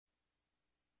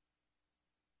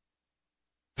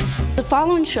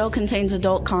following show contains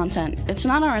adult content. It's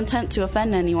not our intent to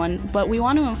offend anyone, but we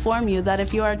want to inform you that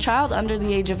if you are a child under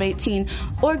the age of 18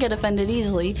 or get offended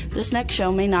easily, this next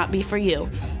show may not be for you.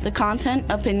 The content,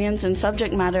 opinions, and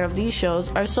subject matter of these shows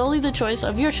are solely the choice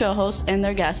of your show hosts and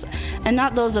their guests, and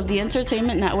not those of the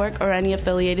Entertainment Network or any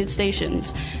affiliated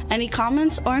stations. Any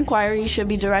comments or inquiries should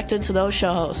be directed to those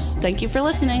show hosts. Thank you for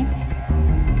listening.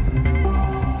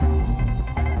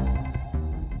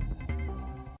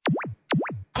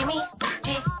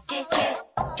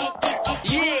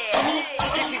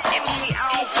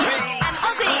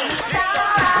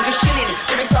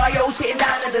 Sitting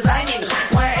down and designing,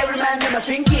 why every man never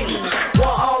thinking, what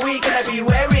are we gonna be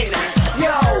wearing? Yo,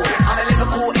 I'm a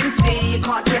Liverpool MC, you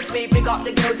can't test me. Big up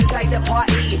the girls inside the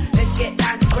party, let's get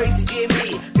down to crazy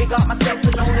Jimmy. Big up myself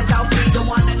and known as Alfie, the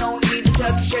one and only, the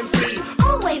Turkish MC.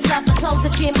 Always love the clothes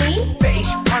of Jimmy. British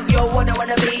punk, yo, what I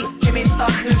wanna be, Jimmy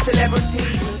Star's new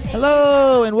celebrity.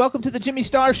 Hello and welcome to the Jimmy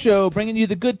Star Show, bringing you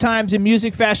the good times in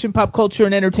music, fashion, pop culture,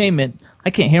 and entertainment. I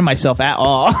can't hear myself at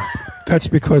all. That's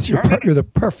because you're the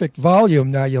perfect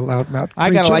volume now, you loudmouth. I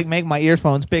gotta make my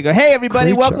earphones bigger. Hey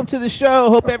everybody, welcome to the show.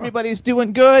 Hope everybody's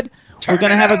doing good. We're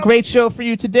gonna have a great show for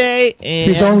you today. And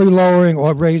he's only lowering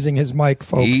or raising his mic,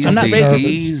 folks. Easy, I'm not raising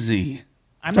easy.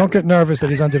 Don't get nervous that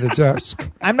he's under the desk.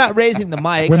 I'm not raising the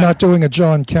mic. We're not doing a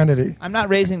John Kennedy. I'm not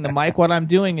raising the mic. What I'm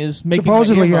doing is making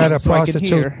supposedly you my had a so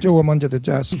prostitute do him under the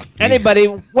desk. Anybody,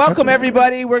 welcome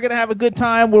everybody. We're gonna have a good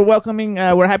time. We're welcoming.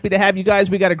 We're happy to have you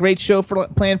guys. We got a great show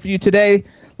planned for you today.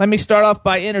 Let me start off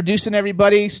by introducing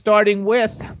everybody, starting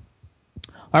with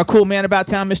our cool man about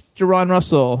town, Mr. Ron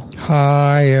Russell.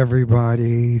 Hi,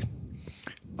 everybody.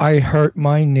 I hurt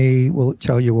my knee. We'll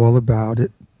tell you all about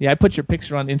it. Yeah, I put your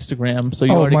picture on Instagram, so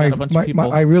you already got a bunch of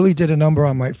people. I really did a number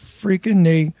on my freaking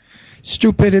knee.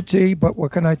 Stupidity, but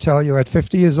what can I tell you? At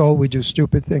 50 years old, we do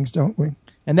stupid things, don't we?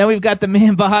 And then we've got the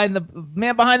man behind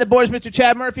the boards, Mr.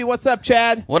 Chad Murphy. What's up,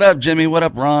 Chad? What up, Jimmy? What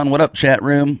up, Ron? What up, chat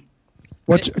room?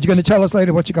 What you going to tell us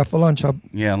later what you got for lunch, Hub?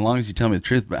 Yeah, as long as you tell me the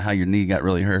truth about how your knee got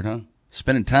really hurt, huh?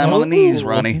 Spending time on the knees,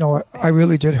 Ronnie. You know what? I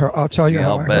really did hurt. I'll tell you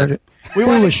how I heard it.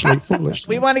 Foolishly.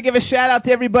 We want to give a shout out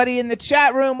to everybody in the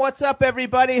chat room. What's up,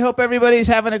 everybody? Hope everybody's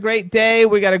having a great day.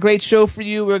 We got a great show for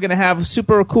you. We're going to have a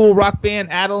super cool rock band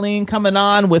Adalene coming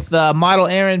on with model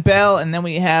Erin, Belle, and then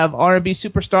we have R&B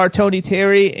superstar Tony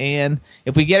Terry. And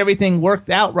if we get everything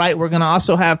worked out right, we're going to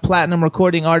also have platinum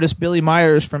recording artist Billie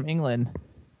Myers from England.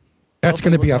 That's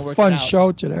going to be a fun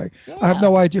show today. Yeah. I have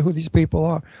no idea who these people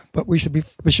are, but we should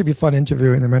be fun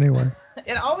interviewing them anyway.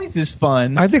 It always is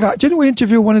fun. I think didn't we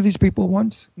interview one of these people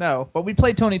once? No, but we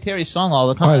play Tony Terry's song all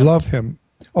the time. I love him.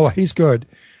 Oh, he's good.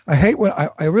 I hate when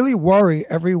I really worry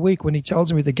every week when he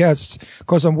tells me the guests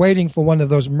because I'm waiting for one of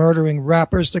those murdering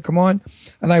rappers to come on,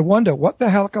 and I wonder what the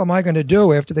hell am I going to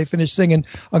do after they finish singing?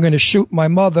 I'm going to shoot my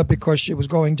mother because she was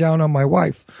going down on my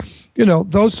wife. You know,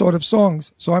 those sort of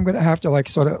songs. So I'm going to have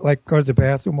to go to the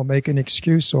bathroom or make an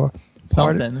excuse or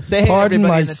something. Say hey pardon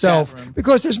everybody myself in the chat room.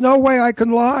 Because there's no way I can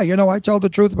lie. You know, I tell the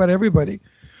truth about everybody.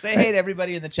 Say hey to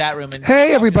everybody in the chat room. And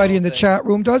hey, everybody in the chat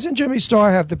room. Doesn't Jimmy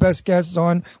Star have the best guests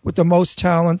on with the most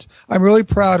talent? I'm really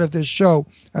proud of this show,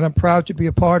 and I'm proud to be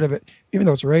a part of it, even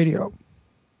though it's radio.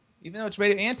 Even though it's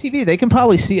radio and TV, they can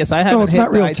probably see us. No, it's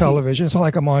not real television. It's not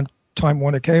like I'm on Time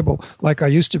Warner Cable like I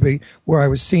used to be, where I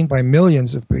was seen by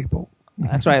millions of people.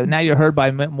 That's right. Now you're heard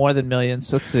by more than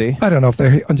millions. Let's see. I don't know if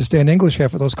they understand English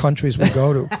half of those countries we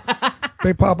go to.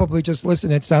 They probably just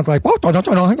listen. It sounds like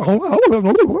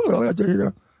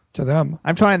to them.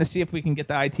 I'm trying to see if we can get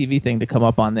the ITV thing to come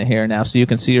up on the hair now, so you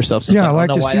can see yourself. Yeah, I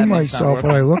like to see myself,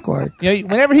 what I look like. You know,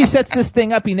 whenever he sets this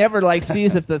thing up, he never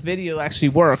sees if the video actually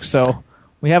works. So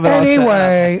we have it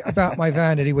anyway, about my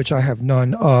vanity, which I have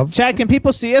none of. Chad, can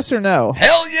people see us or no?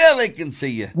 Hell yeah, they can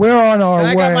see you. We're on our way.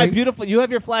 I got my beautiful. You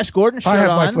have your Flash Gordon shirt on. I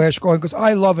have my Flash Gordon because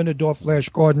I love and adore Flash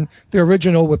Gordon, the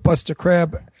original with Buster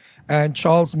Crabbe and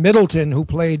Charles Middleton, who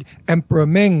played Emperor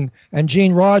Ming, and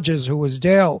Gene Rogers, who was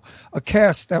Dale, a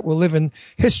cast that will live in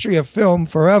history of film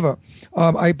forever.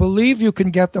 I believe you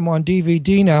can get them on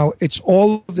DVD now. It's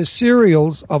all of the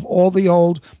serials of all the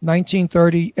old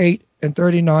 1938 and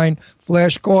 39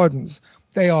 Flash Gordons.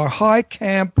 They are high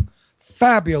camp,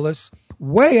 fabulous,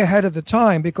 way ahead of the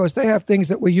time because they have things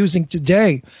that we're using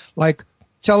today, like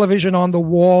television on the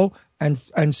wall and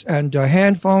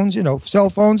hand phones, cell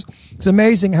phones. It's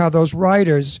amazing how those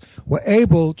writers were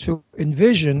able to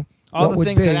envision all what the would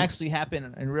things be. that actually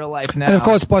happen in real life now. And of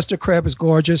course, Buster Crabbe is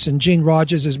gorgeous, and Gene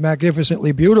Rogers is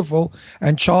magnificently beautiful,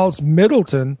 and Charles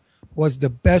Middleton was the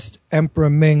best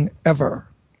Emperor Ming ever.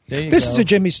 This is a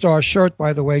Jimmy Star shirt,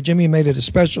 by the way. Jimmy made it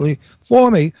especially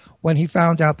for me when he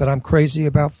found out that I'm crazy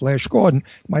about Flash Gordon,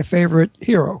 my favorite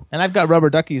hero. And I've got rubber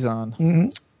duckies on. Mm-hmm.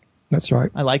 That's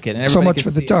right. I like it. And so much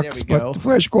for the Ducks, but the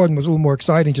Flash Gordon was a little more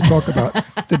exciting to talk about.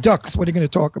 The Ducks, what are you going to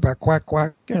talk about? Quack,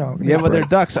 quack, Yeah, but they're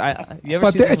Ducks.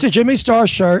 It's a Jimmy Star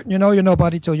shirt. You know you're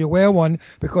nobody till you wear one,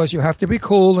 because you have to be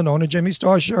cool and own a Jimmy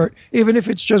Star shirt. Even if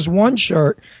it's just one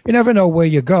shirt, you never know where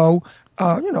you go.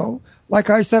 Like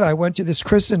I said, I went to this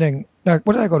christening. What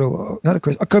did I go to? Not a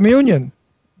christening, a communion.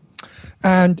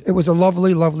 And it was a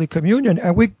lovely, lovely communion.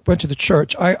 And we went to the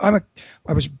church. I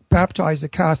was baptized a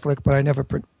Catholic, but I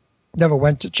never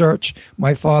went to church.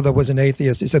 My father was an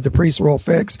atheist. He said the priests were all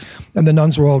figs and the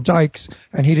nuns were all dykes,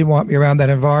 and he didn't want me around that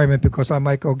environment because I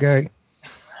might go gay.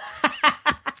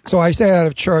 So I stayed out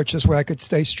of church this way I could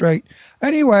stay straight.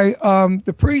 Anyway, one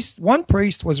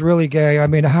priest was really gay. I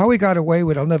mean, how he got away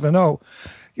with it, I'll never know.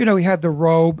 He had the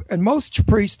robe, and most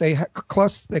priests, they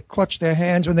clutch their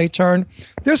hands when they turn.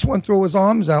 This one threw his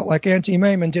arms out like Auntie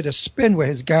Mame and did a spin with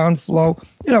his gown flow.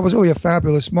 It was really a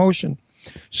fabulous motion.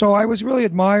 So I was really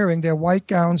admiring their white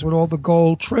gowns with all the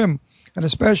gold trim, and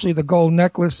especially the gold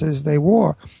necklaces they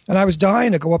wore. And I was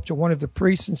dying to go up to one of the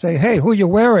priests and say, "Hey, who are you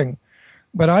wearing?"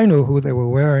 But I knew who they were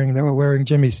wearing. They were wearing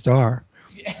Jimmy Star.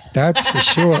 That's for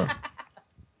sure.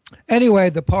 Anyway,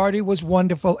 the party was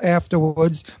wonderful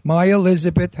afterwards. My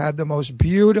Elizabeth had the most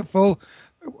beautiful,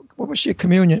 what was she,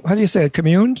 communion? How do you say it?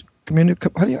 Communed?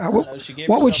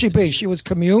 What would she be? She was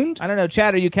communed? I don't know.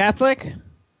 Chad, are you Catholic?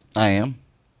 I am.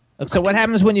 So what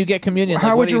happens when you get communion?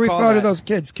 How would you refer to those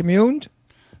kids? Communed?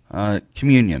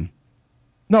 Communion.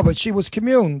 No, but she was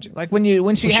communed. Like when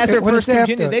she has her first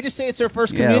communion, they just say it's her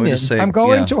first communion. I'm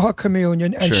going to her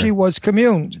communion, and she was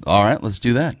communed. All right, let's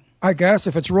do that. I guess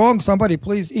if it's wrong, somebody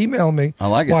please email me. I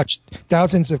like it. Watch,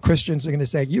 thousands of Christians are going to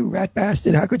say, "You rat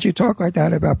bastard, how could you talk like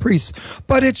that about priests?"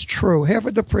 But it's true. Half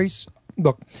of the priests.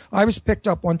 Look, I was picked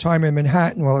up one time in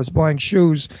Manhattan while I was buying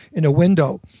shoes in a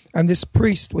window, and this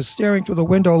priest was staring through the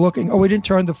window looking. Oh, we didn't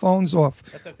turn the phones off.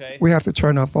 That's okay. We have to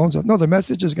turn our phones off. No, the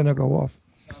message is going to go off.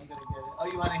 No, I'm gonna get it. Oh,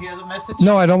 you want to hear the message?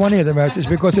 No, I don't want to hear the message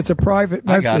because it's a private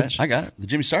message. I got it. The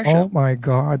Jimmy Star Show. Oh, my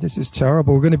God. This is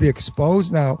terrible. We're going to be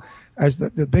exposed now as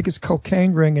the biggest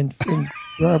cocaine ring in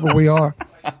wherever we are.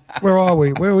 Where are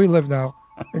we? Where do we live now?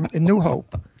 In New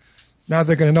Hope. Now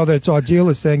they're going to know that it's our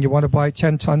dealer saying you want to buy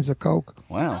 10 tons of coke.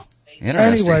 Wow.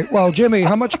 Interesting. Anyway, well, Jimmy,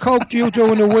 how much coke do you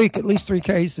do in a week? At least 3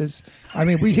 cases. I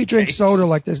mean, he drinks soda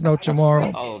like there's no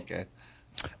tomorrow. Oh, okay.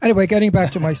 Anyway, getting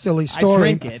back to my silly story.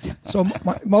 I drink it. So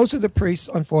most of the priests,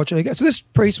 unfortunately, so this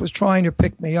priest was trying to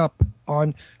pick me up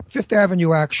on Fifth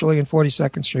Avenue, actually, and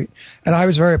 42nd Street. And I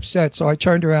was very upset. So I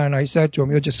turned around and I said to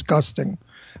him, "You're disgusting."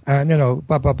 And,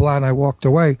 blah, blah, blah. And I walked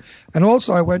away. And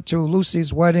also I went to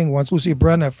Lucy's wedding once, Lucy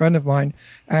Brenner, a friend of mine.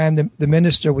 And the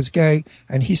minister was gay.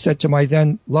 And he said to my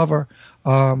then lover,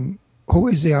 "Who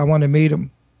is he? I want to meet him."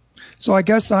 So I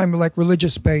guess I'm like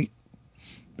religious bait.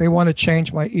 They want to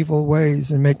change my evil ways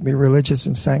and make me religious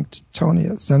and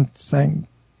sanctimonious.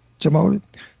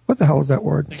 What the hell is that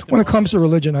word? When it comes to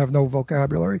religion, I have no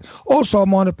vocabulary. Also,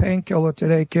 I'm on a painkiller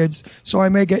today, kids, so I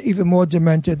may get even more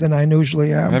demented than I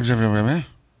usually am.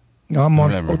 I'm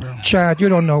on. Chad, you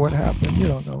don't know what happened. You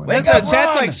don't know what happened.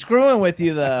 Chad's like screwing with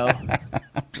you, though.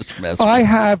 Just messing. I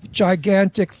have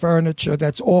gigantic furniture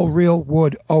that's all real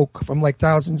wood, oak, from like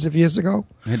thousands of years ago.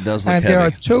 It does look And heavy. there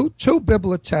are two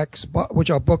bibliotheques, which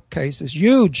are bookcases,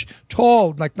 huge,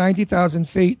 tall, like 90,000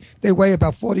 feet. They weigh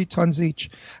about 40 tons each.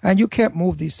 And you can't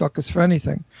move these suckers for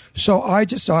anything. So I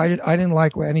decided I didn't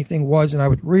like where anything was, and I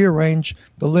would rearrange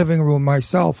the living room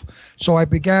myself. So I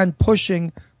began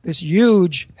pushing this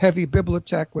huge, heavy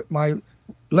bibliothèque with my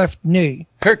left knee.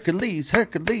 Hercules.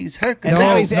 And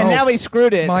now he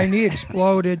screwed it. My knee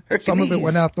exploded. Some of it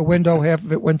went out the window. Half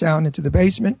of it went down into the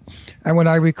basement. And when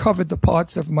I recovered the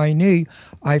parts of my knee,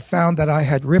 I found that I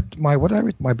had ripped my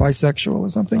bisexual or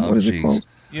something. Oh, what is it called?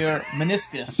 Your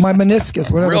meniscus. My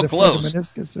meniscus, whatever Real the close.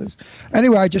 meniscus is.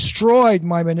 Anyway, I destroyed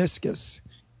my meniscus.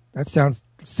 That sounds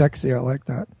sexy. I like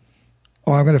that.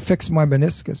 Oh, I'm going to fix my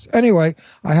meniscus. Anyway,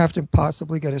 I have to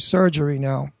possibly get a surgery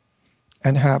now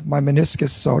and have my meniscus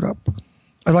sewed up.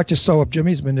 I'd like to sew up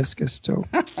Jimmy's meniscus, too.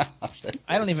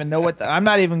 I don't even know I'm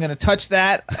not even going to touch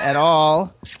that at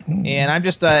all. And I'm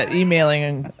just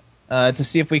emailing to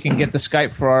see if we can get the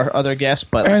Skype for our other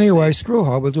guest. But anyway, screw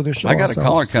her. We'll do the show I got ourselves. a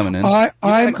caller coming in. You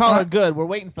got a caller. Good. We're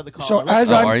waiting for the caller. So as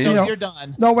I'm, you're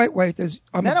done. No, wait.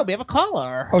 No, we have a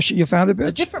caller. Oh, you found a bitch?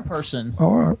 A different person. Oh,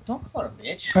 all right. Don't call her a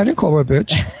bitch. I didn't call her a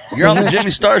bitch. You're on the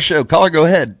Jimmy Star Show. Caller, go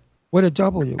ahead. With a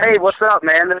W. Hey, what's up,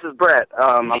 man? This is Brett.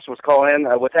 I'm supposed to call in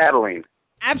with Adalene.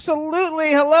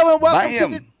 Absolutely. Hello and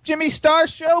welcome Jimmy Star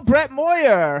Show, Brett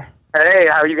Moyer. Hey,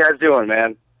 how are you guys doing,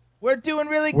 man? We're doing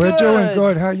really good. We're doing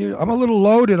good. How you? I'm a little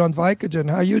loaded on Vicodin.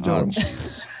 How you doing?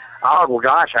 Oh, well,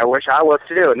 gosh, I wish I was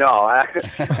too. No,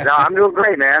 no, I'm doing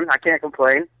great, man. I can't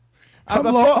complain. Hold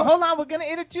on, we're going to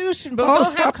introduce him, but we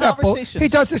don't have conversations. He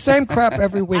does the same crap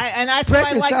every week. And that's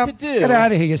Brett, what I like to do. Get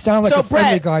out of here. You sound like a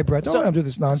friendly guy, Brett. Don't let him do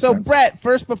this nonsense. So, Brett,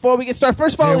 first, before we get started,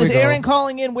 first of all, is Erin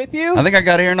calling in with you? I think I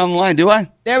got Erin on the line. Do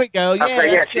I? There we go. Yeah,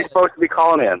 okay, yeah, she's supposed to be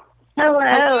calling in.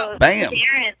 Hello. Bam.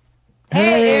 Erin.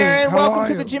 Hey, Erin, welcome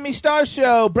to you? the Jimmy Star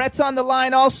Show. Brett's on the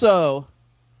line also.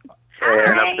 Hey,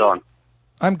 Erin, how's it going?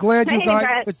 I'm glad you Hey, guys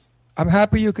Brett. could. I'm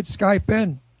happy you could Skype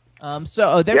in. We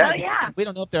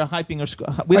don't know if they're hyping or.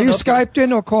 Are you Skyped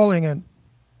in or calling in?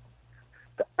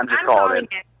 I'm just calling in.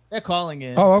 They're calling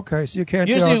in. Oh, okay. So you can't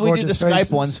see Usually our we do the gorgeous Skype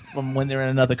faces. ones from when they're in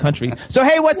another country. So,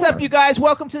 hey, what's up, you guys?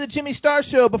 Welcome to the Jimmy Star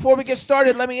Show. Before we get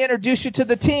started, let me introduce you to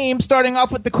the team, starting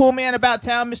off with the cool man about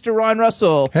town, Mr. Ron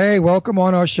Russell. Hey, welcome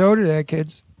on our show today,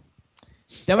 kids.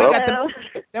 Then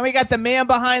we got the man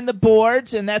behind the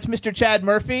boards, and that's Mr. Chad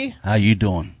Murphy. How you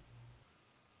doing?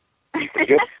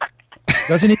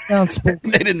 Doesn't he sound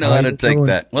spooky? They didn't know how to take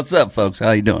that. What's up, folks?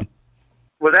 How you doing?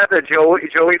 Was that the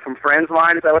Joey from Friends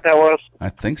line? Is that what that was? I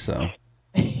think so.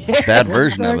 Bad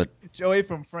version of it. Joey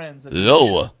from Friends.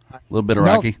 Yo. A little bit of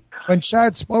Rocky. When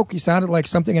Chad spoke, he sounded like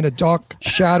something in a dark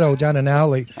shadow down an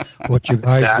alley. What you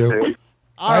guys do?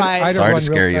 All right. I don't Sorry run to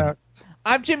scare real you. fast.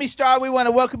 I'm Jimmy Star. We want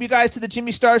to welcome you guys to the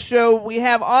Jimmy Star Show. We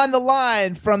have on the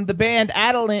line from the band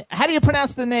Adalene. How do you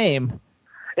pronounce the name?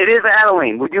 It is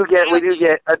Adalene. We do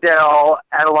get Adele,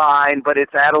 Adeline, but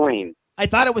it's Adalene. I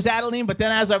thought it was Adalene, but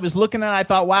then as I was looking at it, I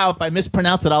thought, wow, if I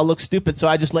mispronounce it, I'll look stupid, so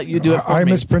I just let you do it for I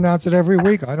me. mispronounce it every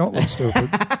week. I don't look stupid.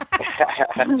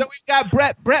 So we've got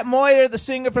Brett Moyer, the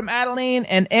singer from Adalene,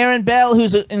 and Erin Belle,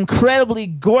 who's an incredibly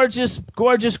gorgeous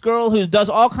girl who does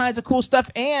all kinds of cool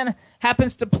stuff and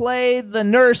happens to play the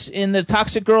nurse in the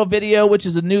Toxic Girl video, which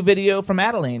is a new video from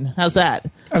Adalene. How's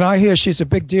that? And I hear she's a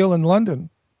big deal in London.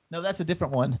 No, that's a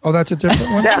different one. Oh, that's a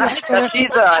different one? Yeah, she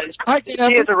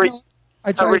is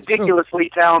a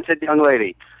ridiculously talented young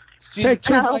lady. Take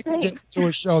two Vicodin to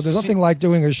a show. There's nothing like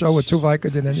doing a show with two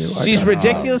Vicodin in you. She's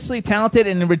ridiculously talented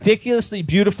and ridiculously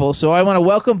beautiful. So I want to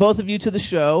welcome both of you to the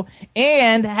show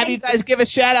and have you guys give a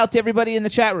shout out to everybody in the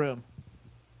chat room.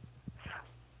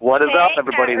 What is up,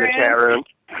 everybody in the chat room?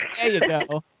 There you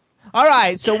go. All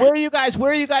right. So where are you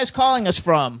guys calling us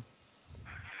from?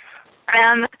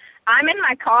 I'm in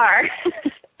my car.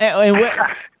 And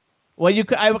well,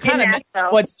 I kind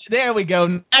of. There we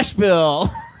go,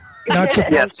 Nashville. Not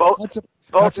supposed, Yes,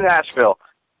 both Nashville.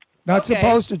 Not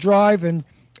supposed to drive and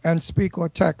speak or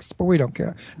text, but we don't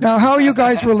care. Now, how are you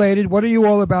guys related? What are you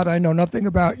all about? I know nothing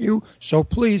about you, so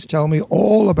please tell me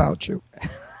all about you.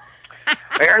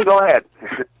 Erin, go ahead.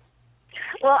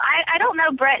 Well, I don't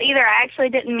know Brett either. I actually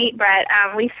didn't meet Brett.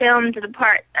 We filmed the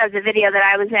part of the video that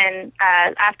I was in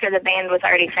after the band was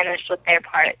already finished with their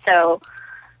part. So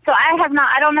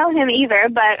I don't know him either,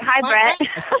 but hi, Brett.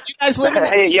 You guys live in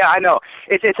Hey, yeah, I know.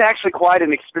 It's actually quite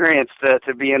an experience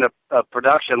to be in a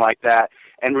production like that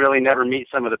and really never meet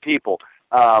some of the people.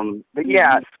 But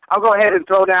yeah, I'll go ahead and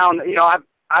throw down. You know,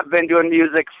 I've been doing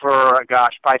music for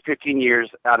probably 15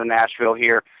 years out of Nashville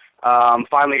here.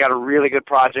 Finally got a really good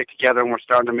project together, and we're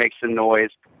starting to make some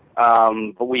noise.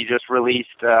 But we just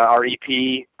released our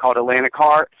EP called Atlantic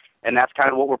Heart, and that's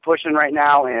kind of what we're pushing right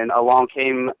now. And along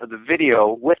came the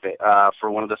video with it for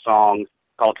one of the songs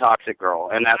called Toxic Girl,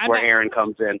 and that's where Erin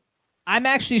comes in. I'm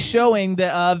actually showing the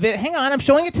hang on, I'm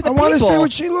showing it to the people. I want to see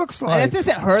what she looks like. This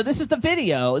isn't her. This is the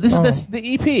video. This is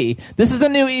the EP. This is the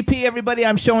new EP, everybody.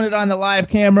 I'm showing it on the live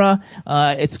camera.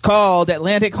 It's called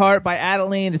Atlantic Heart by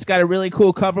Adalene. It's got a really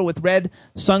cool cover with red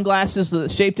sunglasses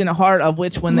shaped in a heart, of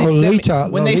which when they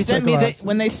sent me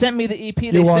the EP,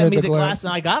 they sent me the glasses,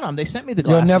 and I got them. They sent me the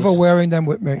glasses. You're never wearing them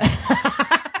with me.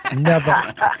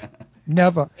 Never.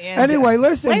 Never. Anyway,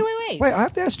 listen. Wait. I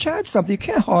have to ask Chad something. You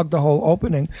can't hog the whole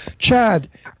opening. Chad,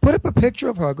 put up a picture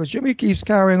of her because Jimmy keeps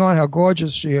carrying on how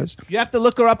gorgeous she is. You have to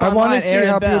look her up online. I want to see Erin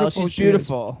how Belle. beautiful She's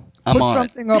beautiful. Put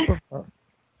something up of her.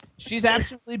 She's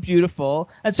absolutely beautiful.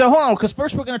 And so, hold on, because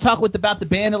first we're going to talk about the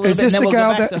band a little bit, and then we'll go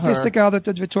back to her. Is this the gal that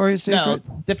did Victoria's Secret?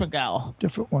 No, different gal.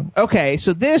 Different one. Okay,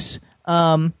 so this...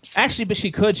 actually, but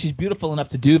she's beautiful enough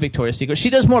to do Victoria's Secret. She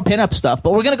does more pinup stuff,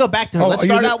 but we're going to go back to her. Let's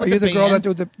start out with the band. Are you the girl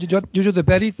that you do the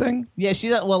Betty thing? Yeah, she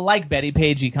does, like Betty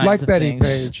Pagey kind of things. Like Betty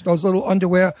Page. Those little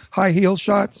underwear, high heel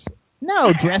shots?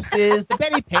 No, dresses, the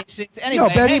Betty Page things. Anyway,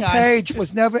 no, Betty Page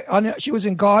was never, she was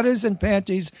in garters and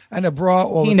panties and a bra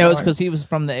all the time. He knows because he was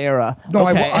from the era. No,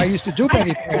 okay. I used to do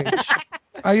Betty Page.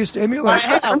 I used to All emulate. right,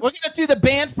 hang on. We're gonna do the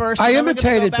band first. I and then we're gonna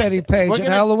imitated go back- Betty Page we're at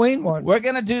gonna- Halloween once.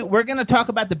 We're gonna talk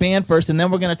about the band first, and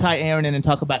then we're gonna tie Erin in and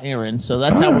talk about Erin. So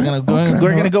that's how we're gonna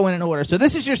we're gonna go in order. So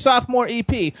this is your sophomore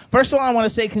EP. First of all, I want to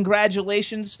say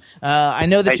congratulations. I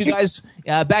know that Thank you you. guys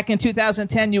back in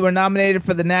 2010 you were nominated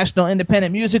for the National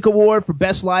Independent Music Award for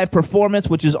Best Live Performance,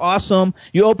 which is awesome.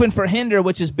 You opened for Hinder,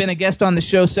 which has been a guest on the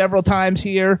show several times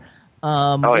here. We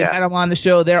had them on the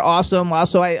show. They're awesome.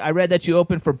 Also, I read that you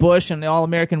opened for Bush and the All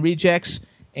American Rejects.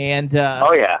 And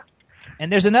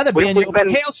and there's another band. We've been-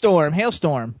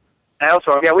 Hailstorm.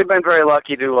 Also, yeah, we've been very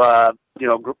lucky to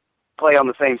play on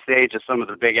the same stage as some of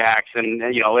the big acts, and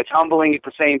it's humbling at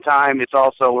the same time. It's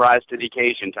also rise to the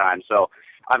occasion time. So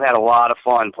I've had a lot of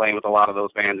fun playing with a lot of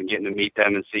those bands and getting to meet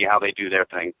them and see how they do their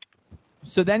thing.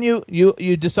 So then you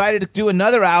decided to do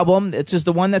another album. It's just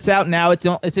the one that's out now. It's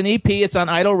an EP. It's on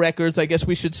Idol Records. I guess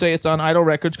we should say it's on Idol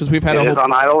Records because we've had It is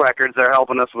on Idol Records. They're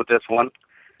helping us with this one.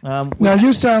 Now,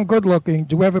 you sound good looking.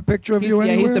 Do we have a picture of you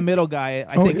anywhere? he's the middle guy.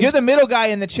 I think you're the middle guy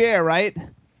in the chair, right?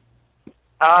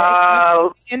 Are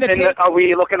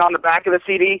we looking on the back of the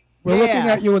CD? We're looking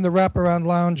at you in the wraparound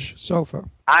lounge sofa.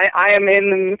 I'm in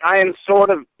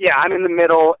the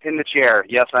middle in the chair.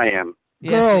 Yes, I am.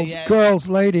 Girls,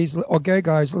 ladies, or gay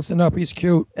guys, listen up. He's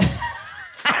cute.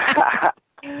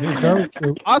 He's very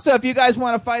cute. Also, if you guys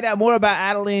want to find out more about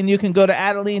Adalene, you can go to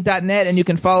Adalene.net and you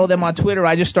can follow them on Twitter.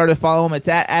 I just started following them. It's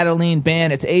at Adalene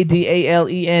Band. It's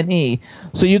Adalene.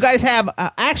 So you guys have,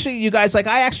 I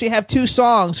actually have 2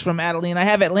 songs from Adalene. I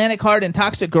have Atlantic Heart and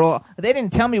Toxic Girl. They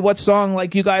didn't tell me what song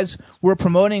you guys were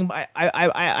promoting.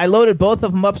 I loaded both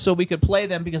of them up so we could play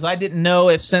them because I didn't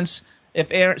know since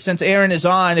Erin is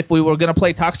on, if we were going to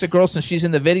play Toxic Girl since she's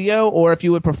in the video, or if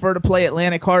you would prefer to play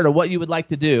Atlantic Heart, or what you would like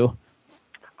to do.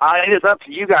 It is up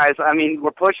to you guys. I mean, we're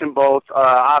pushing both.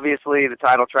 Obviously, the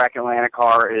title track, Atlantic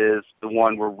Heart, is the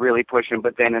one we're really pushing,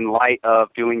 but then in light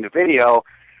of doing the video,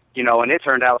 and it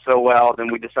turned out so well,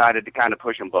 then we decided to kind of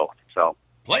push them both. So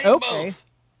play both.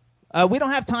 We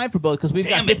don't have time for both because we've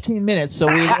got 15 minutes, so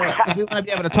we want to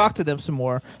be able to talk to them some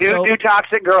more. Do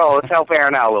Toxic Girl. Let's help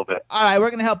Erin out a little bit. All right, we're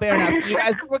going to help Erin out. So you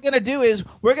guys, what we're going to do is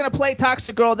we're going to play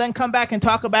Toxic Girl, then come back and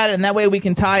talk about it, and that way we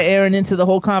can tie Erin into the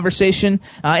whole conversation.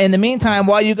 In the meantime,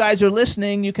 while you guys are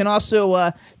listening, you can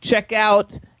also check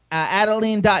out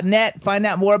Adalene.net, find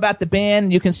out more about the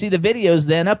band. You can see the videos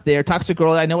then up there. Toxic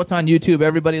Girl, I know it's on YouTube.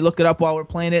 Everybody look it up while we're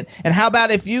playing it. And how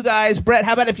about if you guys, Brett,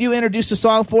 you introduce the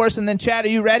song for us, and then Chad, are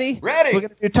you ready? Ready. We're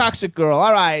going to do Toxic Girl.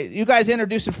 All right, you guys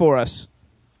introduce it for us.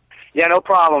 Yeah, no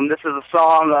problem. This is a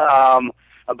song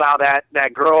about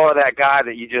that girl or that guy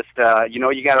that you just,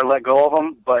 you got to let go of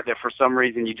them, but that for some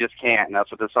reason you just can't, and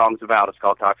that's what the song's about. It's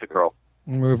called Toxic Girl.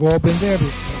 We've all been there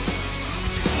before.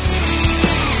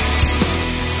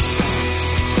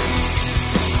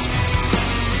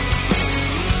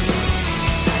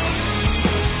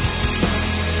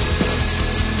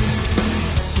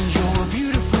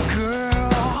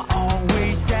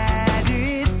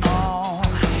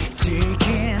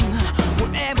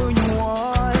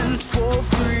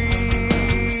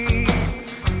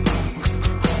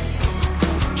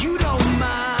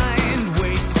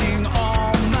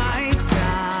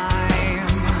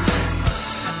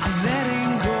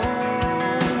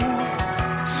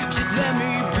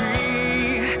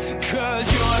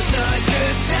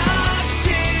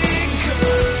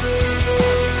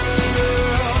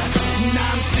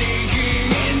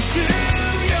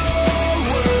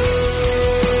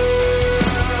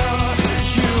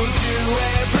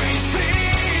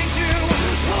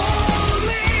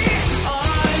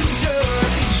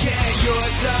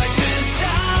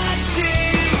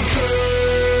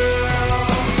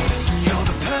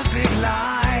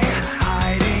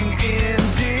 Hiding in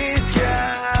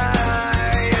disguise.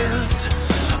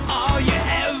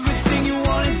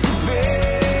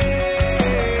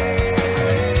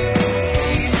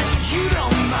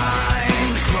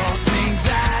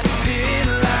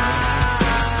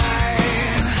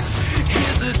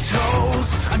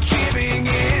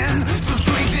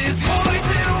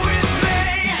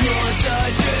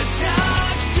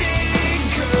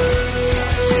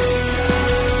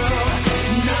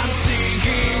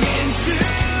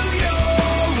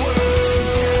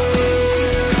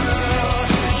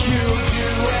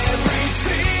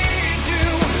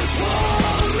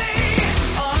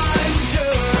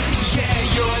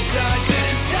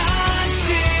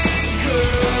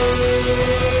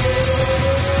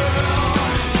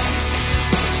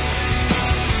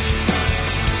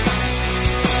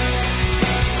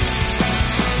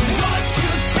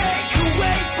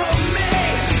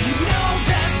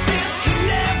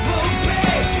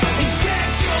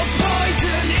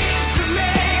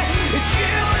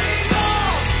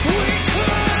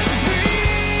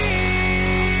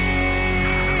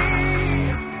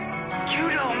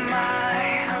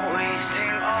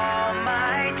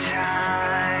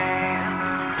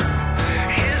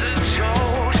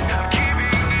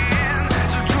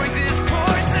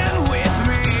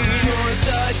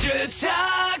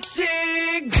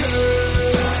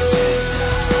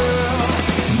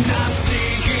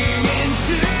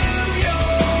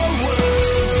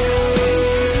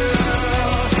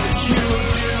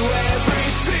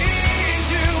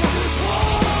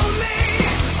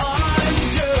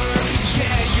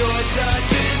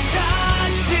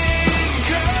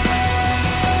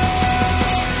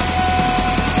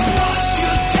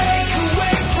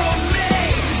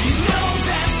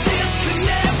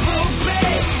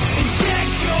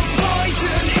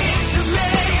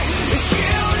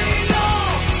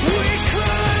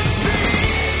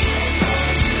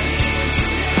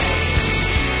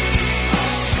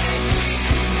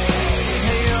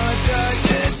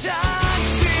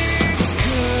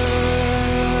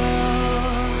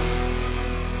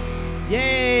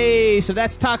 So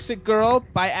that's Toxic Girl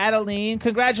by Adalene.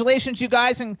 Congratulations, you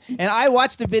guys. And I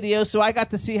watched the video, so I got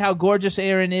to see how gorgeous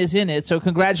Erin is in it. So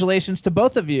congratulations to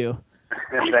both of you.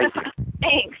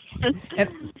 Thank you.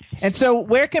 Thanks. And so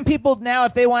where can people now,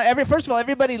 if they want, first of all,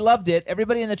 everybody loved it.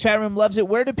 Everybody in the chat room loves it.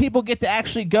 Where do people get to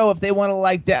actually go if they want to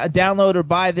like download or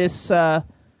buy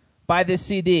this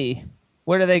CD?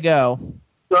 Where do they go?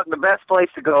 So the best place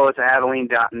to go is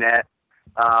Adalene.net.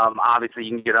 Obviously,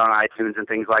 you can get it on iTunes and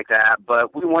things like that,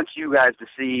 but we want you guys to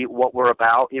see what we're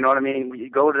about. You know what I mean? You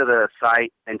go to the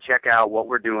site and check out what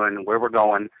we're doing, where we're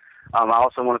going. I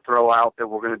also want to throw out that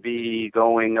we're going to be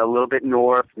going a little bit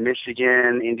north,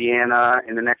 Michigan, Indiana,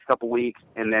 in the next couple weeks,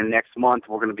 and then next month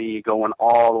we're going to be going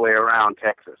all the way around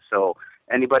Texas. So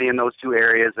anybody in those two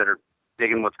areas that are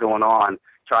digging what's going on,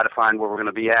 try to find where we're going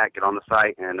to be at, get on the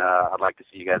site, and I'd like to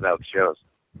see you guys out at the shows.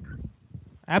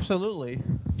 Absolutely.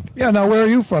 Yeah, now where are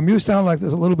you from? You sound like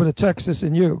there's a little bit of Texas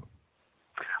in you.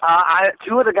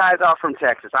 Two of the guys are from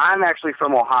Texas. I'm actually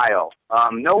from Ohio.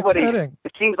 Nobody.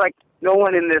 It seems like no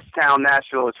one in this town,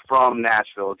 Nashville, is from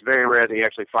Nashville. It's very rare that you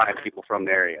actually find people from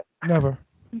the area. Never.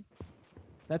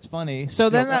 That's funny. So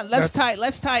then let's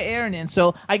tie Erin in.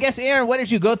 So I guess Erin, what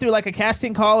did you go through, like a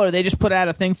casting call, or they just put out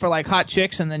a thing for like hot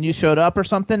chicks and then you showed up or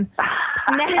something?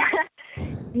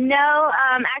 No,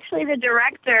 actually the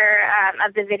director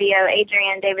of the video,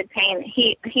 Adrian David Payne,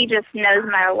 he just knows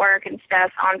my work and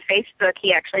stuff on Facebook.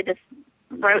 He actually just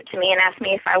wrote to me and asked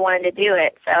me if I wanted to do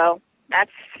it. So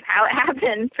that's how it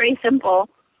happened. Pretty simple.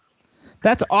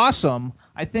 That's awesome.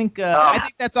 I think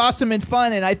that's awesome and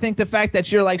fun, and I think the fact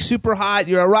that you're like super hot,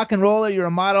 you're a rock and roller, you're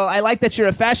a model. I like that you're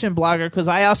a fashion blogger because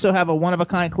I also have a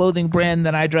one-of-a-kind clothing brand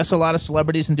that I dress a lot of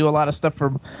celebrities and do a lot of stuff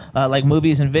for like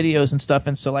movies and videos and stuff.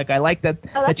 And so like I like that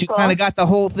you cool. kind of got the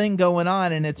whole thing going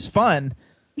on, and it's fun.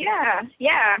 Yeah.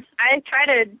 I try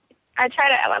to.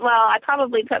 Well, I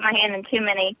probably put my hand in too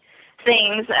many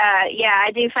things. I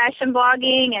do fashion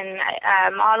blogging and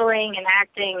modeling and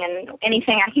acting and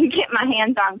anything I can get my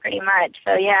hands on pretty much.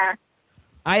 So, yeah.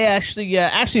 I actually,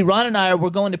 Ron and I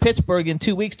we're going to Pittsburgh in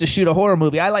 2 weeks to shoot a horror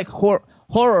movie. I like horror.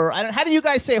 How do you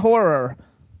guys say horror?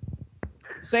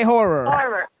 Say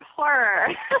horror.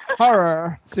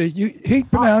 Horror. So he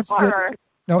pronounced it.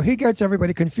 No, he gets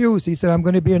everybody confused. He said, I'm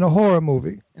going to be in a horror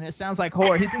movie. And it sounds like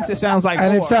horror. He thinks it sounds like and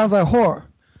horror. it sounds like horror.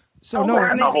 So no,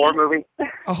 it's a horror movie.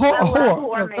 A horror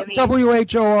movie.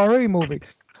 WHORE movie.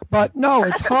 But no,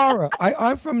 it's horror.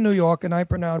 I'm from New York, and I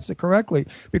pronounce it correctly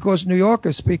because New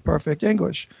Yorkers speak perfect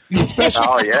English,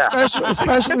 especially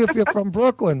if you're from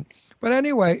Brooklyn. But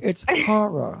anyway, it's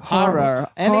horror. Anyway,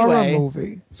 horror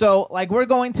movie. So, like, we're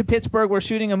going to Pittsburgh. We're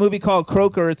shooting a movie called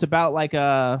Croaker. It's about like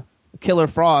a killer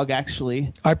frog,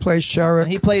 actually. I play sheriff.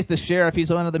 And he plays the sheriff.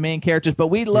 He's one of the main characters. But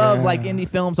we love like indie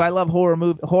films. I love horror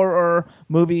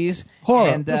movies. Horror.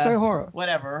 And, Let's say horror.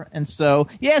 Whatever. And so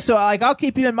like I'll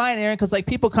keep you in mind, Erin, because like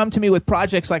people come to me with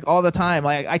projects like all the time.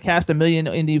 Like I cast 1 million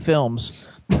indie films.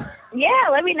 Yeah,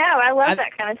 let me know. I love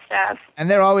that kind of stuff.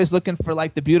 And they're always looking for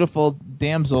like the beautiful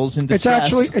damsels in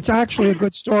distress. It's actually a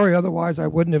good story. Otherwise, I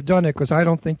wouldn't have done it because I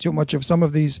don't think too much of some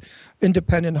of these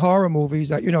independent horror movies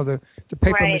that the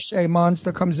paper mache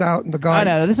monster comes out and the guy. I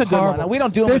know this is a good one. We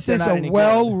don't do them. This is a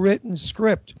well-written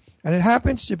script, and it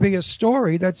happens to be a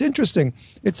story that's interesting.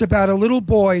 It's about a little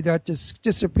boy that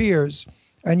disappears,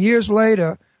 and years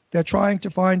later, they're trying to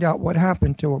find out what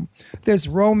happened to him. There's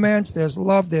romance, there's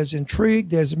love, there's intrigue,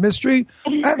 there's mystery,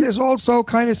 and there's also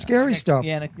kind of scary stuff.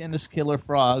 Yeah, and this killer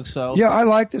frog. So yeah, I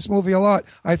like this movie a lot.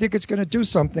 I think it's going to do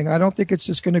something. I don't think it's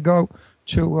just going to go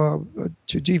to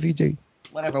DVD.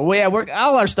 Whatever. Well, yeah,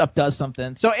 all our stuff does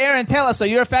something. So, Erin, tell us. So,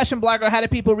 you're a fashion blogger. How do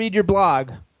people read your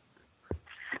blog?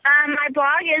 My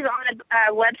blog is on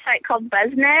a website called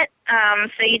BuzzNet.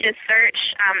 So you just search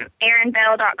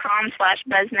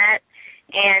erinbelle.com/BuzzNet.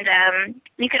 And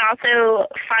you can also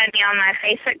find me on my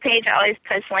Facebook page. I always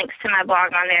post links to my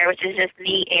blog on there, which is just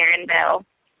The Erin Belle.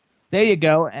 There you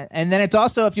go. And then it's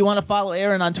also, if you want to follow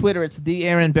Erin on Twitter, it's The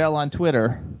Erin Belle on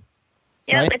Twitter.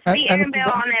 Yep, right? It's The Erin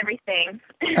Belle on everything.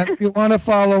 And if you want to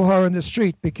follow her in the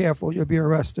street, be careful. You'll be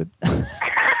arrested.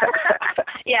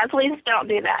 Yeah, please don't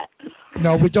do that.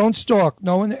 No, we don't stalk.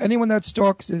 Anyone that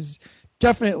stalks is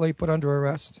definitely put under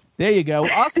arrest. There you go.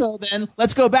 Also, then,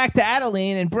 let's go back to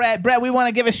Adalene and Brett. Brett, we want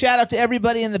to give a shout-out to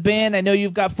everybody in the band. I know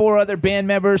you've got 4 other band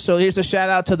members, so here's a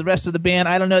shout-out to the rest of the band.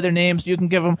 I don't know their names. You can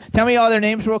give them. Tell me all their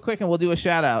names real quick, and we'll do a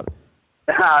shout-out.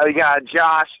 We got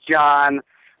Josh, John,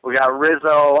 we got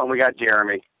Rizzo, and we got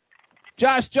Jeremy.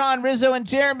 Josh, John, Rizzo, and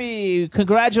Jeremy,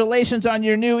 congratulations on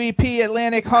your new EP,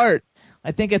 Atlantic Heart.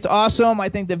 I think it's awesome. I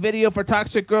think the video for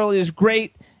Toxic Girl is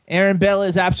great. Erin Belle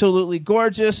is absolutely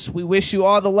gorgeous. We wish you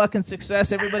all the luck and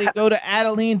success. Everybody go to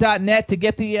Adalene.net to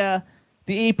get the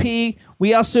the EP.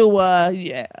 We also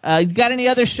got any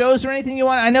other shows or anything you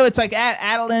want? I know it's like at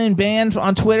Adalene Band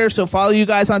on Twitter, so follow you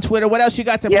guys on Twitter. What else you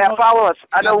got to promote? Yeah, follow us.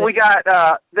 I know we got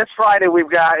this Friday. We've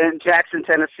got in Jackson,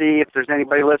 Tennessee. If there's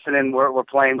anybody listening, we're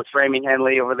playing with Framing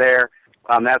Henley over there.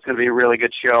 That's going to be a really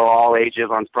good show, all ages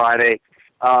on Friday.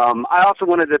 I also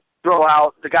wanted to throw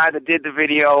out the guy that did the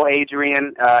video,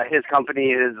 Adrian. His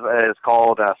company is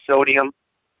called Sodium.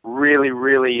 Really,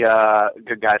 really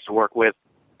good guys to work with.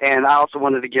 And I also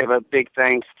wanted to give a big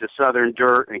thanks to Southern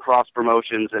Dirt and Cross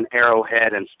Promotions and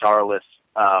Arrowhead and Starless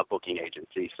booking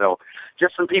agency. So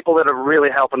just some people that are really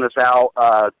helping us out.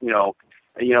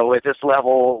 At this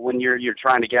level, when you're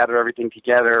trying to gather everything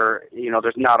together,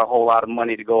 there's not a whole lot of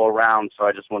money to go around. So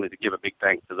I just wanted to give a big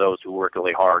thanks to those who work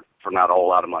really hard for not a whole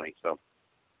lot of money. So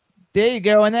there you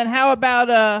go. And then how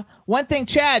about one thing,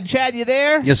 Chad? Chad, you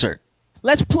there? Yes, sir.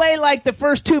 Let's play like the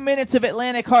first 2 minutes of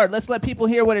Atlantic Heart. Let's let people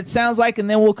hear what it sounds like, and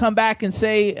then we'll come back and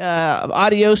say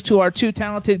adios to our two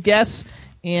talented guests.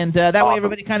 And that way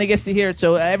everybody kind of gets to hear it.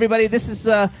 So everybody, this is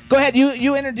go ahead.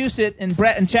 You introduce it. And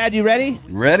Brett and Chad, you ready?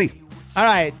 Ready. All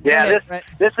right. Yeah,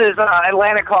 this is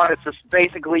Atlantic Heart. It's just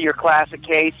basically your classic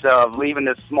case of leaving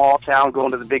this small town,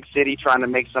 going to the big city, trying to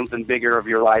make something bigger of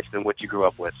your life than what you grew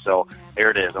up with. So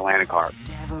there it is, Atlantic Heart.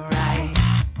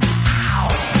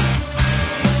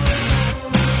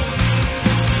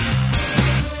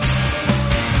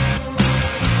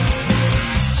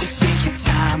 Just take your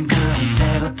time, girl, and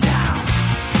settle down.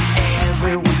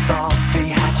 Everyone thought they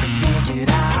had you figured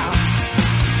out.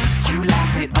 You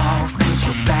laugh it off 'cause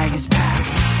your bag is packed.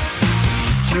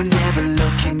 You're never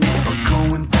looking, never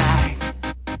going back.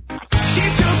 She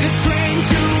took a train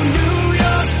to New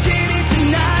York City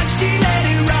tonight. She let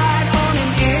it ride on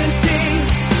an instinct.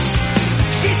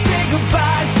 She said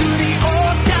goodbye to the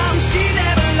old town she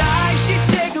never liked. She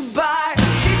said goodbye,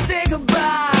 she said goodbye.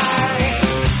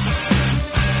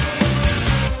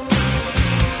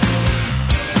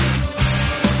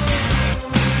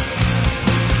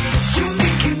 You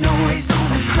making noise on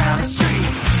a crowded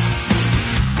street.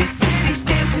 This city's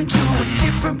dancing to a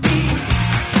different beat.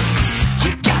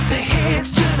 You got the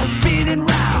heads just spinning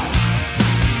round.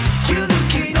 You're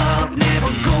looking up,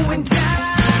 never going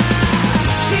down.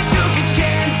 She took a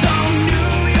chance on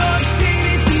New York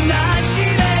City tonight. She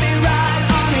let it ride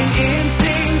on an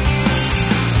instinct.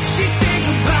 She said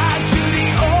goodbye to the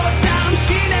old town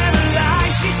she never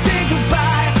liked. She said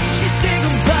goodbye, she said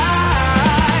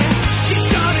goodbye. She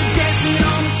started dancing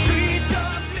on the streets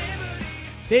of Liberty.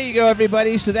 There you go,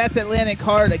 everybody. So that's Atlantic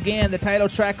Heart. Again, the title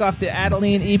track off the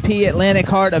Adalene EP, Atlantic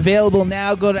Heart, available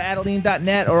now. Go to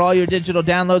Adalene.net or all your digital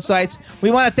download sites.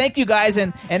 We want to thank you guys,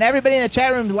 and everybody in the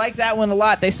chat room liked that one a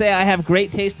lot. They say I have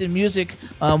great taste in music.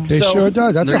 They sure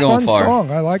do. That's They're a going fun far.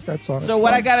 song. I like that song. So It's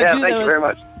what fun. I got to Yeah, do, thank though, you is very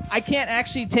much. I can't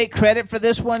actually take credit for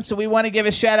this one, so we want to give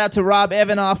a shout-out to Rob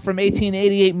Evanoff from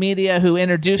 1888 Media, who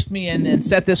introduced me and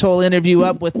set this whole interview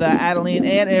up with Adalene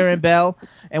and Erin Belle.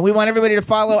 And we want everybody to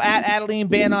follow at Adalene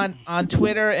Band on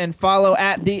Twitter and follow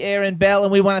at the Erin Belle.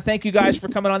 And we want to thank you guys for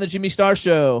coming on the Jimmy Star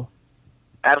Show.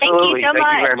 Absolutely. Thank you so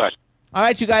Thank you very much. much. All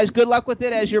right, you guys, good luck with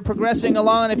it as you're progressing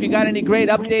along. If you got any great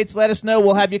updates, let us know.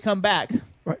 We'll have you come back.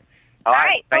 All All right.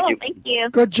 right, Thank cool. you. Thank you.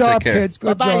 Good job, Take care. kids.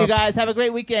 Good Bye-bye, job. you guys. Have a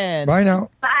great weekend. Bye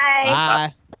now. Bye.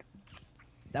 Bye.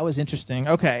 That was interesting.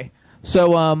 Okay.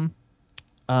 So,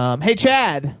 hey,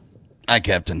 Chad. Hi,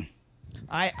 Captain.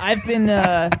 I've been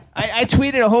I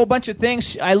tweeted a whole bunch of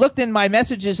things. I looked in my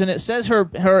messages and it says her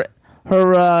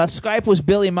Skype was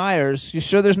Billie Myers. You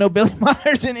sure there's no Billie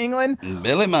Myers in England?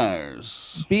 Billie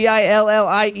Myers.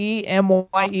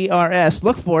 BILLIEMYERS.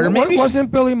 Look for it. Or maybe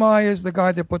Wasn't Billy Myers the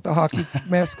guy that put the hockey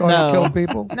mask on No. and killed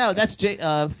people? no, that's Who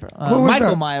was Michael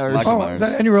that? Myers. Michael Oh, Myers. is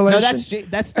that any relation? No,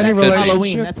 that's Any Halloween.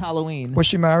 relationship? That's Halloween. Was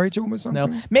she married to him or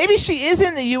something? No, maybe she is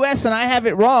in the U.S. and I have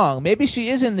it wrong. Maybe she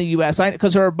is in the U.S.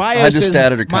 because her bio I just says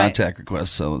added her my- contact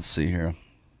request, so let's see here.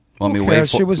 Want me Who to wait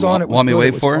cares? for She was on it. Want me to Good. It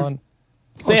wait was for her? fun.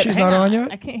 Say Oh, it. she's Hang not on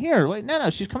yet? I can't hear her. Wait, no,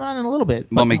 she's coming on in a little bit.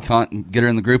 Want me to get her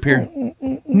in the group here?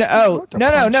 No,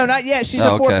 no, not yet. She's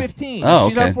Oh, at okay. 4:15. Oh,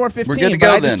 She's okay. on 4:15. We're good to but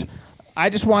go I then. I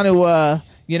just want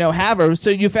to, have her. So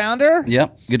you found her?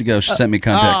 Yep, good to go. She sent me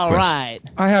contact All request. right.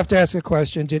 I have to ask a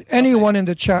question. Did anyone in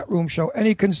the chat room show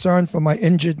any concern for my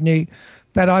injured knee?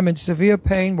 That I'm in severe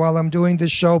pain while I'm doing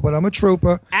this show, but I'm a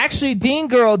trooper. Actually, Dean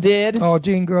Girl did. Oh,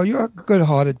 Dean Girl, you're a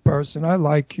good-hearted person. I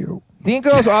like you. Dean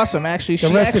Girl's awesome. Actually, The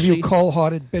rest of you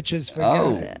cold-hearted bitches, forget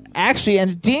Oh, it. Actually,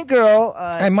 and Dean Girl...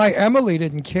 and my Emily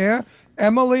didn't care.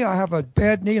 Emily, I have a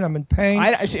bad knee and I'm in pain.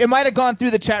 It might have gone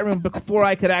through the chat room before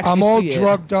I could actually I'm all see it.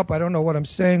 drugged up. I don't know what I'm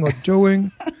saying or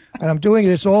doing. And I'm doing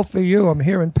this all for you. I'm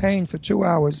here in pain for 2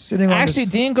 hours, sitting on this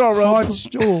Dean Girl wrote, hard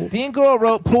stool. Dean Girl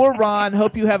wrote, "Poor Ron.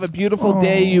 Hope you have a beautiful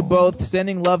day. You both.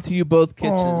 Sending love to you both.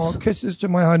 Kisses." Oh, kisses to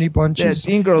my honey bunches.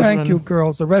 Yeah, Dean Girl's Thank you,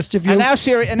 girls. The rest of you. And now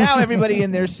Sherry, and now everybody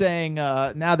in there saying.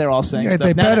 Now they're all saying. Yeah, stuff.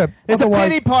 they Now, better. It's Otherwise- a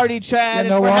pity party, Chad. You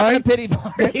know and we're why? having a pity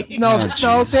party.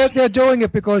 No, they're doing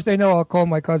it because they know I'll call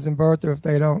my cousin Bertha if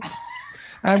they don't.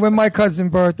 And when my cousin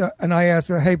Bertha and I ask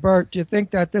her, "Hey Bert, do you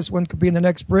think that this one could be in the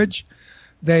next bridge?"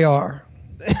 They are.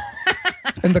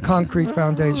 In the concrete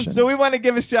foundation. So we want to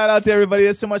give a shout out to everybody.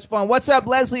 It's so much fun. What's up,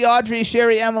 Leslie, Audrey,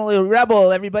 Sherry, Emily,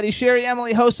 Rebel, everybody. Sherry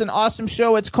Emily hosts an awesome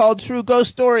show. It's called True Ghost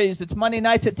Stories. It's Monday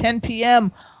nights at 10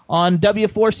 p.m. on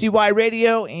W4CY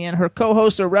Radio, and her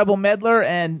co-hosts are Rebel Medler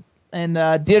and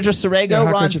Deirdre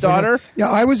Sorego, Ron's daughter. Yeah,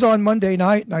 I was on Monday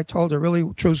night and I told a really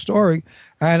true story,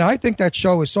 and I think that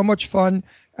show is so much fun,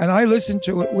 and I listen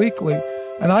to it weekly,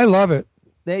 and I love it.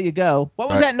 There you go. What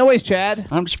was that noise, Chad?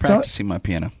 I'm just practicing my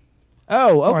piano.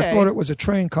 Oh, okay. I thought it was a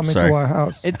train coming Sorry. to our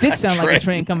house. It did sound like a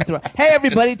train coming through. Hey,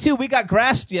 everybody, too. We got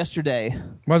grass yesterday.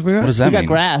 What does that We mean? got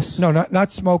grass. No,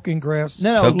 not smoking grass.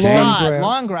 No, Cocaine.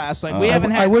 long grass. Like we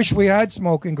haven't had. I wish we had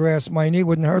smoking grass. My knee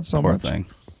wouldn't hurt so Poor much. thing.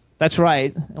 That's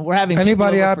right. And we're having.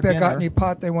 Anybody people over out for there got dinner. any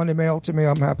pot they want to mail to me,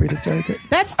 I'm happy to take it.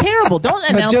 That's terrible. Don't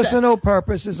announce that. Medicinal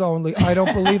purposes only. I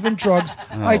don't believe in drugs.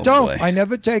 I don't. boy. I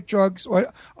never take drugs.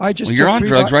 I just Well, you're took on 3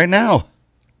 drugs right now.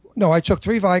 No, I took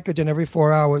 3 Vicodin every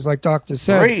 4 hours, like Doctor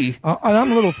said. 3? And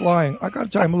I'm a little flying. I got to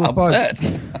tell you, I'm a little buzzed.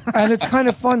 And it's kind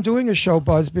of fun doing a show,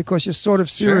 Buzz, because you're sort of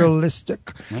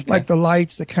serialistic. Okay. Like the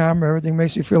lights, the camera, everything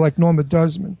makes you feel like Norma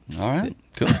Desmond. All right,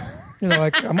 cool. You know,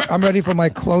 like I'm ready for my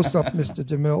close-up, Mr.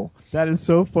 DeMille. That is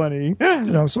so funny.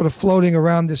 You know, sort of floating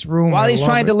around this room. While I he's love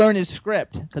trying it. to learn his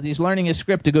script, because he's learning his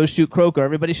script to go shoot Croker.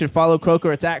 Everybody should follow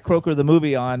Croker. It's at Croker the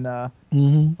Movie on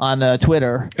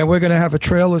Twitter. And we're going to have a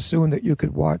trailer soon that you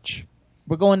could watch.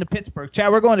 We're going to Pittsburgh.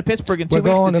 Chad, we're going to Pittsburgh in 2 We're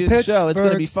weeks going to to do the show. It's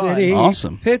going to be Pittsburgh fun. City.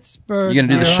 Awesome. Pittsburgh. You going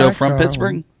to do the here show I from come.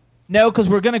 Pittsburgh? No, because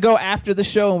we're going to go after the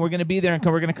show, and we're going to be there, and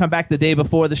we're going to come back the day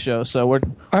before the show. So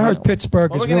I heard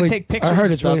Pittsburgh Well, is we're gonna really. take pictures I heard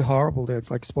and it's really stuff. horrible there. It's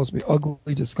like supposed to be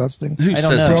ugly, disgusting, Who I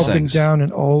don't says know. those broken things? down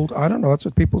and old. I don't know. That's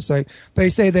what people say. They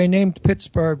say they named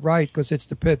Pittsburgh right because it's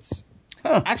the pits.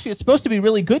 Actually, it's supposed to be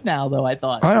really good now, though, I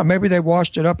thought. I don't know. Maybe they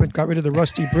washed it up and got rid of the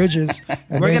rusty bridges. And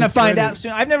We're made going to it find pretty. out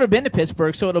soon. I've never been to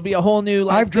Pittsburgh, so it'll be a whole new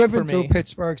life I've driven for through me.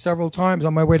 Pittsburgh several times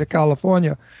on my way to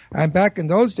California, and back in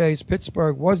those days,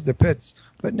 Pittsburgh was the pits.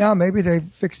 But now maybe they've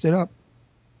fixed it up.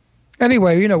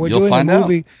 Anyway, you know, we're You'll doing find a out.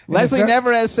 movie. in Leslie the ve-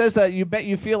 Neverez says that you bet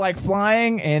you feel like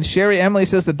flying, and Sherry Emily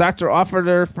says the doctor offered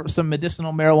her for some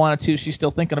medicinal marijuana too. She's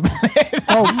still thinking about it.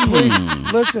 Oh,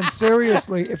 please, listen,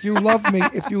 seriously, if you love me,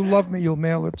 you'll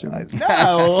mail it to me.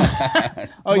 No.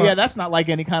 Oh yeah, that's not like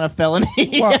any kind of felony.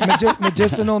 What, medicinal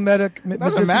medicinal matter.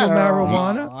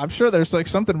 marijuana? I'm sure there's like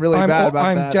something really bad about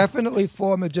I'm that. definitely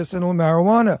for medicinal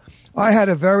marijuana. I had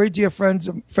a very dear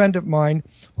friend of mine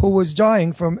who was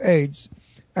dying from AIDS,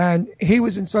 and he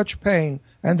was in such pain,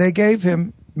 and they gave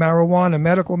him marijuana,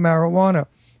 medical marijuana,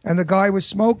 and the guy was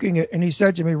smoking it, and he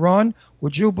said to me, "Ron,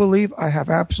 would you believe I have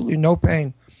absolutely no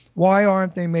pain? Why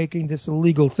aren't they making this a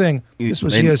legal thing?" This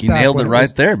was years You back. nailed when it right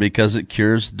was- there, because it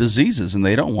cures diseases, and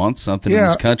they don't want something in Yeah.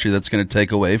 this country that's going to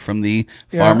take away from the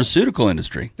Yeah. pharmaceutical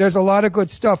industry. There's a lot of good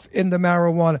stuff in the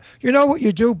marijuana. You know what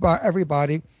you do,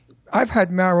 everybody? I've had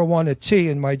marijuana tea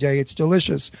in my day. It's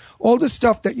delicious. All the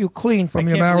stuff that you clean from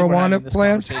your can't believe we're having marijuana this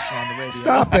plant. conversation on the radio.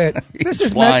 Stop it. This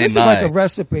is flying like high. a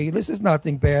recipe. This is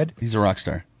nothing bad. He's a rock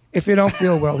star. If you don't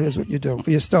feel well, here's what you do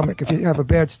for your stomach. If you have a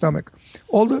bad stomach,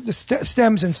 all the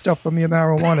stems and stuff from your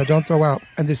marijuana, don't throw out.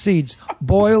 And the seeds,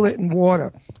 boil it in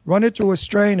water. Run it through a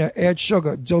strainer. Add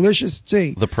sugar. Delicious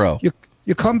tea. The pro.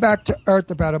 You come back to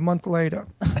earth about a month later.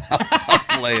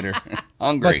 Later.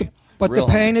 Hungry. But Real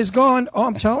the pain hungry. is gone. Oh,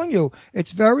 I'm telling you,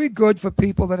 it's very good for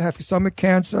people that have stomach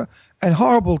cancer and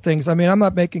horrible things. I mean, I'm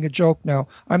not making a joke now.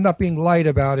 I'm not being light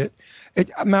about it.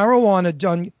 Marijuana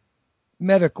done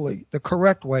medically, the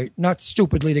correct way, not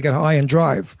stupidly to get high and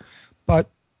drive, but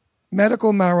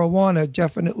medical marijuana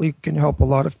definitely can help a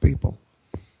lot of people.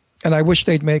 And I wish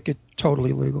they'd make it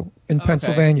totally legal in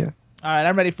Pennsylvania, All right,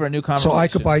 I'm ready for a new conversation. so I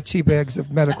could buy tea bags of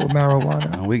medical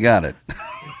marijuana. Oh, we got it.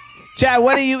 Chad,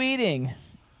 what are you eating?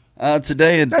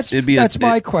 Today, That's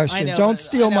my question. I know, Don't but-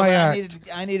 steal I know, my but act.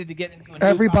 I needed to get into a new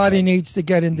Everybody topic. needs to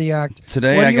get in the act.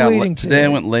 Today What are I you got eating today I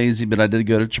went lazy, but I did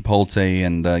go to Chipotle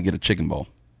and get a chicken bowl.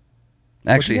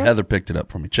 Actually, you got? Heather picked it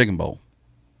up for me. Chicken bowl.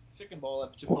 Chicken bowl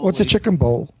at Chipotle. What's a chicken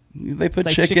bowl? They put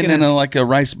Like chicken chicken in a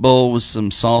rice bowl with some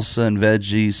salsa and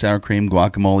veggies, sour cream,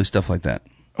 guacamole, stuff like that.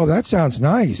 Oh, that sounds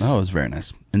nice. Oh, it was very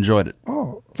nice. Enjoyed it.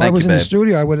 Oh, if Thank I was you, in the babe.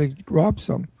 studio, I would have robbed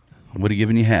some. I would have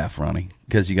given you half, Ronnie,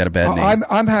 because you got a bad name.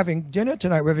 I'm having dinner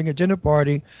tonight. We're having a dinner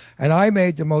party, and I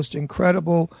made the most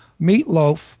incredible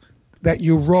meatloaf that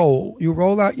you roll. You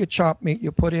roll out your chopped meat.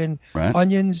 You put in Right.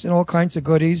 onions and all kinds of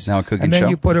goodies. Now a cooking and then show.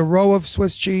 you put a row of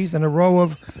Swiss cheese and a row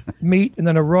of meat and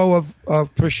then a row of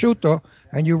prosciutto,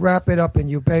 and you wrap it up and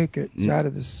you bake it. It's out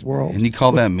of this world. And you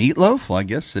call that meatloaf? Well, I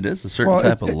guess it is a certain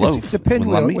type of loaf. It's a with a lot of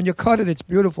pinwheel. meat. When you cut it, it's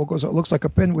beautiful because it looks like a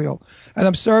pinwheel. And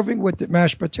I'm serving with the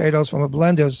mashed potatoes from a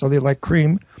blender, so they like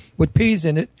cream, with peas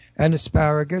in it and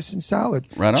asparagus and salad.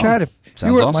 Right on. Chad, if Sounds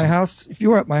you were at awesome. my house, if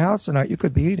you were at my house tonight, you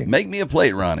could be eating. Make me a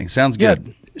plate, Ronnie. Sounds Yeah,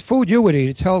 good. food you would eat.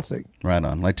 It's healthy. Right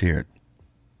on. Like to hear it.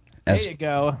 There As- you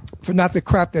go. For not the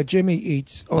crap that Jimmy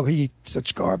eats. Oh, he eats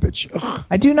such garbage. Ugh.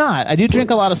 I do not. I do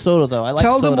drink a lot of soda, though. I like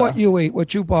Tell soda. them what you eat,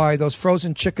 what you buy. Those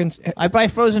frozen chickens. I buy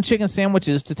frozen chicken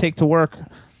sandwiches to take to work,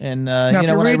 and Now, you if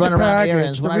know you when I read run the around package,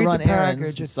 errands, when I run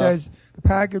errands, and stuff. the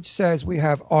package says we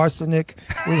have arsenic,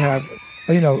 we have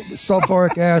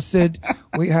sulfuric acid,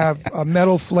 we have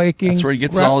metal flaking. That's where he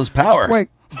gets all his power. Wait,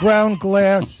 ground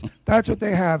glass. That's what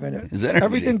they have in it. His energy.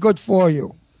 Everything good for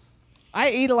you. I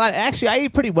eat a lot. Actually, I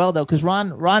eat pretty well though, because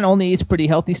Ron only eats pretty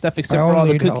healthy stuff, except I for all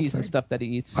only the eat cookies healthy. and stuff that he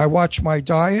eats. I watch my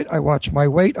diet. I watch my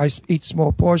weight. I eat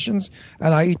small portions,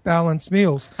 and I eat balanced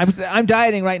meals. I'm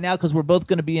dieting right now because we're both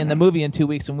going to be in the movie in 2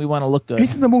 weeks, and we want to look good.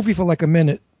 He's in the movie for like a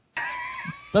minute.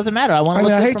 Doesn't matter. I want I to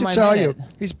mean, look I good hate for to my tell minute. you,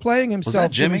 he's playing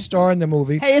himself, Jimmy? Star in the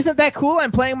movie. Hey, isn't that cool?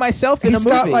 I'm playing myself in He's a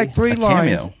movie. got like 3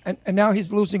 lines, cameo. and now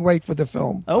he's losing weight for the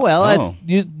film. Oh well, Oh.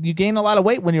 you gain a lot of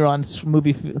weight when you're on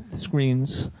movie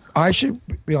screens. I should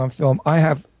be on film. I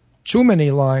have too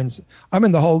many lines. I'm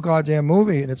in the whole goddamn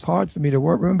movie, and it's hard for me to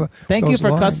remember. Thank you those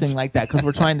for lines. cussing like that, because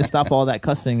we're trying to stop all that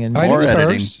cussing. And I Or didn't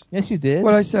editing. curse. yes, you did.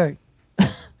 What'd I say?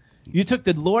 You took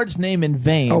the Lord's name in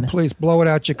vain. Oh, please blow it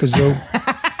out, you kazoo.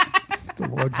 The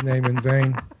Lord's name in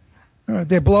vain.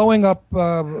 They're blowing up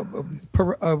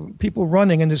people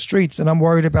running in the streets, and I'm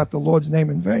worried about the Lord's name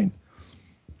in vain.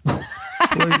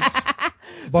 Please.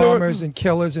 Bombers and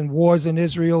killers and wars in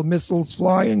Israel, missiles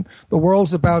flying. The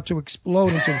world's about to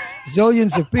explode into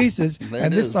zillions of pieces, There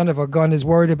and it this is. son of a gun is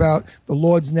worried about the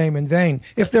Lord's name in vain.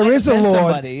 If there might is a offend Lord,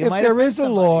 somebody. It if might there offend is a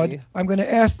Lord, somebody. I'm going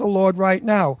to ask the Lord right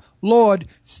now, Lord,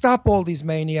 stop all these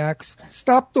maniacs,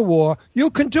 stop the war. You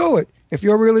can do it if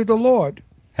you're really the Lord.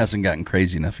 Hasn't gotten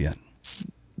crazy enough yet.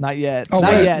 Not yet. Oh,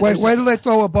 Not wait, yet. wait till they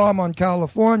throw a bomb on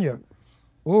California.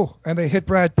 Oh, and they hit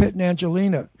Brad Pitt and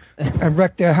Angelina and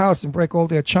wreck their house and break all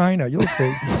their china. You'll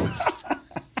see.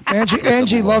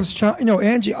 Angie loves china.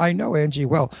 I know Angie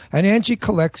well. And Angie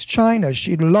collects china.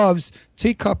 She loves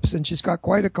teacups, and she's got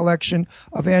quite a collection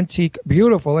of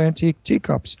beautiful antique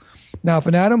teacups. Now, if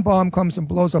an atom bomb comes and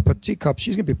blows up a teacup,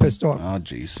 she's going to be pissed off. Oh,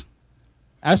 jeez.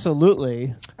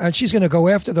 Absolutely. And she's going to go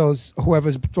after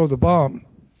whoever's throw the bomb.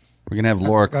 We're going to have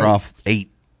Laura Croft 8.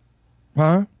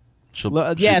 Huh?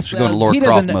 Yes, she'll go to Laura he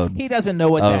Croft doesn't, mode. He doesn't know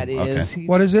what Oh, that is. okay.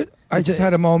 What is it? I just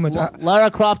had a moment. Lara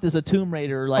Croft is a Tomb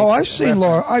Raider. Like, I've seen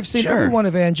Laura. reference. I've seen Sure. every one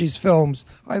of Angie's films.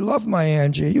 I love my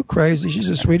Angie. Are you crazy? She's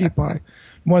a sweetie pie.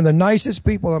 One of the nicest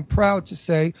people. I'm proud to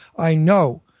say I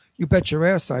know. You bet your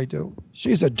ass I do.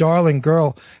 She's a darling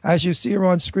girl. As you see her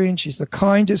on screen, she's the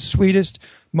kindest, sweetest,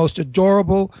 most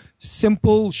adorable,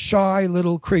 simple, shy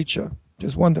little creature.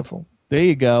 Just wonderful. There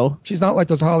you go. She's not like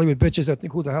those Hollywood bitches that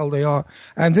think who the hell they are.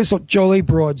 And this Jolie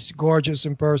Broad's gorgeous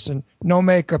in person. No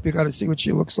makeup. You got to see what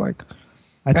she looks like.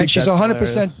 I think And she's that's 100%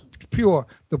 hilarious. pure.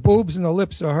 The boobs and the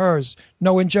lips are hers.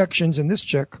 No injections in this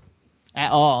chick.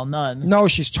 At all. None. No,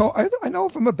 she's I know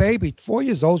from a baby. 4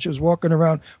 years old, she was walking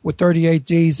around with 38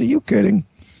 Ds. Are you kidding?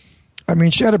 I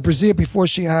mean, she had a brassiere before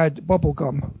she had bubble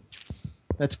gum.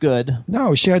 That's good.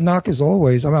 No, she had knockers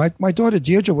always. I mean, my daughter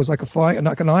Deirdre was like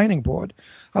an ironing board.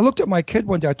 I looked at my kid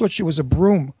one day. I thought she was a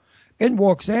broom. In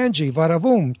walks Angie,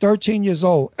 vadavoom, 13 years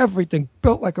old. Everything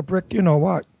built like a brick. You know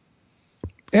what?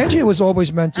 Angie was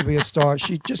always meant to be a star.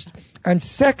 And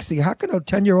sexy. How can a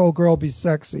 10-year-old girl be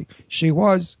sexy? She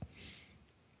was.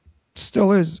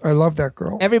 Still is. I love that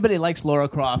girl. Everybody likes Laura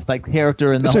Croft, like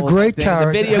character in the It's a whole great thing.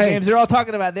 character. The video Hey. games, they're all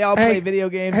talking about. They all play video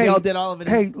games. They all did all of it.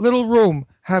 Hey, little room.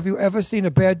 Have you ever seen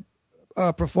a bad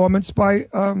performance by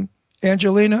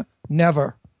Angelina?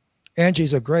 Never.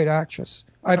 Angie's a great actress.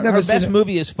 I've never Her seen best it.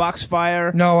 movie is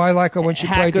Foxfire. No, I like her when she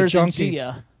played the Hackers, and junkie.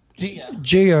 Gia.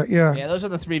 Gia, yeah. Yeah, those are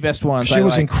the 3 best ones. She I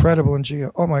was like. incredible in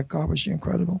Gia. Oh my God, was she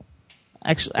incredible?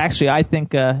 Actually, I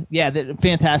think,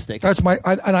 fantastic. That's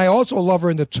and I also love her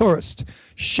in The Tourist.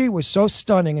 She was so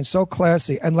stunning and so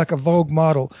classy and like a Vogue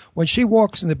model. When she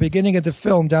walks in the beginning of the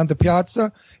film down the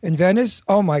piazza in Venice,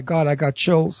 oh my God, I got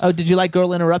chills. Oh, did you like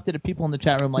Girl Interrupted? If people in the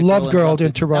chat room like Love Girl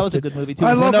Interrupted. That was a good movie too.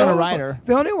 I love Winona Ryder.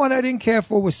 The only one I didn't care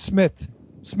for was Smith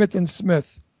and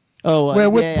Smith. Oh,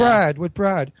 with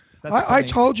Brad. I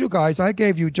told you guys, I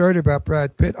gave you dirt about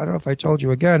Brad Pitt. I don't know if I told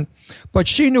you again, but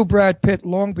she knew Brad Pitt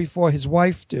long before his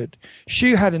wife did.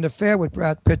 She had an affair with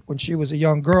Brad Pitt when she was a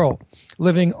young girl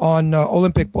living on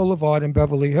Olympic Boulevard in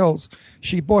Beverly Hills.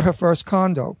 She bought her first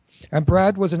condo, and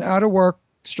Brad was an out-of-work,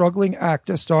 struggling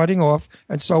actor starting off,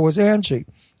 and so was Angie.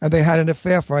 And they had an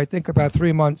affair for, I think, about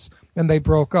 3 months, and they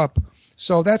broke up.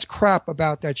 So that's crap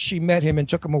about that. She met him and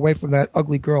took him away from that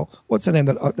ugly girl. What's her name?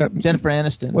 That Jennifer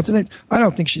Aniston. What's her name? I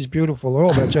don't think she's beautiful at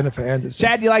all, that Jennifer Aniston.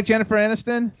 Chad, you like Jennifer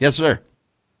Aniston? Yes, sir.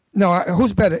 No,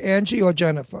 who's better, Angie or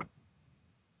Jennifer?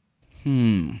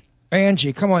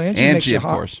 Angie, come on. Angie makes you of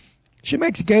hot. course. She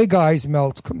makes gay guys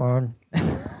melt. Come on.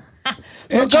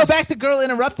 So go back to Girl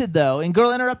Interrupted, though. And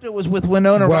Girl Interrupted was with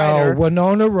Winona Ryder.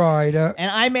 Winona Ryder. And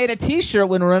I made a T-shirt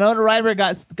when Winona Ryder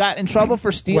got in trouble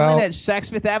for stealing at Saks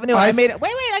Fifth Avenue. I made it.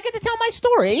 Wait, I get to tell my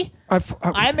story.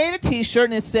 I made a T-shirt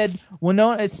and it said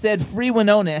Winona. It said "Free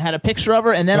Winona." It had a picture of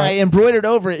her, and then I embroidered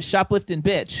over it "Shoplifting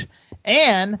Bitch."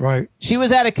 And she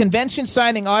was at a convention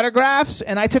signing autographs,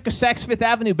 and I took a Saks Fifth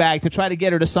Avenue bag to try to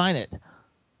get her to sign it.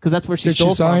 Because that's where she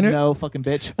stole from. No, fucking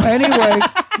bitch. Anyway,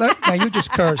 now you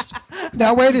just cursed.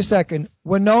 Now, wait a second.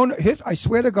 Winona, I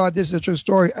swear to God, this is a true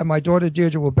story, and my daughter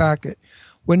Deirdre will back it.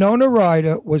 Winona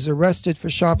Ryder was arrested for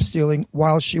shop stealing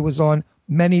while she was on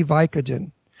many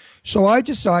Vicodin. So I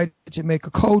decided to make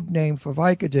a code name for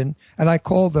Vicodin, and I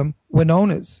called them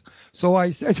Winonas. So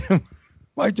I said to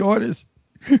my daughters,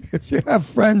 if you have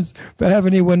friends that have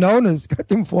any Winonas, get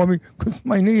them for me, because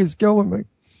my knee is killing me.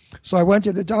 So I went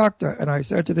to the doctor, and I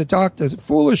said to the doctor,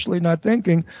 foolishly not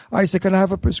thinking, I said, can I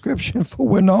have a prescription for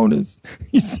Winonas?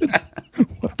 He said,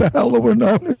 what the hell are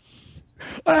Winonas?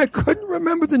 And I couldn't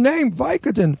remember the name,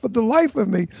 Vicodin, for the life of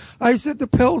me. I said the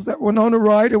pills that Winona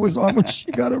Ryder was on when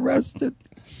she got arrested.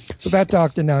 So that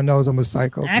doctor now knows I'm a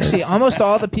psycho. Actually, almost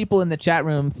all the people in the chat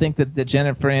room think that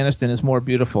Jennifer Aniston is more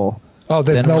beautiful. Oh,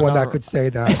 there's no one that could say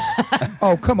that.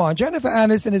 Oh, come on. Jennifer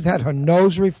Aniston has had her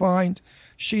nose refined.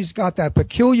 She's got that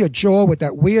peculiar jaw with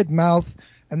that weird mouth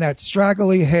and that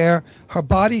straggly hair. Her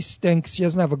body stinks. She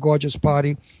doesn't have a gorgeous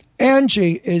body.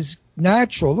 Angie is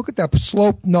natural. Look at that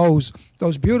sloped nose,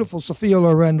 those beautiful Sophia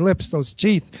Loren lips, those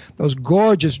teeth, those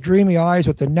gorgeous dreamy eyes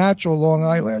with the natural long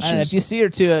eyelashes. If you see her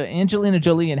too, Angelina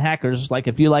Jolie in Hackers, like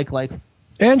if you like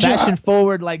fashion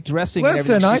forward, like dressing.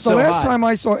 Listen, and everything, the last time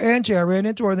I saw Angie, I ran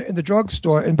into her in the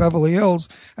drugstore in Beverly Hills,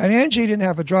 and Angie didn't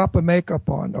have a drop of makeup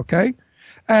on. Okay,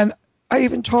 and I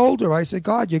even told her, I said,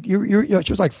 God, you're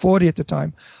she was like 40 at the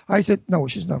time. I said, no,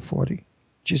 she's not 40.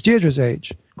 She's Deirdre's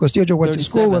age, because Deirdre went 37. To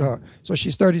school with her, so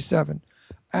she's 37.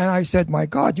 And I said, my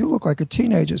God, you look like a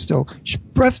teenager still. She's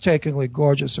breathtakingly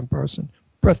gorgeous in person,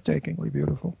 breathtakingly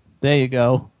beautiful. There you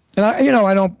go. And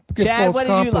I don't get Chad, false what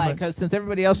do you like? Because since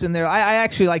everybody else in there, I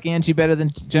actually like Angie better than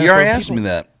Jennifer. You already asked me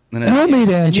that. I'll meet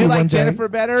Angie and you like one day. Jennifer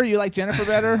better? You like Jennifer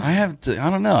better? I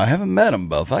don't know. I haven't met them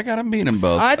both. I got to meet them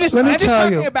both. Let me tell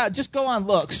you. Just go on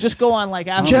looks. Just go on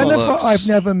Jennifer, looks. I've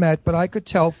never met, but I could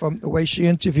tell from the way she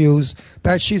interviews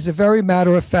that she's a very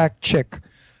matter-of-fact chick.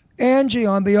 Angie,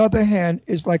 on the other hand,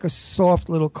 is like a soft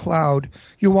little cloud.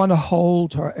 You want to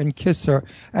hold her and kiss her,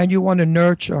 and you want to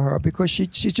nurture her because she's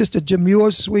just a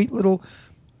demure, sweet little,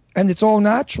 and it's all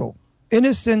natural.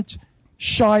 Innocent,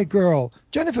 shy girl.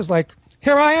 Jennifer's like,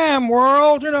 here I am,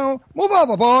 world, move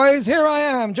over, boys. Here I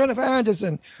am, Jennifer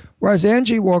Anderson. Whereas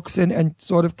Angie walks in and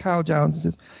sort of cow downs and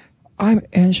says, I'm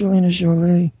Angelina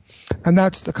Jolie. And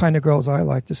that's the kind of girls I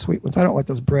like, the sweet ones. I don't like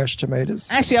those brash tomatoes.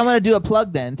 Actually, I'm going to do a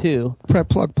plug then, too.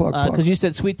 Plug. Because you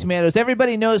said sweet tomatoes.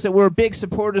 Everybody knows that we're big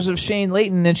supporters of Shane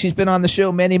Layton, and she's been on the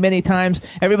show many, many times.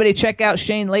 Everybody check out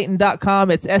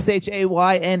ShaneLayton.com. It's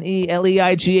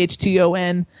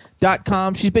ShaneLeighton.com.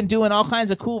 She's been doing all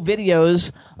kinds of cool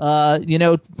videos,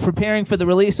 preparing for the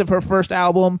release of her first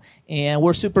album, and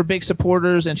we're super big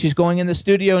supporters, and she's going in the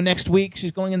studio next week.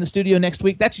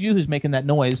 That's you who's making that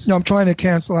noise. No, I'm trying to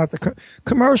cancel out the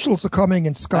commercials are coming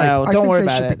in Skype. Don't worry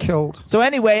about it. I think they should be killed. So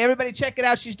anyway, everybody check it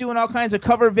out. She's doing all kinds of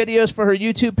cover videos for her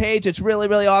YouTube page. It's really,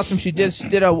 really awesome. She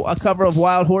did a cover of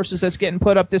Wild Horses that's getting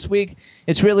put up this week.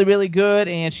 It's really, really good,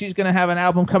 and she's going to have an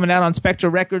album coming out on Spectra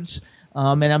Records,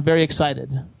 and I'm very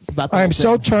excited. I am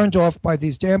so turned off by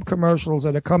these damn commercials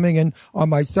that are coming in on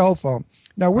my cell phone.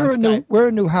 Now we're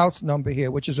a new house number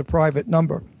here, which is a private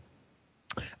number.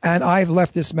 And I've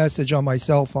left this message on my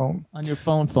cell phone. On your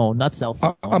phone, not cell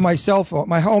phone. On my cell phone,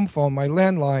 my home phone, my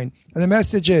landline. And the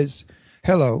message is,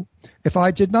 hello. If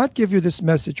I did not give you this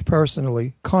message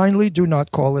personally, kindly do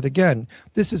not call it again.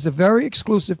 This is a very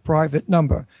exclusive private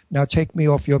number. Now take me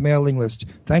off your mailing list.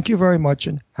 Thank you very much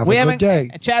and have a good day.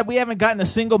 Chad, we haven't gotten a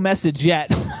single message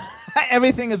yet.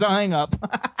 Everything is a hang-up.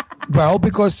 Well,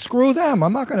 because screw them.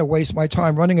 I'm not going to waste my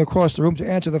time running across the room to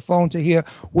answer the phone to hear,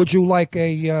 would you like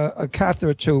a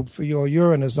catheter tube for your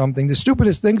urine or something? The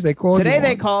stupidest things they called Today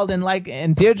they called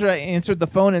and Deirdre answered the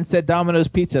phone and said Domino's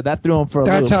Pizza. That threw him for a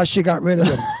loop. That's how she got rid of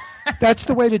them. That's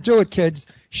the way to do it, kids.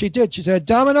 She did. She said,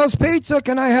 Domino's Pizza,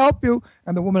 can I help you?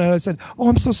 And the woman said, oh,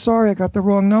 I'm so sorry, I got the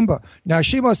wrong number. Now,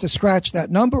 she must have scratched that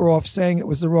number off saying it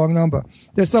was the wrong number.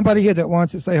 There's somebody here that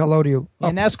wants to say hello to you.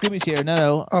 And now Scooby's here.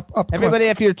 No. Up. Everybody,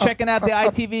 if you're checking out the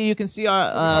ITV, you can see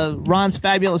Ron's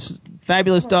fabulous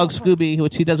dog, Scooby,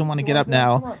 which he doesn't want to get up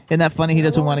now. Isn't that funny? He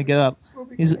doesn't want to get up.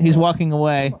 He's walking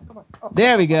away.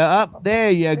 There we go. Up.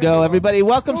 There you go, everybody.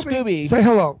 Welcome, Scooby. Say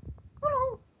hello.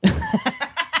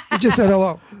 He just said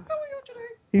hello. How are you today?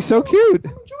 He's so cute.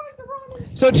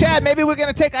 So, Chad, maybe we're going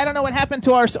to take, I don't know what happened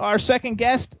to our second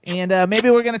guest, and maybe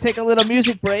we're going to take a little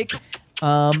music break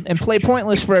and play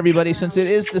Pointless for everybody, since it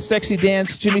is the Sexy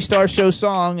Dance Jimmy Star Show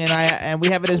song, and we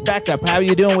have it as backup. How are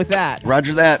you doing with that?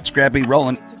 Roger that. Scrappy,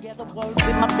 rolling. Words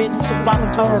in my business, so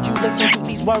I told you listen to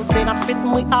these words and I'm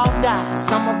spitting, we all die.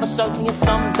 Some of us early and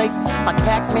some late, like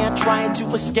Pac-Man trying to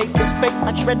escape his fate.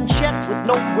 I tread and check with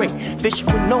no break, fish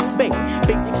with no bait,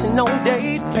 picnics and no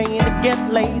date, paying to get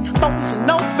laid, phones and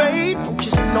no fade,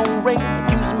 roaches and no rate,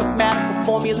 using mathematical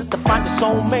formulas to find a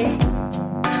soulmate.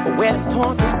 Well, it's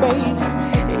pointless, baby.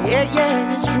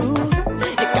 Yeah, it's true.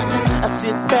 You got to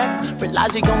sit back,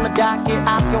 realize you're gonna die. Get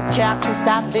off your couch and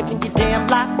start living your damn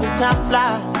life. As time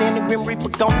flies, then the grim reaper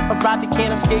gonna arrive. You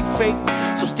can't escape fate,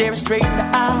 so stare it straight in the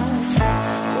eyes.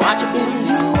 What you been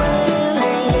doing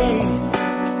lately?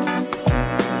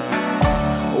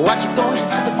 What you gonna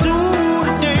do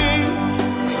today?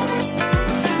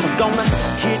 I'm gonna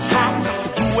hitchhike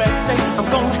to USA. I'm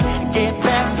gonna get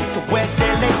back to West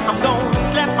LA. I'm gonna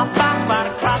slap my boss right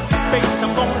across the face.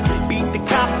 I'm gonna beat the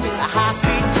cops in a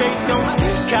high-speed chase. Gonna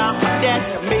call my dad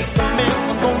to make amends.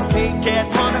 I'm gonna pay cat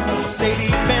money for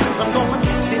Mercedes-Benz. I'm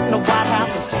gonna sit in the White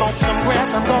House and smoke some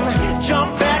grass. I'm gonna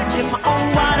jump back, kiss my own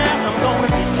white ass. I'm gonna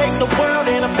take the world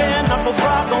in a band. I'm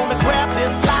gonna grab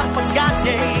this life I got,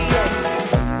 yeah.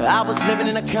 I was living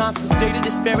in a constant state of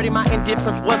disparity. My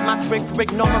indifference was my trick for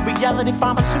ignoring reality.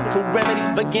 Pharmaceutical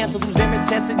remedies began to lose their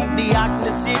intensity. The oxygen,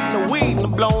 the sick, and the weed, and the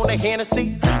blowing the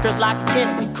Hennessy. Cause like a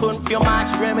Kennedy, couldn't feel my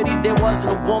extremities. There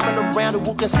wasn't a woman around who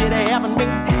would consider having me.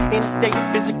 In a state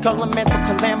of physical and mental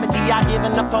calamity, I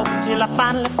given up hope until I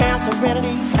finally found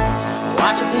serenity.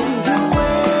 What you been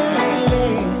doing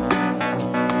lately?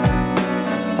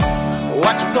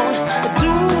 What you gonna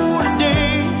do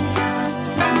today?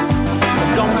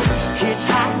 I'm gonna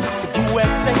hitchhike to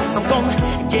USA. I'm gonna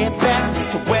get back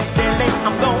to West LA.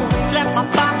 I'm gonna slap my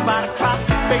boss right across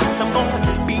the face. I'm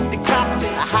gonna beat the cops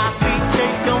in a high-speed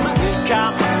chase. Gonna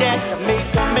call my dad to make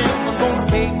amends. I'm gonna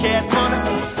pay cat money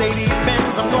for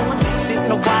Mercedes-Benz. I'm gonna sit in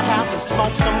the White House and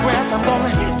smoke some grass. I'm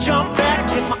gonna jump back,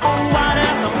 kiss my own white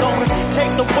ass. I'm gonna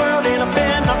take the world in a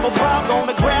band. I'm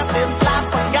gonna grab this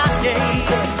life I got,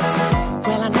 yeah.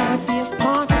 Well, I know it feels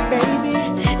pointless, baby.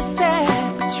 It's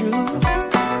sad but true.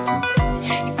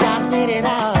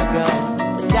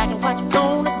 What you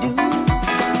gonna do?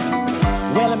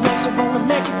 Well, it makes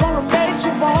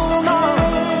you wanna know.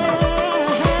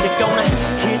 You're gonna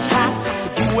hitchhike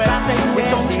to USA.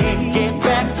 We're gonna get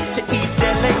back to East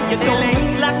LA. You're gonna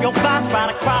slap your boss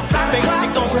right across the face.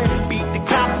 You're gonna beat the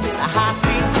cops in a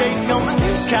high-speed chase. Gonna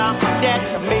call my dad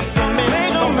to make amends.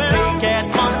 You're gonna pay cat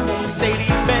money for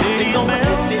Mercedes-Benz. You're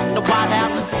gonna sit in the White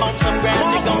House and smoke some grass.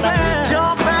 You're gonna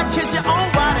jump back, kiss your own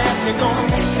white ass. You're gonna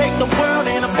take the world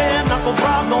in a bare knuckle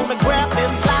raw. Gonna grab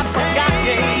this life I got,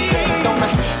 yeah. You're gonna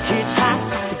hitchhike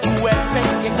to USA.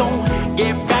 You're gonna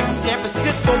get back to San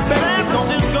Francisco, baby. You're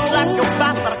gonna slap your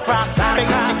boss right across the face.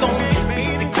 You're gonna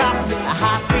beat the cops in a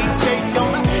high-speed chase.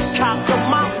 Gonna cop your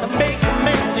mom to make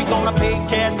amends. You're gonna pay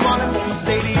cat money for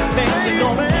Mercedes-Benz. You're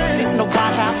gonna sit in the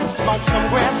White House and smoke some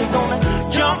grass. You're gonna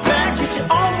jump back, kiss your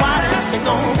own white ass. You're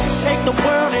gonna take the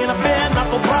world in a bare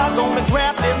knuckle raw. Gonna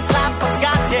grab this life I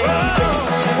got, yeah.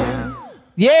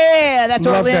 Yeah, that's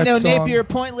Love Orlando that song. Napier,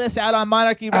 Pointless, out on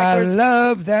Monarchy Records. I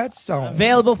love that song.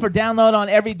 Available for download on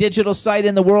every digital site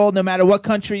in the world, no matter what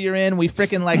country you're in. We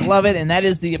freaking love it, and that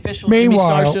is the official Jimmy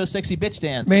Star Show Sexy Bitch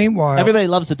Dance. Meanwhile, everybody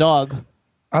loves the dog.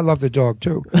 I love the dog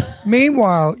too.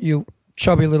 Meanwhile, you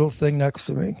chubby little thing next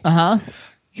to me.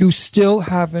 You still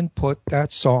haven't put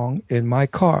that song in my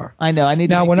car. I know. I need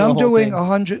now to when do the I'm whole doing thing.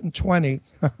 120.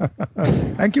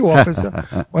 Thank you, officer.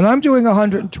 When I'm doing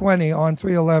 120 on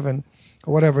 311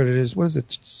 or whatever it is, what is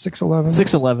it? 611.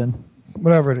 611.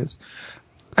 Whatever it is,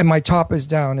 and my top is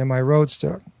down in my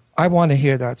Roadster. I want to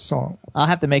hear that song. I'll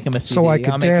have to make him a CD. So I I'll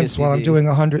could make you a dance while I'm CD. doing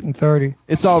 130.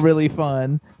 It's all really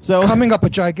fun. So Coming up a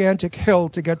gigantic hill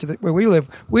to get to where we live.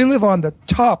 We live on the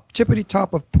tippity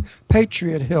top of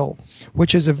Patriot Hill,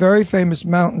 which is a very famous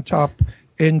mountaintop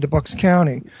in the Bucks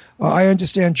County. I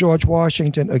understand George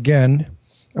Washington, again,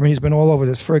 I mean, he's been all over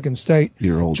this friggin' state.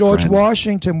 Your old George friend.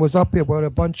 Washington was up here with a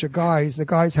bunch of guys. The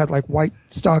guys had like white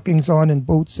stockings on and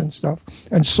boots and stuff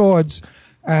and swords.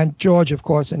 And George, of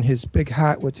course, in his big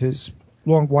hat with his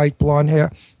long white blonde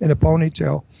hair in a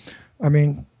ponytail. I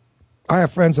mean, I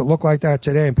have friends that look like that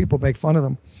today, and people make fun of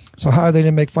them. So how they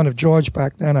didn't make fun of George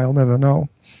back then, I'll never know,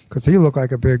 because he looked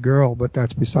like a big girl, but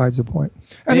that's besides the point.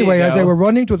 Anyway, as they were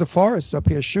running through the forests up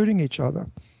here shooting each other,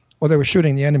 or they were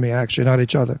shooting the enemy, actually, not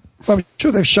each other. But I'm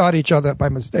sure they've shot each other by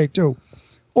mistake, too.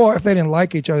 Or if they didn't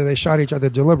like each other, they shot each other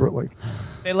deliberately.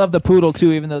 they love the poodle,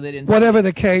 too, even though they didn't. Whatever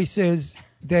the case is,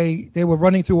 they were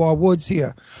running through our woods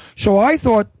here. So I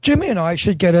thought Jimmy and I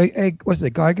should get a what's it, a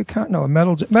Geiger count? No, a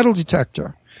metal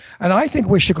detector. And I think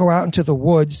we should go out into the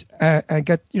woods and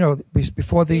get,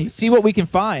 before the... See what we can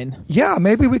find. Yeah,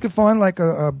 maybe we could find like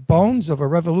a bones of a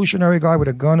revolutionary guy with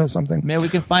a gun or something. Maybe we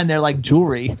can find their, like,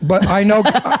 jewelry. But I know,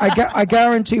 I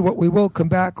guarantee what we will come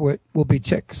back with will be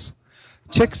ticks.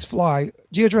 Ticks fly.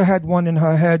 Deirdre had one in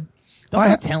her head. Don't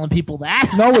be telling people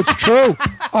that. No, it's true.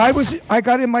 I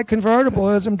got in my convertible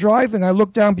as I'm driving. I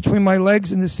looked down between my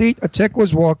legs in the seat. A tick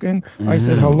was walking. I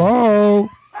said, hello.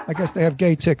 I guess they have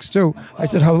gay ticks, too. I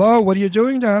said, hello, what are you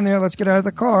doing down there? Let's get out of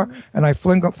the car. And I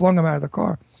flung him out of the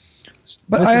car.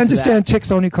 But Listen I to understand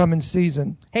ticks only come in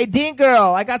season. Hey, Dean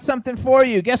Girl, I got something for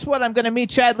you. Guess what? I'm going to meet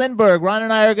Chad Lindbergh. Ron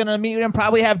and I are going to meet him,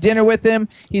 probably have dinner with him.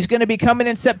 He's going to be coming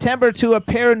in September to a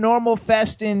Paranormal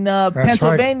Fest in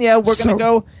Pennsylvania. Right. We're going to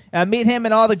go meet him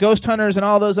and all the ghost hunters and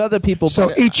all those other people. So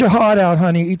But, eat your heart out,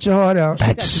 honey. Eat your heart out.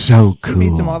 That's so he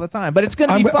meets him cool. all the time. But it's going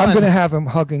to be fun. I'm going to have him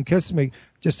hug and kiss me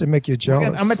just to make you jealous.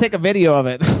 I'm going to take a video of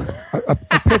it. a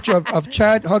picture of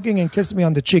Chad hugging and kissing me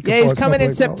on the cheek. Yeah, of he's course, coming in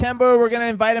nobody's jealous. September. We're going to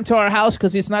invite him to our house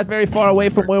because he's not very far away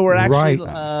from where we're actually And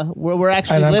I'm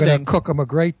living. going to cook him a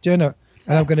great dinner,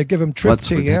 and I'm going to give him trip What's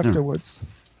for tea dinner? afterwards.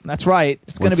 That's right.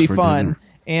 It's going to What's be for fun. dinner?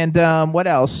 And what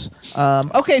else?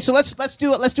 Okay, so let's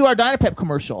do our Dynapep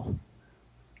commercial.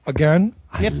 Again?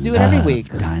 We have to do it every week.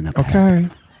 Dynapep. Okay.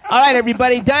 All right,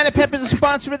 everybody. Dynapep is a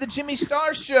sponsor of the Jimmy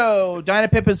Star Show.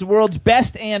 Dynapep is the world's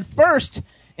best and first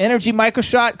energy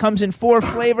microshot. Comes in 4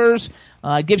 flavors.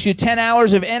 Gives you 10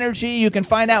 hours of energy. You can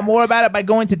find out more about it by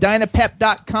going to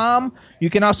Dynapep.com. You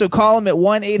can also call them at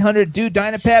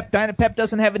 1-800-DO-DYNAPEP. Dynapep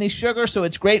doesn't have any sugar, so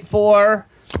it's great for...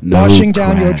 No Washing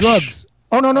down your crash. drugs.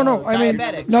 Oh, no. I mean,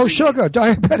 diabetics. no sugar.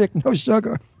 Diabetic, no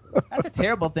sugar. That's a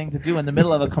terrible thing to do in the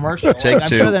middle of a commercial. Take I'm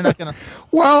two. sure they're not going to...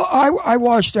 Well, I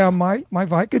washed down my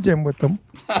Vicodin with them.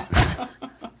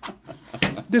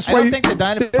 This I way, don't think the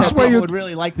Dynapep this way people you- would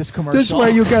really like this commercial. This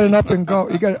way you get an up and go.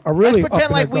 You get a really Let's up pretend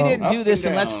and like a we go. didn't do this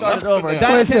and let's start it over. Up and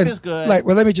Dynapep Listen, is good.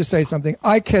 let me just say something.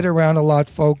 I kid around a lot,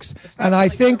 folks, and I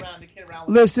really think. kid around to kid around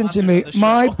with Listen to sponsors me,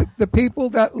 of the show. the people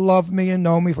that love me and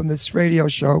know me from this radio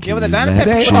show. Yeah, but the Let Dynapep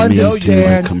They people Jimmy know you. do a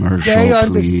understand. commercial, They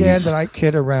understand please. that I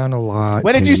kid around a lot.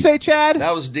 What did you say, Chad?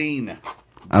 That was Dean.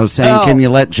 I was saying, Oh. can you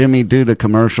let Jimmy do the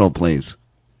commercial, please?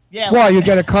 Yeah. Why, you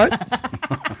get a cut?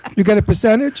 You get a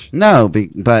percentage? No,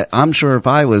 but I'm sure if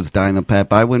I was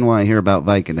Dynapep, I wouldn't want to hear about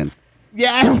Vicodin.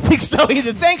 Yeah, I don't think so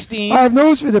either. Thanks, Dean. I have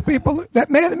news for the people that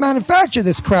manufacture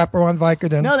this crap are on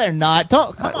Vicodin. No, they're not.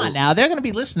 Come on now. They're going to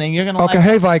be listening. You're going to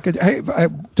Okay, like... hey Vicodin, hey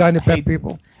Dynapep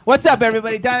people. What's up,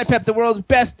 everybody? Dynapep, the world's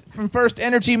best from first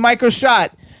energy micro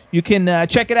shot. You can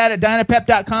check it out at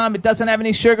Dynapep.com. It doesn't have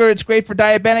any sugar. It's great for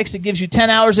diabetics. It gives you 10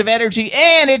 hours of energy,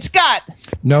 and it's got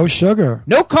No sugar.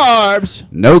 no carbs.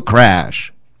 No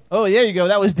crash. Oh, there you go.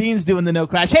 That was Dean's doing the no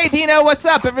crash. Hey, Dino, what's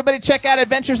up? Everybody check out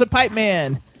Adventures of Pipe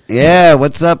Man. Yeah,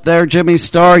 what's up there, Jimmy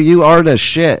Star? You are the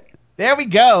shit. There we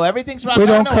go. Everything's right. We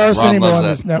don't curse Ron anymore loves on that.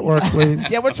 this network, please.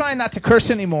 Yeah, we're trying not to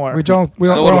curse anymore. We don't.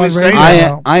 We're So what do on we say? radio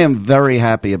now. I am very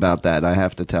happy about that, I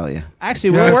have to tell you.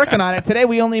 Actually, Yes. we're working on it. Today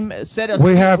we only said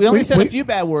a few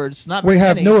bad words. Not We very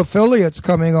have many. new affiliates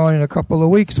coming on in a couple of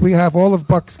weeks. We have all of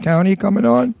Bucks County coming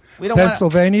on. We don't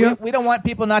Pennsylvania. We don't want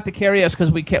people not to carry us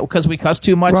because we cuss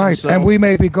too much. Right, and we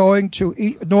may be going to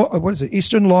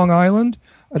Eastern Long Island,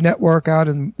 a network out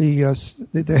in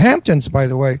the Hamptons. By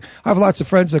the way, I have lots of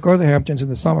friends that go to the Hamptons in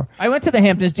the summer. I went to the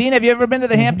Hamptons. Dean, have you ever been to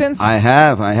the Hamptons? I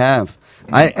have.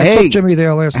 I took Jimmy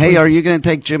there last week. Hey, are you going to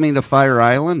take Jimmy to Fire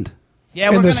Island?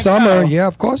 Yeah, in the summer. Go. Yeah,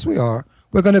 of course we are.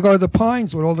 We're going to go to the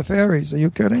Pines with all the fairies. Are you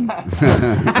kidding?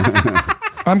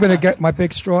 I'm going to get my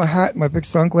big straw hat, my big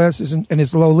sunglasses, and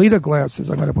his Lolita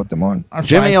glasses. I'm going to put them on.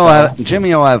 Jimmy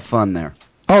will have fun there.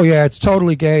 Oh, yeah, it's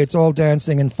totally gay. It's all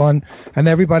dancing and fun, and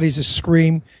everybody's a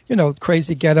scream,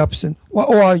 crazy get-ups. And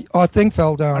our thing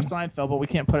fell down. Our sign fell, but we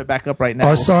can't put it back up right now.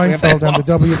 Our sign fell down. The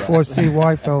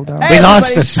W4CY fell down. Hey, we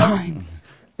lost the sign.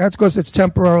 That's because it's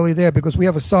temporarily there, because we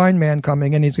have a sign man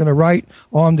coming, and he's going to write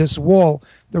on this wall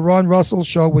the Ron Russell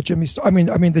show with Jimmy Star.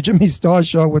 The Jimmy Star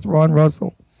show with Ron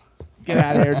Russell. Get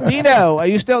out of here. Dino, are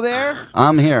you still there?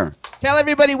 I'm here. Tell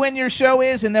everybody when your show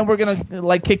is, and then we're going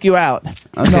to, kick you out.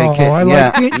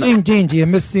 Okay, Dean, do you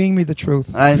miss seeing me the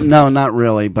truth? No, not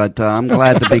really, but I'm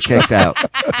glad to be kicked out.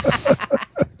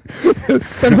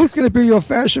 Then who's going to be your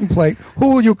fashion plate?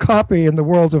 Who will you copy in the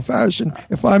world of fashion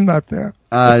if I'm not there?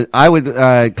 I would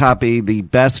copy the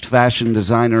best fashion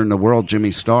designer in the world,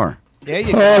 Jimmy Star. There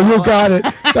you go. Oh, you got it.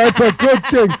 That's a good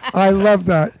thing. I love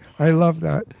that.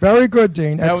 Very good,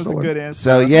 Dean. That Excellent. was a good answer.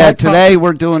 So, today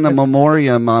we're doing a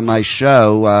memoriam on my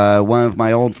show. One of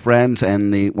my old friends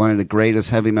and one of the greatest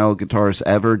heavy metal guitarists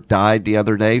ever died the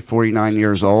other day, 49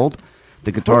 years old.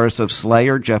 The guitarist of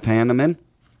Slayer, Jeff Hanneman.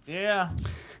 Yeah.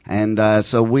 And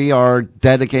so we are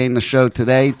dedicating the show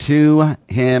today to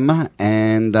him,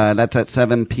 and that's at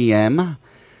 7 p.m.,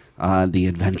 The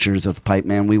Adventures of Pipe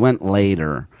Man. We went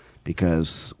later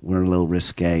because we're a little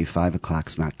risque. 5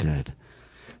 o'clock's not good.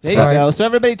 There you go. So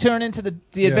everybody tune into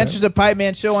the Adventures of Pipe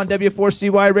Man show on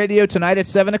W4CY Radio tonight at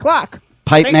 7 o'clock.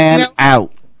 Pipe Man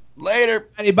out. Later.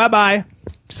 Bye-bye.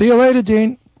 See you later,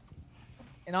 Dean.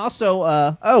 And also,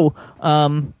 I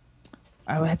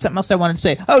had something else I wanted to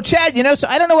say. Oh, Chad, so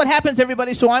I don't know what happens,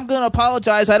 everybody, so I'm going to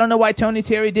apologize. I don't know why Tony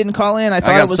Terry didn't call in. I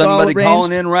thought it was all arranged. I got somebody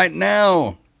calling in right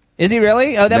now. Is he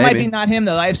really? Oh, that Maybe. might be not him,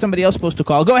 though. I have somebody else supposed to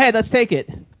call. Go ahead. Let's take it.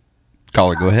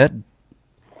 Caller, go ahead.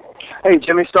 Hey,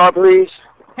 Jimmy Star, please.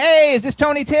 Hey, is this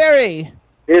Tony Terry?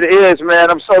 It is,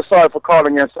 man. I'm so sorry for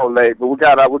calling in so late, but we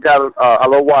got a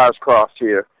little wires crossed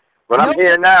here. But I'm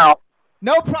here now.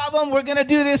 No problem. We're going to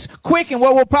do this quick, and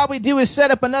what we'll probably do is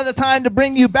set up another time to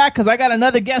bring you back because I got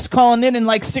another guest calling in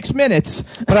like 6 minutes.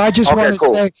 But I just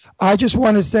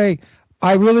want to say,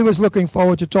 I really was looking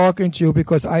forward to talking to you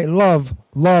because I love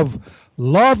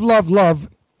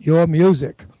your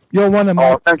music. You're one of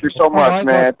my. Oh, thank you so much,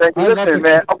 man. Thank you. Listen,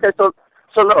 man. Okay, so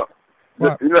look.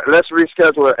 Let's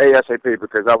reschedule it ASAP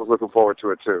because I was looking forward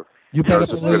to it too. You better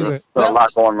believe it. There's a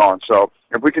lot going on. So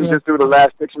if we can just do the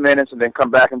last 6 minutes and then come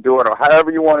back and do it, or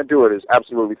however you want to do it, is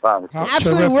absolutely fine with me.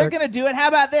 Absolutely, we're going to do it. How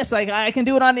about this? I can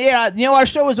do it on the air. Our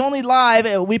show is only live.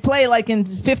 We play in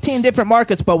 15 different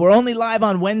markets, but we're only live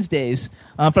on Wednesdays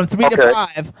from 3 to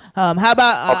 5. How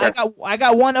about I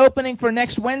got one opening for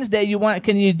next Wednesday.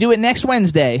 Can you do it next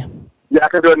Wednesday? Yeah, I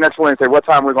can do it next Wednesday. What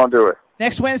time are we going to do it?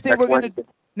 Next Wednesday we're going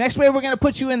to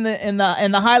put you in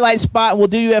the highlight spot. We'll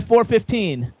do you at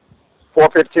 4:15.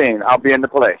 4:15. I'll be in the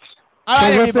place. All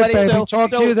right, everybody. Baby. Talk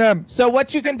to them. So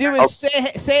what you can do is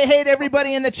say hey to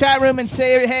everybody in the chat room and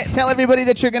tell everybody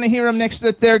that you're going to hear them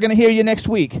that they're going to hear you next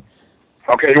week.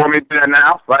 Okay, you want me to do that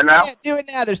now? Right now? Yeah, do it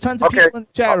now. There's tons of people in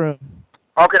the chat room.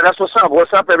 Okay, that's what's up.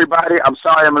 What's up, everybody? I'm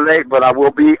sorry I'm late, but I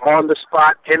will be on the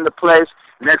spot in the place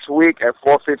next week at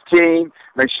 4:15.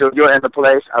 Make sure you're in the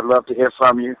place. I'd love to hear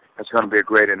from you. It's going to be a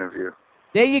great interview.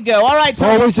 There you go. All right,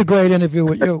 Tony. Always a great interview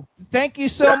with you. Thank you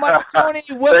so much, Tony.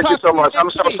 We'll Thank talk you so to much. You I'm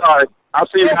so sorry. I'll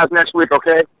see you guys next week,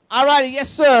 okay? All righty. Yes,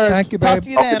 sir. Thank you, Talk babe. to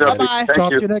you then. Bye-bye.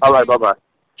 Thank you. Next All right, week. bye-bye.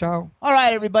 Ciao. All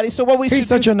right, everybody. So what we He's should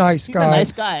such do, a nice he's guy. a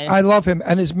nice guy. I love him,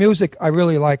 and his music I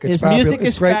really like. It's his fabulous. music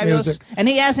It's is great fabulous, music. and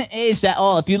he hasn't aged at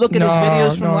all. If you look at his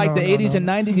videos from the 80s and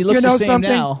 90s, he looks the same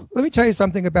something? now. Let me tell you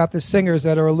something about the singers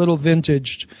that are a little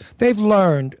vintaged. They've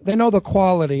learned. They know the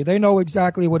quality. They know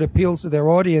exactly what appeals to their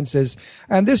audiences.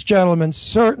 And this gentleman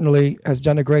certainly has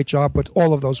done a great job with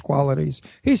all of those qualities.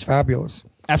 He's fabulous.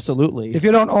 Absolutely. If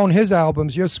you don't own his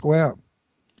albums, you're square.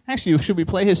 Actually, should we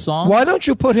play his song? Why don't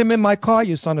you put him in my car,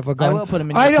 you son of a gun? I will put him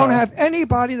in your I don't car. have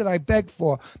anybody that I beg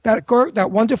for. That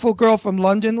wonderful girl from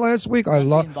London last week. I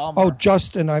love. Balmer. Oh,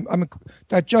 Justin.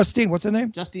 That Justine. What's her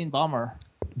name? Justine Balmer.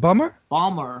 Balmer.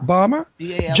 Balmer.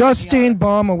 B-A-L-M-E-R. Justine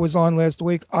Balmer was on last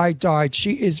week. I died.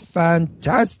 She is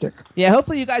fantastic. Yeah,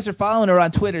 hopefully you guys are following her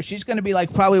on Twitter. She's going to be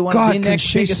probably one God, of the can next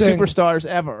she biggest sing. superstars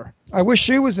ever. I wish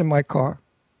she was in my car.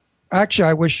 Actually,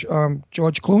 I wish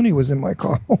George Clooney was in my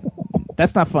car.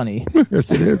 That's not funny.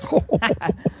 Yes, it is.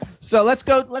 So let's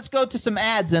go to some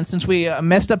ads then. Since we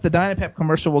messed up the Dynapep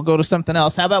commercial, we'll go to something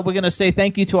else. How about we're going to say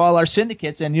thank you to all our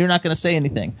syndicates, and you're not going to say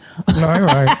anything. No, all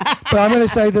right. But I'm going to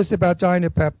say this about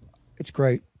Dynapep. It's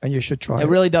great, and you should try it. It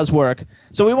really does work.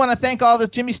 So we want to thank all the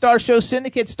Jimmy Star Show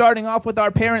syndicates, starting off with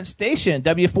our parent station,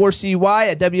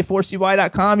 W4CY at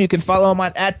W4CY.com. You can follow them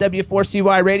at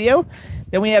W4CY Radio.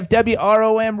 Then we have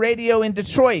WROM Radio in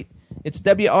Detroit. It's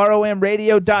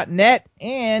WROMradio.net,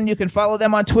 and you can follow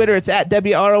them on Twitter. It's at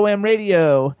WROM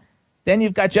Radio. Then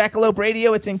you've got Jackalope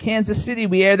Radio. It's in Kansas City.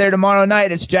 We air there tomorrow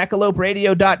night. It's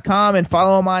jackaloperadio.com, and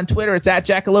follow them on Twitter. It's at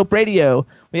Jackalope Radio.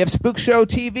 We have Spook Show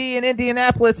TV in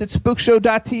Indianapolis. It's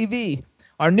spookshow.tv.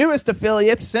 Our newest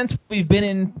affiliates, since we've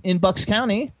been in Bucks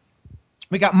County,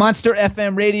 we got Monster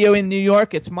FM Radio in New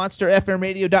York. It's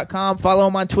monsterfmradio.com. Follow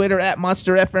them on Twitter at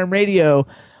Monster FM Radio.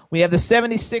 We have the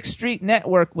 76th Street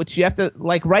Network, which you have to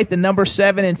write the number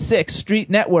 7 and 6 Street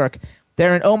Network.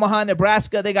 They're in Omaha,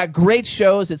 Nebraska. They got great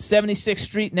shows at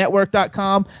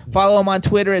 76streetnetwork.com. Follow them on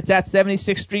Twitter. It's at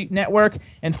 76th Street Network.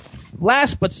 And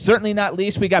last but certainly not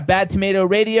least, we got Bad Tomato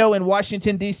Radio in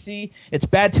Washington, D.C. It's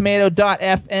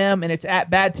badtomato.fm, and it's at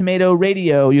Bad Tomato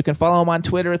Radio. You can follow them on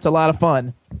Twitter. It's a lot of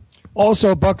fun.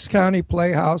 Also, Bucks County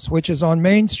Playhouse, which is on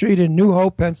Main Street in New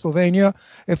Hope, Pennsylvania.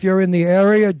 If you're in the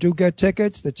area, do get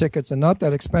tickets. The tickets are not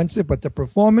that expensive, but the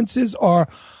performances are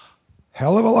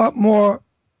hell of a lot more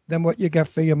than what you get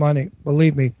for your money.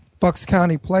 Believe me. Bucks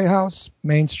County Playhouse,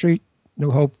 Main Street,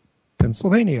 New Hope,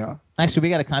 Pennsylvania. Actually, we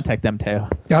got to contact them, too.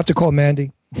 You have to call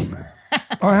Mandy.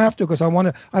 I have to, because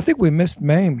I think we missed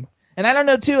Mame. And I don't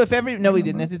know, too, if no, we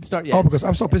didn't. It didn't start yet. Oh, because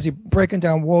I'm so busy breaking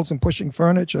down walls and pushing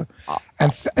furniture.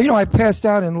 And, I passed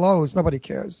out in Lowe's. Nobody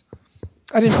cares.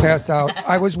 I didn't pass out.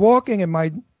 I was walking,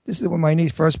 and this is when my knee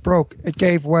first broke. It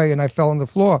gave way, and I fell on the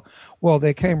floor. Well,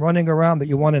 they came running around that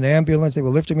you want an ambulance. They were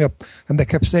lifting me up, and they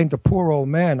kept saying, the poor old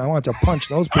man. I wanted to punch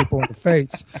those people in the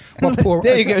face.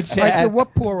 There you go, Chad. I said,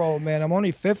 what poor old man? I'm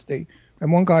only 50.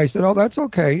 And one guy said, oh, that's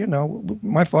okay.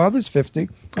 My father's 50. I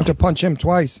had to punch him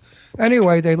twice.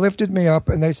 Anyway, they lifted me up,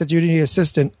 and they said, you need an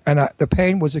assistant. And the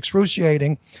pain was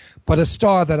excruciating. But a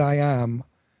star that I am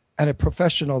and a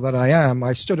professional that I am,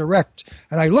 I stood erect.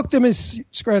 And I looked him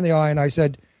square in the eye, and I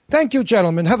said, thank you,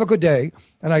 gentlemen. Have a good day.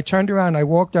 And I turned around, and I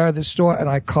walked out of the store, and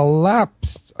I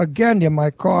collapsed again in my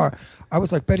car. I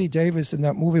was like Betty Davis in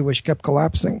that movie where she kept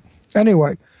collapsing.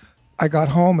 Anyway, I got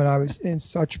home, and I was in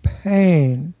such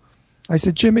pain. I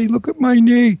said, Jimmy, look at my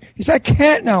knee. He said, I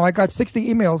can't now. I got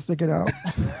 60 emails to get out.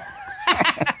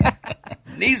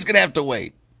 Knee's going to have to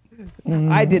wait.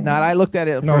 I did not. I looked at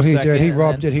it No, he did. He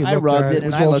rubbed it. I rubbed it, It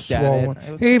was and I all looked swollen. at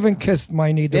it. He even kissed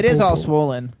my knee. It is all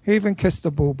swollen. He even kissed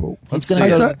the boo-boo. He's going to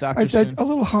go to the doctor I said, soon. a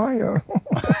little higher.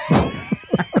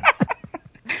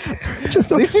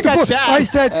 Just At least you got shot.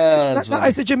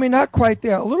 I said, Jimmy, not quite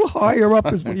there. A little higher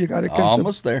up is where you got to kiss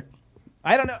Almost there.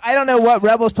 I don't know what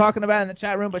Rebel's talking about in the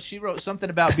chat room, but she wrote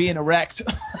something about being erect.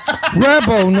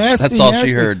 Rebel, nasty. That's all nasty.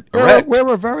 she heard.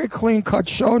 We're a very clean-cut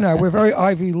show now. We're very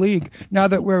Ivy League. Now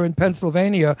that we're in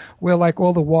Pennsylvania, we're like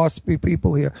all the waspy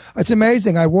people here. It's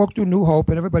amazing. I walk through New Hope,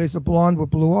 and everybody's a blonde with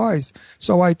blue eyes.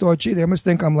 So I thought, gee, they must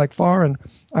think I'm like foreign.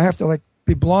 I have to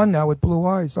be blonde now with blue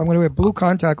eyes. I'm going to wear blue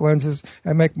contact lenses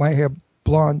and make my hair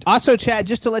blonde. Also, Chad,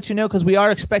 just to let you know, because we are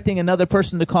expecting another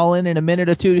person to call in a minute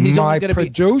or two. He's my only going to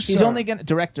producer. He's only going to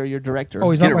director. Your director.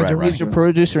 Oh, he's not my director. He's your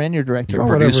producer and your director. Or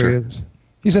whatever he is.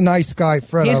 He's a nice guy,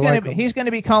 Fred. He's going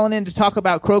to be calling in to talk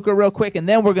about Croker real quick, and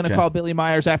then we're going to call Billy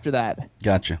Myers after that.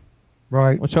 Gotcha.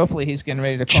 Right. Which hopefully he's getting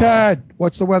ready to call. Chad,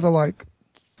 what's the weather like?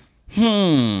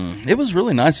 It was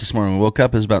really nice this morning. We woke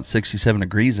up, it was about 67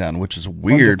 degrees out, which is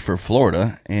weird for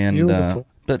Florida. And Beautiful.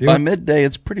 But by midday,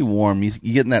 it's pretty warm. You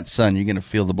get in that sun, you're going to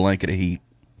feel the blanket of heat.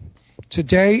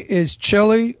 Today is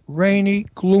chilly, rainy,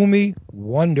 gloomy,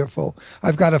 wonderful.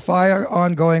 I've got a fire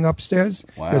on going upstairs.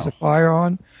 Wow. There's a fire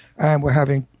on, and we're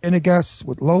having dinner guests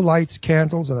with low lights,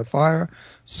 candles, and a fire,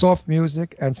 soft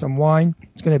music, and some wine.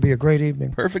 It's going to be a great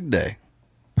evening. Perfect day.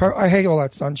 I hate all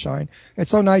that sunshine.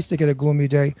 It's so nice to get a gloomy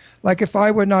day. Like if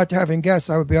I were not having guests,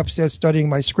 I would be upstairs studying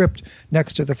my script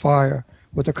next to the fire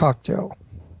with a cocktail.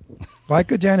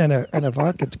 Vicodin and a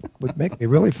vodka would make me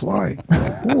really fly.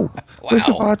 Ooh, where's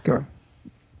the vodka?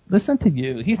 Listen to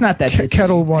you. He's not that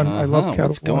Kettle One. I love Kettle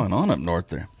What's going on up north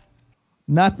there?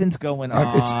 Nothing's going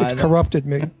on. It's corrupted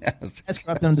me. It's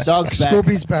corrupted. The dog's back.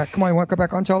 Scooby's back. Come on, you want to go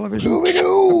back on television?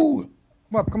 Scooby-Doo!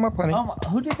 Come up, honey.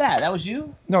 Who did that? That was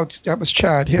you? No, that was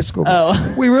Chad. Here's Scooby.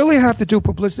 Oh. We really have to do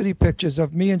publicity pictures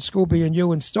of me and Scooby and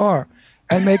you and Star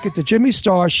and make it the Jimmy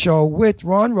Star Show with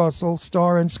Ron Russell,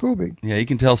 Star, and Scooby. Yeah, you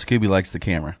can tell Scooby likes the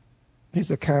camera. He's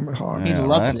a camera hog. He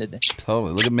loves it.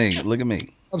 Totally. Look at me. Look at me.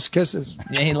 Loves kisses.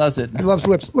 Yeah, he loves it. He loves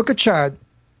lips. Look at Chad.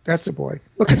 That's a boy.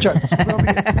 Look at Chad.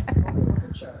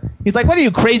 He's like, what are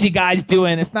you crazy guys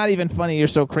doing? It's not even funny. You're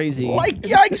so crazy. Like,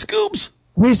 yikes, Scoops.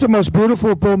 He's the most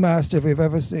beautiful bull mastiff we've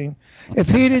ever seen. If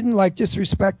he didn't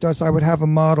disrespect us, I would have a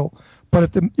model.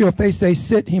 But if they say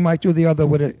sit, he might do the other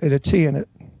with a T in it.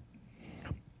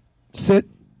 Sit.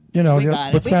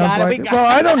 What sounds like. Well,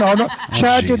 I don't know. No,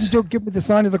 Chad didn't give me the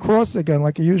sign of the cross again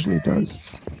like he usually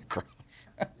does.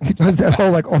 He does that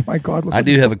whole oh my God. Look I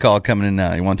do have a call coming in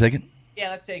now. You want to take it?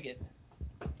 Yeah, let's take it.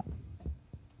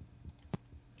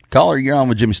 Caller, you're on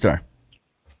with Jimmy Star.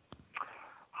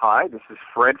 Hi, this is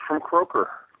Fred from Croker.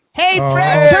 Hey,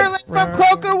 Fred Turlin from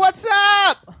Croker, what's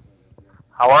up?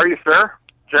 How are you, sir?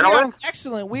 Gentlemen?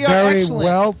 Excellent. We are Very excellent.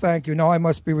 well, thank you. No, I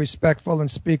must be respectful and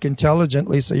speak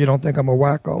intelligently so you don't think I'm a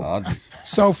wacko.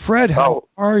 So, Fred, how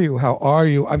are you? How are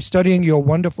you? I'm studying your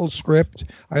wonderful script.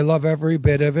 I love every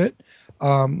bit of it.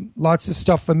 Lots of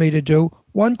stuff for me to do.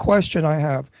 One question I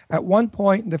have. At one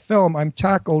point in the film, I'm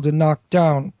tackled and knocked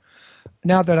down.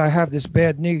 Now that I have this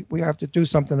bad knee, we have to do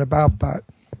something about that.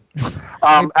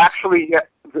 Actually, yeah,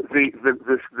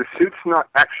 the suit's not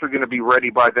actually going to be ready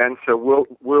by then, so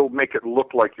we'll make it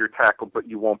look like you're tackled, but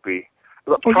you won't be.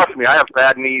 Trust me, I have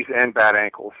bad knees and bad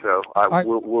ankles, so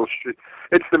we'll shoot.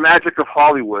 It's the magic of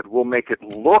Hollywood. We'll make it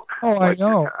look. Oh, like I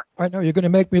know. I know. You're going to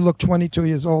make me look 22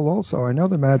 years old. Also, I know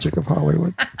the magic of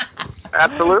Hollywood.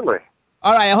 Absolutely.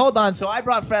 All right, hold on. So I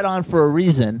brought Fred on for a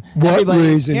reason. What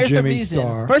reason, here's Jimmy the reason.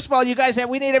 Star? First of all, you guys,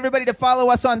 we need everybody to follow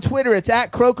us on Twitter. It's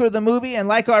at Croker the Movie, and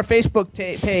like our Facebook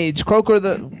page.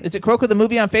 Is it Croker the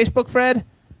Movie on Facebook, Fred?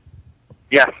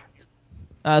 Yes.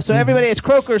 So everybody, it's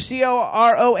Croker,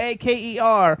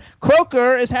 Croaker.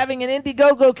 Croker is having an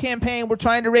Indiegogo campaign. We're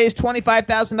trying to raise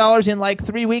 $25,000 in like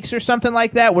 3 weeks or something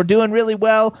like that. We're doing really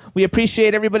well. We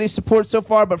appreciate everybody's support so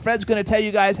far. But Fred's going to tell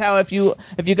you guys how if you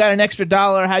got an extra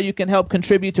dollar, how you can help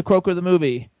contribute to Croker the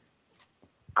Movie.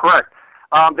 Correct.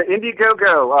 The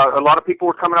Indiegogo, a lot of people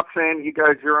were coming up saying, you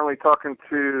guys, you're only talking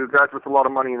to guys with a lot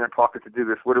of money in their pocket to do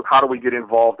this. How do we get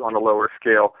involved on a lower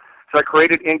scale? So I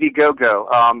created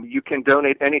Indiegogo. You can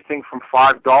donate anything from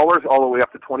 $5 all the way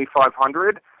up to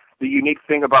 $2,500. The unique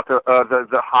thing about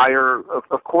the higher,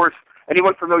 of course,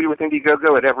 anyone familiar with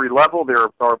Indiegogo at every level, there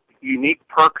are unique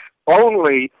perks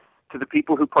only to the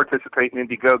people who participate in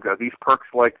Indiegogo. These perks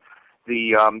like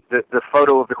the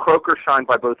photo of the Croker signed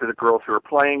by both of the girls who are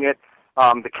playing it,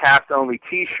 the cast-only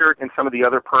T-shirt, and some of the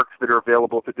other perks that are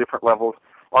available at the different levels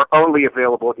are only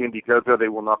available at Indiegogo. They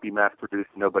will not be mass-produced.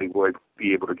 Nobody would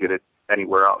be able to get it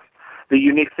anywhere else. The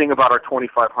unique thing about our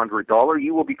 $2,500,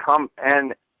 you will become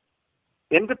an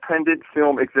independent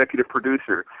film executive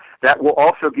producer. That will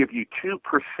also give you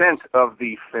 2% of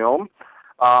the film,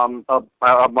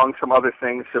 among some other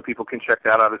things, so people can check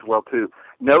that out as well, too.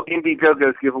 No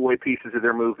Indiegogos give away pieces of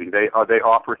their movie. They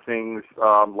offer things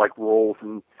like roles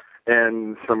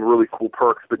and some really cool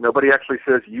perks, but nobody actually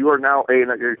says you are now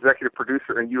an executive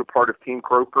producer and you're part of Team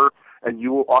Croker and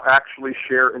you will actually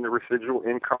share in the residual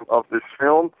income of this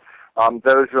film.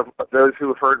 Those who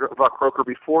have heard about Croker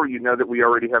before, you know that we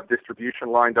already have distribution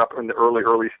lined up in the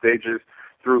early stages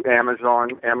through Amazon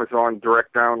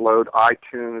Direct Download,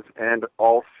 iTunes, and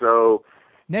also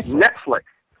Netflix.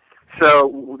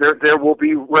 So there will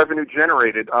be revenue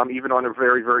generated, even on a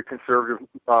very, very conservative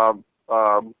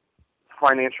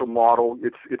financial model.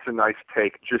 It's a nice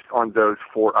take just on those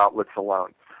 4 outlets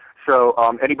alone. So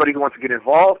anybody who wants to get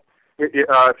involved,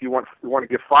 if you want to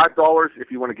give $5,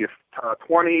 if you want to give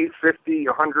 20, 50,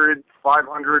 100,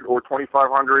 500, or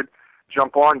 2,500,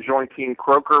 jump on, join Team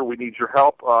Croker. We need your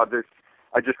help. I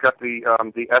just got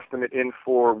the estimate in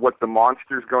for what the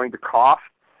monster is going to cost.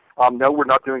 No, we're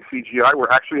not doing CGI.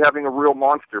 We're actually having a real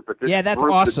monster. But this that's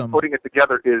group awesome. That's putting it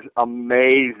together is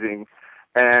amazing.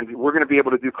 And we're going to be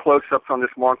able to do close-ups on this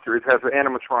monster. It has an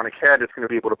animatronic head. It's going to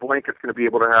be able to blink. It's going to be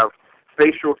able to have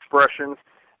facial expressions.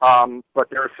 But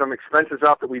there are some expenses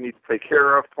out that we need to take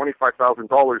care of.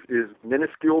 $25,000 is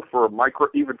minuscule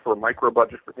even for a micro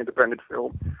budget for independent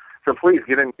film. So please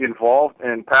get involved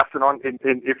and pass it on. And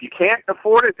if you can't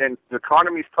afford it and the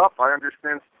economy's tough, I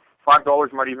understand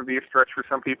 $5 might even be a stretch for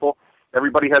some people.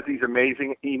 Everybody has these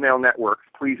amazing email networks.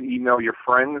 Please email your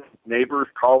friends, neighbors,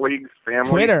 colleagues, family.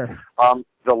 Twitter.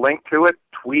 The link to it,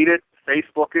 tweet it,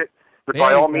 Facebook it. But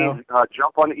by all means,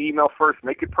 jump on the email first.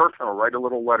 Make it personal. Write a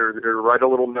little letter or write a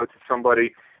little note to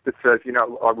somebody that says,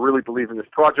 I really believe in this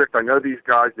project. I know these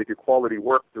guys. They do quality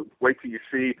work. Wait till you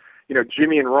see,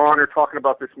 Jimmy and Ron are talking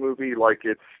about this movie like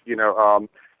it's,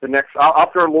 the next.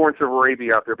 I'll throw Lawrence of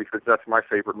Arabia out there because that's my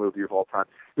favorite movie of all time.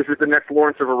 This is the next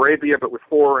Lawrence of Arabia, but with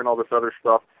horror and all this other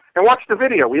stuff. and watch the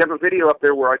video. We have a video up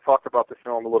there where I talk about the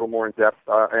film a little more in depth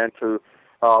and to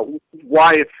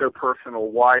why it's so personal,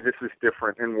 why this is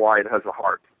different, and why it has a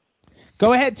heart.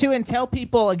 Go ahead, too, and tell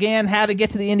people again how to get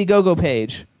to the Indiegogo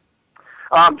page.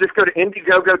 Just go to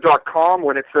Indiegogo.com.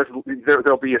 When it says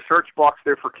there'll be a search box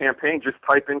there for campaign, just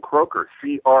type in Croker,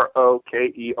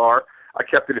 Croker. I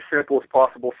kept it as simple as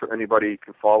possible so anybody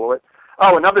can follow it.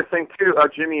 Oh, another thing, too,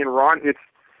 Jimmy and Ron, it's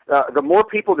the more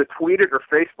people that tweet it or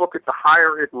Facebook it, the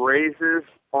higher it raises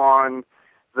on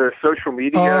the social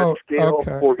media scale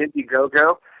for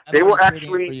Indiegogo. They will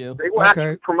actually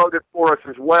promote it for us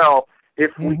as well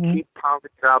if we keep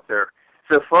pounding it out there.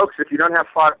 So, folks, if you don't have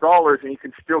 $5 and you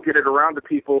can still get it around to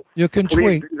people, you can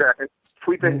please tweet. Do that. And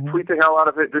tweet the hell out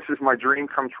of it. This is my dream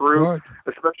come true,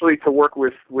 especially to work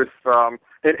with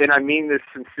and I mean this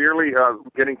sincerely,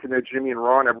 getting to know Jimmy and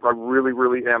Ron. I really,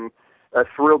 really am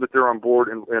thrilled that they're on board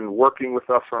and working with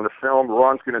us on the film.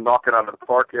 Ron's going to knock it out of the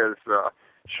park as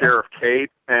Sheriff Cade,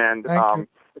 and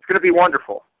it's going to be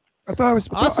wonderful. I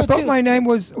thought my name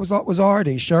was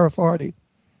Artie, Sheriff Artie.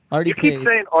 You keep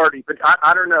saying Artie, but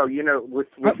I don't know. You know, with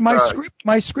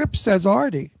my script says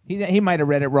Artie. He might have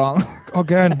read it wrong.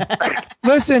 Again,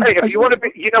 listen. Hey, if you want to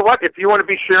be, you know what? If you want to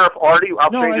be Sheriff Artie, I'll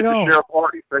change it to Sheriff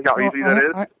Artie. See how easy that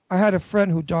is. I had a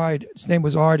friend who died. His name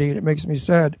was Artie, and it makes me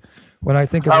sad when I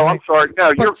think of. Oh, I'm sorry.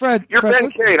 No, you're Fred, Ben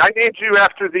Cade. I named you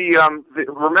after the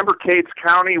remember Cades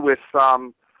County with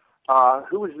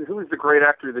who was the great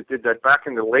actor that did that back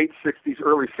in the late '60s,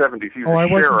 early '70s? He was a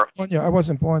sheriff. I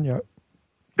wasn't born yet.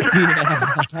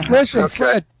 Listen,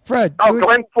 okay. Fred. Oh,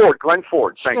 Glenn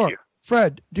Ford. Thank you.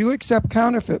 Fred, do you accept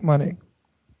counterfeit money?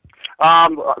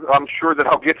 I'm sure that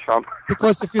I'll get some.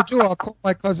 Because if you do, I'll call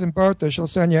my cousin Bertha. She'll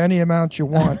send you any amount you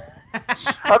want.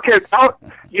 Okay.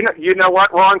 You know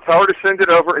what, Ron? Tell her to send it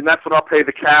over, and that's what I'll pay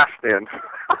the cast in.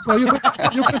 Well,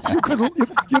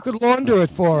 you could launder it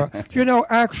for her. You know,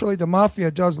 actually, the mafia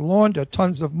does launder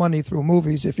tons of money through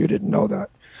movies. If you didn't know that,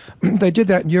 they did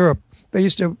that in Europe. They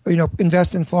used to,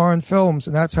 invest in foreign films,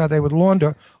 and that's how they would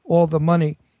launder all the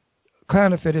money,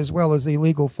 counterfeit as well as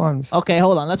illegal funds. Okay,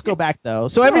 hold on. Let's go back, though.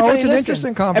 So everybody, it's an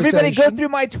interesting conversation. Everybody go through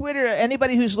my Twitter.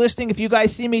 Anybody who's listening, if you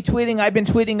guys see me tweeting, I've been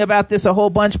tweeting about this a whole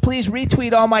bunch. Please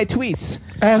retweet all my tweets.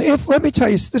 And let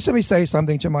me say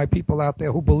something to my people out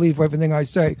there who believe everything I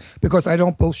say, because I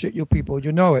don't bullshit you people.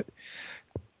 You know it.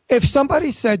 If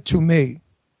somebody said to me,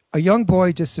 a young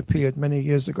boy disappeared many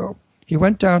years ago, he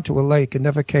went down to a lake and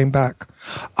never came back,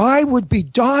 I would be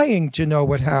dying to know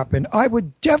what happened. I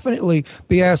would definitely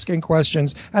be asking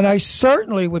questions, and I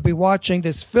certainly would be watching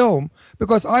this film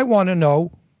because I want to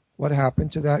know what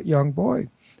happened to that young boy.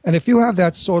 And if you have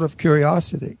that sort of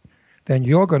curiosity, then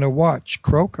you're going to watch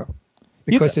Croker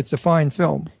because it's a fine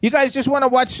film. You guys just want to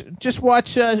watch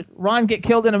Ron get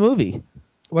killed in a movie.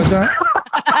 What's that?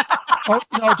 Oh,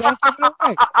 no, don't give it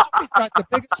away. Jimmy's got the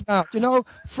biggest mouth.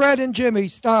 Fred and Jimmy,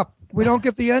 stop. We don't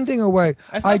give the ending away.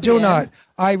 I do not.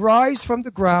 I rise from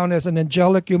the ground as an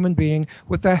angelic human being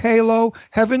with the halo,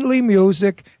 heavenly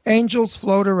music, angels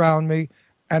float around me,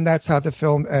 and that's how the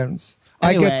film ends.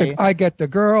 Anyway. I get the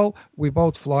girl. We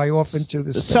both fly off into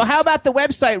the space. So how about the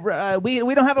website?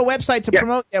 We don't have a website to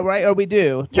promote yet, right? Or we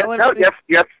do?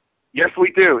 Yes,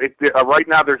 we do. Right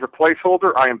now, there's a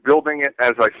placeholder. I am building it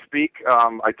as I speak.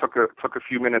 I took a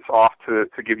few minutes off to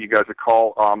give you guys a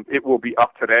call. It will be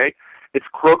up today. It's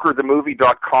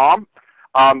crokerthemovie.com.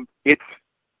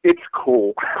 It's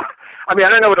cool. I mean, I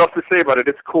don't know what else to say about it.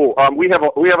 It's cool. We have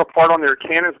a part on there at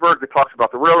Cannonsburg that talks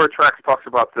about the railroad tracks, talks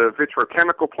about the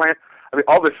vitrochemical plant. I mean,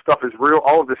 all this stuff is real.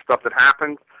 All of this stuff that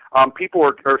happened. People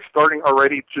are starting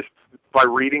already just by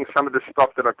reading some of the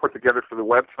stuff that I put together for the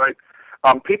website.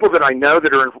 People that I know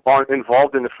that are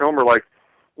involved in the film are like,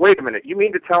 wait a minute, you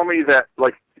mean to tell me that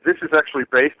like this is actually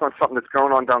based on something that's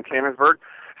going on down Cannonsburg?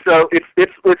 So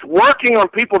it's working on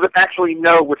people that actually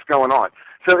know what's going on.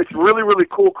 So it's really, really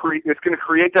cool. It's going to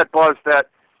create that buzz that,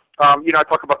 I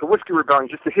talk about the Whiskey Rebellion,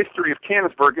 just the history of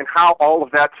Cannonsburg and how all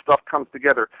of that stuff comes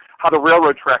together, how the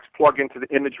railroad tracks plug into the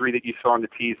imagery that you saw in the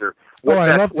teaser, what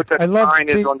that sign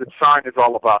is on the sign is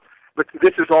all about. But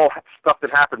this is all stuff that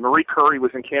happened. Marie Curie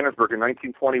was in Cannonsburg in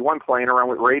 1921 playing around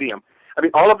with radium. I mean,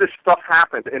 all of this stuff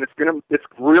happened, and it's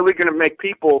really going to make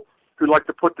people who like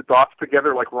to put the dots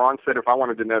together, like Ron said, if I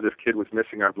wanted to know this kid was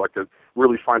missing, I'd like to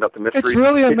really find out the mystery. It's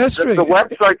really a mystery. The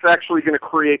website's actually going to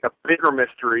create a bigger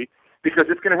mystery because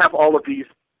it's going to have all of these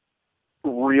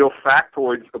real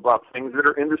factoids about things that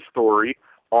are in the story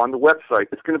on the website.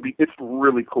 It's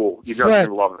really cool. You guys are going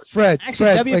to love it. Fred,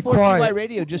 W4CY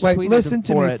Radio just tweeted listen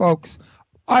to me, folks.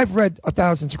 I've read 1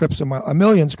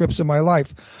 million scripts in my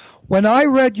life. When I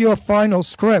read your final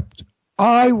script,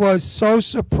 I was so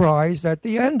surprised at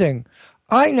the ending.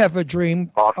 I never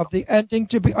dreamed of the ending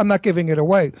to be. I'm not giving it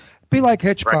away. Be like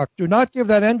Hitchcock. Right. Do not give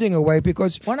that ending away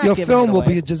because We're not your giving film it will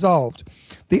away. be dissolved.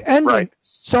 The ending Right. is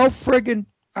so friggin'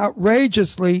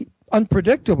 outrageously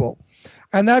unpredictable.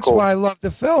 And that's Cool. why I love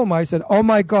the film. I said, oh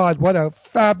my God, what a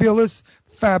fabulous,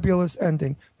 fabulous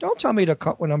ending. Don't tell me to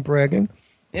cut when I'm bragging.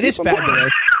 It is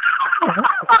fabulous.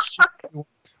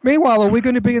 Meanwhile, are we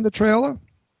going to be in the trailer?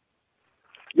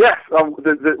 Yes, when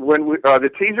the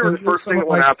teaser is the first thing that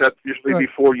went out. That's usually Right.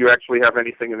 before you actually have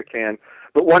anything in the can.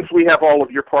 But once we have all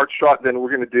of your parts shot, then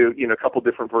we're going to do a couple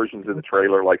different versions of the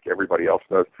trailer, like everybody else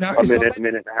does. Now, A is minute, that-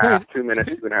 minute and a half, wait. 2 minutes,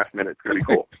 2.5 minutes. It's going to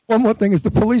be cool. One more thing is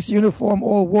the police uniform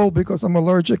all wool because I'm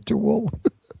allergic to wool.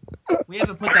 We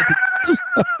haven't put that together.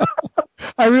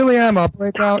 I really am. I'll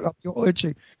break out. I'll be all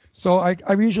itchy. So I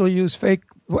usually use fake.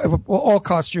 Well, all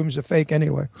costumes are fake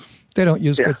anyway. They don't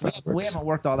use good fabrics. We haven't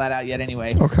worked all that out yet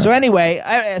anyway. Okay. So anyway,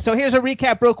 so here's a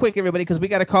recap real quick, everybody, because we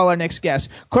got to call our next guest.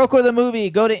 Croker the Movie.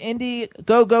 Go to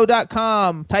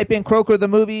indiegogo.com. Type in Croker the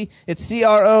Movie. It's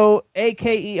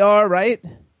Croaker, right?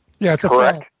 Yeah, it's a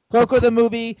Correct. film. Croker the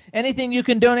Movie. Anything you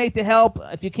can donate to help.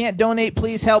 If you can't donate,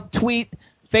 please help tweet,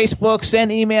 Facebook,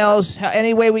 send emails,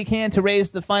 any way we can to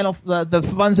raise the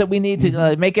funds that we need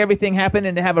to make everything happen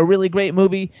and to have a really great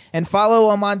movie. And follow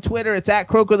them on Twitter. It's at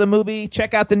Croker the Movie.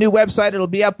 Check out the new website. It'll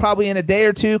be up probably in a day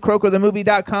or two,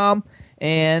 crokerthemovie.com.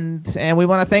 And we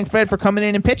want to thank Fred for coming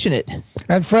in and pitching it.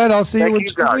 And Fred, I'll see Thank you in you,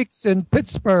 2 guys. weeks in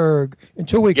Pittsburgh. In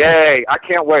 2 weeks. Yay! I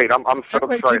can't wait. I'm so Can't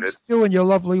wait to excited. see you and your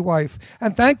lovely wife.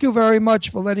 And thank you very much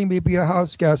for letting me be a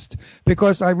house guest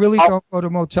because I really don't go to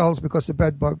motels because of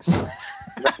bed bugs.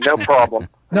 No problem.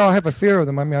 No, I have a fear of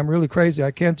them. I mean, I'm really crazy.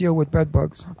 I can't deal with bed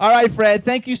bugs. All right, Fred.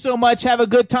 Thank you so much. Have a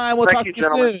good time. We'll Thank talk you, to you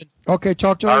gentlemen. soon. Okay,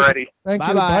 talk to you. Alrighty. later. Thank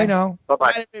you. Bye-bye. Bye now. Bye bye.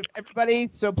 All right, everybody.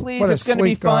 So please, What a it's going to be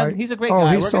sweet guy. fun. He's a great Oh,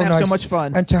 guy. he's We're so going to have nice. so much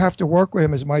fun. And to have to work with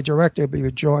him as my director would be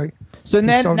a joy. So He's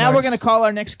then, so now we're nice. going to call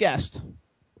our next guest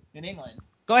in England.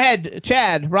 Go ahead,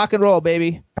 Chad. Rock and roll,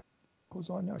 baby. Who's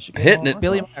on now? She Hitting on? it.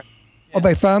 Billie Myers. Oh,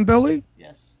 they found Billy?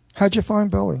 Yes. How'd you find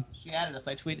Billy? She added us.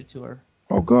 I tweeted to her.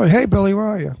 Oh, good. Hey, Billy, where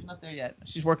are you? She's not there yet.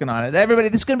 She's working on it. Everybody,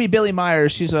 this is going to be Billie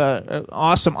Myers. She's an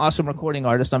awesome, awesome recording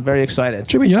artist. I'm very excited.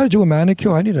 Jimmy, you know how to do a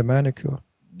manicure? I need a manicure.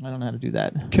 I don't know how to do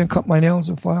that. Can't cut my nails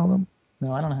and file them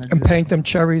No, I don't know how to do and that. paint them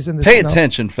cherries in the Pay snow.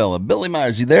 attention, fella. Billie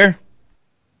Myers, you there?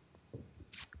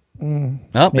 Oh,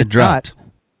 Maybe it dropped. not.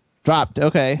 Dropped.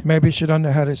 Okay. Maybe she doesn't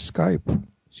know how to Skype.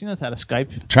 She knows how to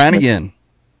Skype. Trying again.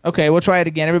 Okay, we'll try it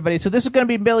again, everybody. So this is going to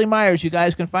be Billie Myers. You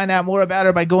guys can find out more about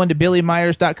her by going to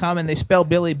BillieMyers.com, and they spell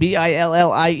Billie, Billie,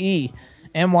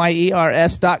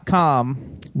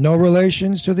 Myers.com. No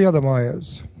relations to the other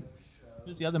Myers.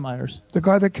 Who's the other Myers? The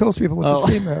guy that kills people with the Oh.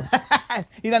 ski mask.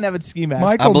 He doesn't have a ski mask.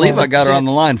 Michael I believe Myers. I got her on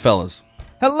the line, fellas.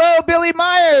 Hello, Billie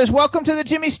Myers. Welcome to the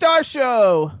Jimmy Star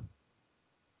Show.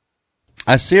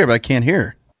 I see her, but I can't hear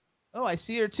her. Oh, I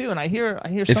see her too, and I hear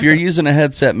If something. you're using a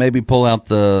headset, maybe pull out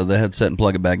the headset and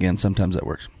plug it back in. Sometimes that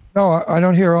works. No, I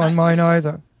don't hear her on mine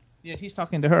either. Yeah, he's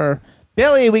talking to her.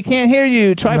 Billie, we can't hear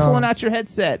you. Try No. pulling out your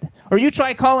headset. Or you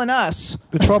try calling us.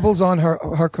 The trouble's on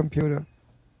her computer.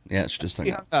 Yeah, it's just She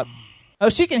hung up. Oh,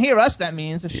 she can hear us, that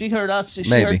means. If she heard us, she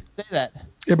Maybe. heard us say that.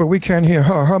 Yeah, but we can't hear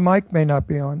her. Her mic may not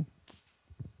be on.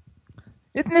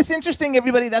 Isn't this interesting,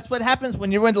 everybody? That's what happens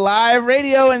when you're in live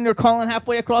radio and you're calling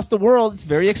halfway across the world. It's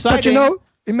very exciting. But you know,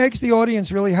 it makes the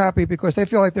audience really happy because they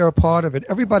feel like they're a part of it.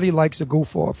 Everybody likes a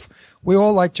goof off. We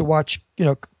all like to watch,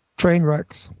 train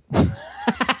wrecks.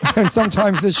 And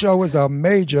sometimes this show is a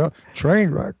major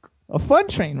train wreck. A fun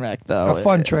train wreck, though. A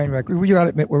fun train wreck. You gotta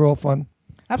admit, we're all fun.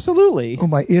 Absolutely. Oh,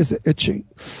 my ears are itchy.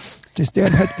 Just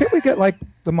damn head. Can't we get like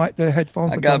the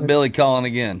headphones? I that got don't- Billy calling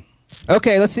again.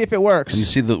 Okay, let's see if it works. And you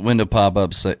see the window pop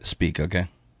up, speak, okay?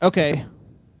 Okay.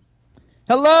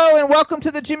 Hello and welcome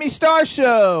to the Jimmy Star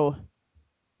Show.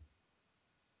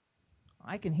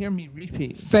 I can hear me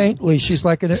repeat. Faintly, she's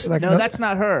like No, that's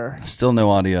not her. Still no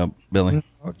audio, Billy.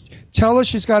 Tell her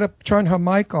she's got to turn her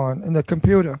mic on in the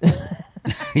computer.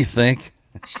 You think?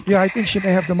 Yeah, I think she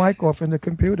may have the mic off in the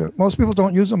computer. Most people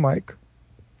don't use a mic.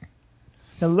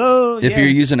 Hello. If you're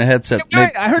using a headset, All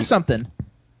right, I heard something.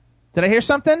 Did I hear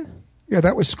something? Yeah,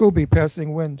 that was Scooby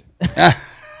passing wind.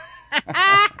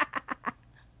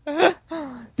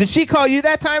 Did she call you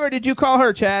that time or did you call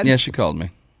her, Chad? yeah, she called me.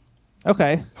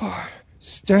 Okay.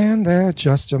 Stand there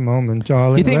just a moment,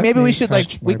 darling. You think Let maybe me we should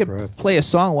catch my we could breath. play a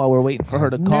song while we're waiting for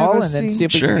her to I've call never and then seen see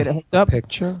if we Sure. can get it hooked up?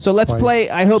 Picture So let's quite play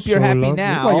I Hope You're so Happy lovely.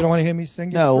 Now. Well, you don't want to hear me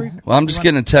sing? You No. freak? Well, I'm just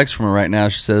getting a text from her right now.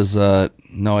 She says,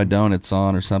 no, I don't. It's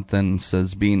on or something. It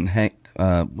says,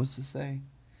 what's it say?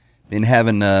 Been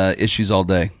having issues all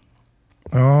day.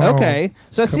 Oh, Okay,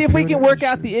 so let's see if we can work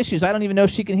out the issues. I don't even know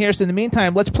if she can hear us. In the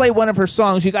meantime, let's play one of her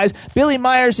songs, you guys. Billie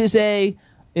Myers is a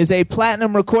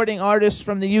platinum recording artist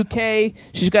from the UK.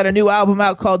 She's got a new album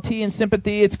out called Tea and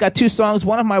Sympathy. It's got 2 songs.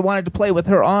 One of them I wanted to play with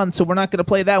her on, so we're not going to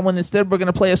play that one. Instead, we're going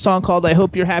to play a song called I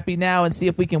Hope You're Happy Now and see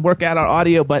if we can work out our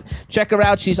audio. But check her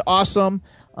out. She's awesome.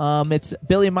 It's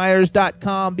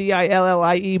BillieMyers.com,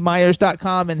 Billie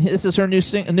Myers.com, and this is her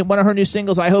one of her new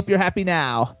singles, I Hope You're Happy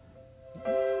Now.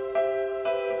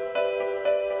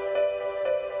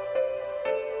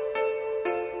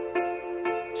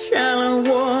 Shallow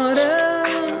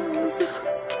waters,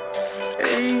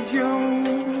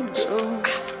 age-old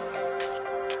ghosts,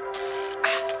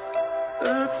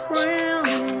 the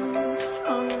prince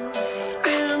of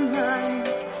their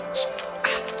night.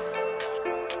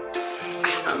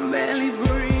 I'm barely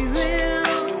breathing,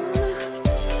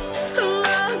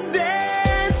 lost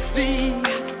at sea.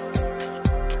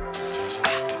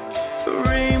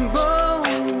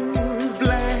 Rainbows,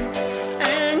 black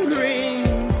and green.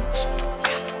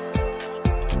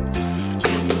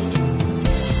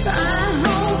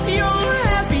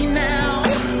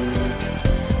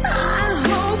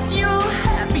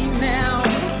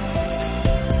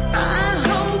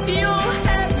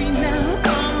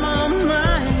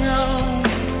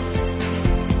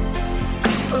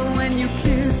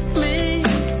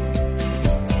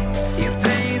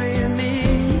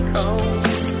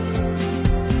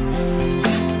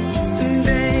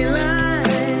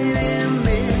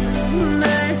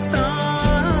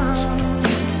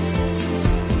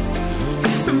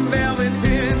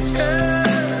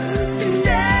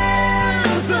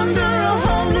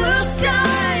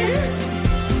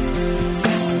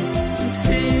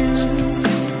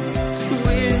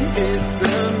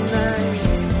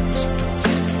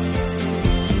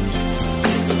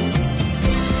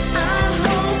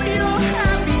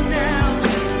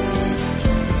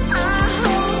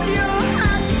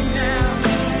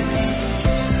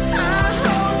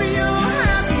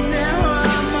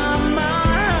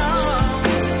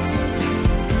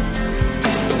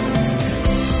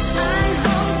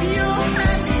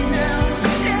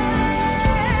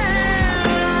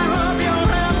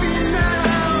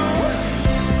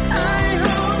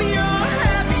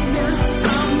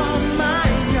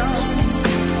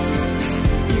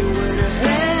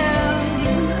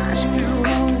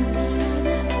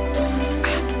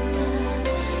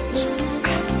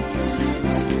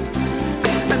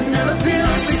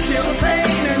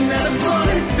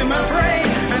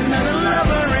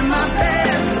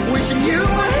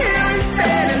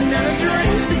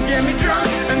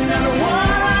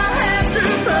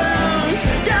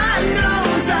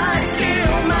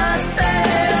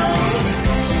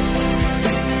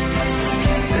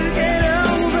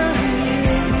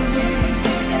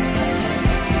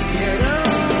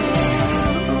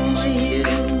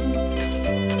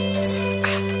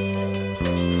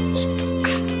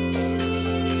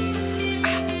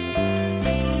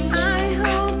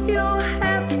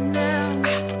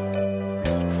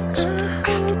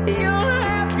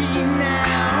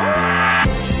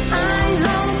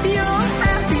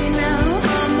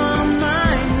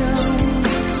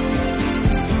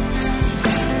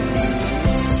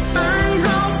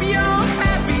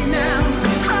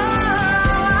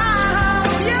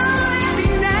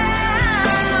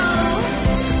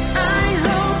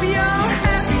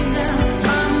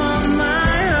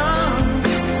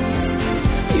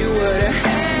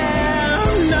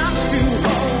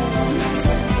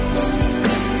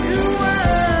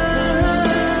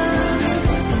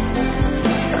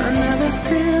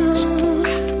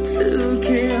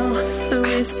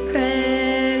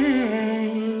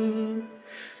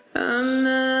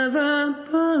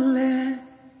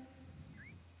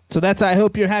 So that's I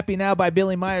Hope You're Happy Now by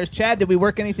Billie Myers. Chad, did we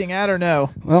work anything out or no?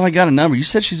 Well, I got a number. You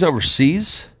said she's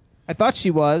overseas? I thought she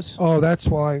was. Oh, that's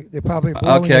why. They're probably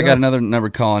Okay, I got another number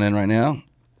calling in right now.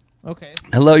 Okay.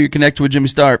 Hello, you're connected with Jimmy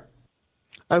Starp.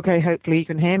 Okay, hopefully you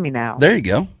can hear me now. There you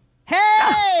go.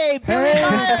 Hey, Billie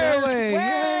Myers!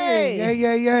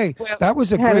 Yay. That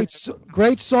was a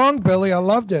great song, Billie. I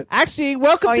loved it. Actually,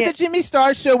 welcome to the Jimmy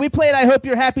Star Show. We played I Hope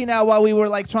You're Happy Now while we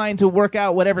were trying to work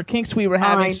out whatever kinks we were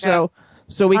having,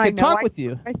 so we could talk with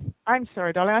you. I'm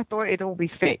sorry, darling. I thought it'd all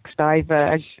be fixed. I've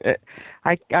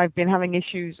been having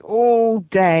issues all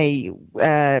day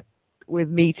with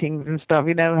meetings and stuff.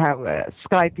 You know how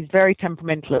Skype is very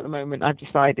temperamental at the moment. I've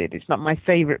decided it's not my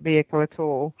favorite vehicle at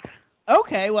all.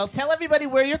 Okay, well, tell everybody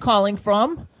where you're calling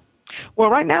from. Well,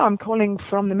 right now I'm calling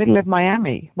from the middle of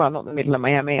Miami. Well, not the middle of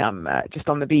Miami. I'm just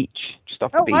on the beach, just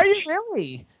off the beach. Oh, are you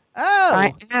really? Oh.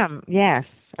 I am, yes.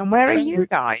 And where are you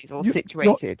guys all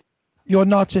situated? You're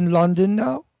not in London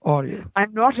now? are you?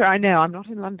 I'm not. I know. I'm not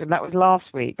in London. That was last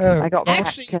week. Oh, I got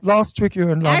last week you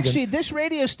were in London. Actually, this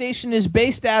radio station is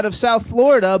based out of South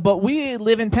Florida, but we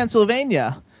live in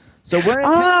Pennsylvania. So we're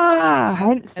in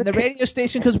Pennsylvania, and the radio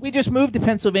station, because we just moved to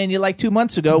Pennsylvania like 2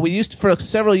 months ago. We used to, for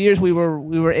several years, we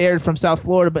were aired from South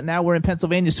Florida, but now we're in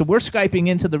Pennsylvania. So we're Skyping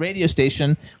into the radio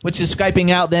station, which is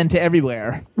Skyping out then to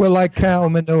everywhere. We're like cow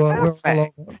manure. We're all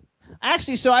over.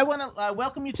 Actually, so I want to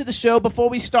welcome you to the show. Before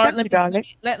we start,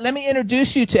 let me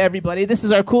introduce you to everybody. This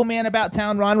is our cool man about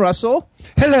town, Ron Russell.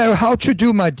 Hello, how you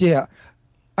do, my dear?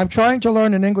 I'm trying to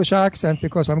learn an English accent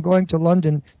because I'm going to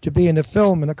London to be in a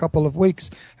film in a couple of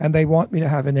weeks, and they want me to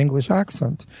have an English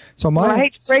accent. So I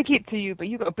hate to break it to you, but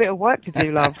you've got a bit of work to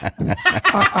do, love.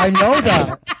 I know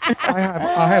that.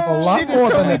 I have a lot more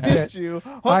than a bit.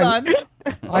 Hold on.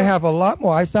 I have a lot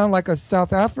more. I sound like a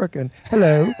South African.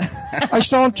 Hello. I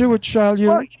shan't do it, shall you?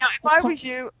 Well, if I was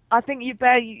you, I think you're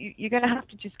going to have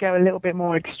to just go a little bit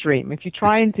more extreme. If you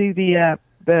try and do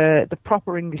the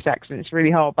proper English accent, it's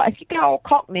really hard. But if you go all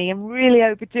Cockney and really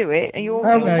overdo it, and you're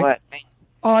going to work me.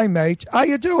 Hi, mate. How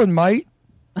you doing, mate?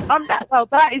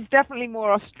 That is definitely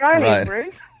more Australian, Right.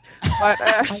 Bruce. But,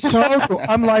 I told you,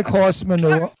 I'm like horse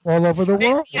manure all over the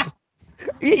world.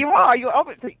 You are. You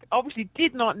obviously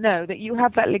did not know that you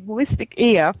have that linguistic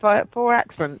ear for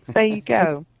accents. There you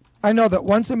go. I know that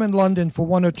once I'm in London for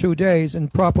 1 or 2 days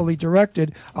and properly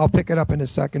directed, I'll pick it up in a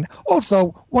second.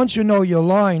 Also, once you know your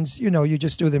lines, you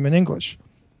just do them in English,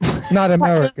 not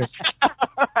American.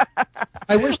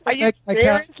 I wish Are they you make my seriously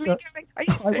character. doing? Are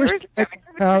you I wish seriously they doing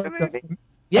make my character.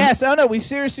 Yes, we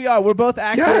seriously are. We're both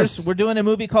actors. Yes. We're doing a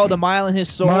movie called A Mile in His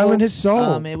Soul. Mile in His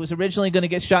Soul. It was originally going to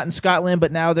get shot in Scotland,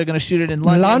 but now they're going to shoot it in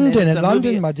London. In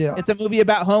London, my dear. It's a movie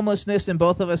about homelessness, and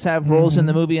both of us have roles in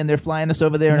the movie, and they're flying us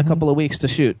over there in a couple of weeks to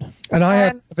shoot. And I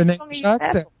have an English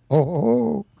accent.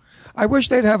 Oh. I wish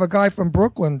they'd have a guy from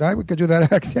Brooklyn. We could do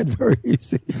that accent very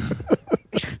easy.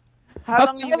 How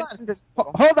long you been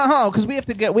Hold on, because we have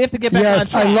to get back on Yes,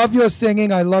 track. I love your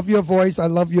singing. I love your voice. I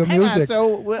love your Hang music. on,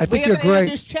 so I think we you're haven't great.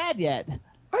 introduced Chad yet.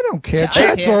 I don't care.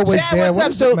 Chad, Chad's always Chad, there. what's What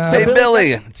up? does it matter? Hey,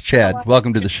 Billie. It's Chad.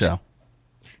 Welcome to the show.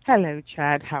 Hello,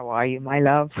 Chad. How are you, my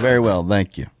love? Very well,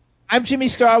 thank you. I'm Jimmy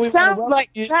Starr.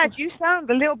 Chad, you sound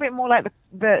a little bit more like the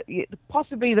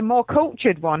possibly the more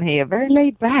cultured one here. Very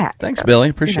laid back. Thanks, Billie.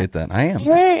 Appreciate that. I am.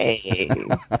 Hey.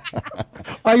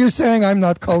 Are you saying I'm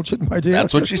not cultured, my dear?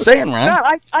 That's what you're saying, Ron. No,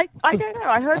 I don't know.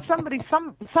 I heard somebody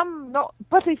some not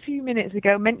but a few minutes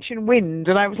ago mention wind,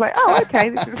 and I was like, oh, okay,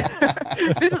 this is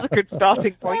this is a good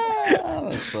starting point.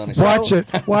 That's funny. Watch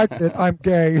it. I'm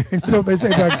gay. They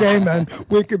say about gay men,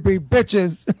 we could be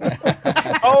bitches.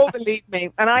 Oh, believe me,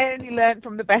 and I only learned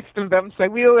from the best of them, so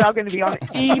we all are going to be on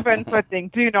even footing.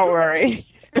 Do not worry.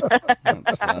 All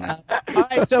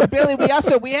right, so Billie,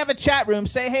 we have a chat room.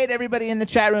 Say hey to everybody in the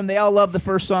chat room. They all love the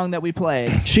first song that we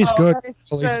played. She's good.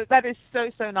 That is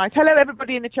so nice. Hello,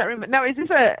 everybody in the chat room. Now, is this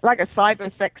a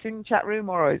cyber sexing chat room,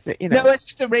 or is it No, it's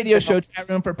just a radio show chat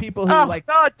room for people who like.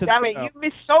 God to damn it! You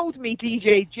missold me,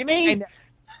 DJ Jimmy.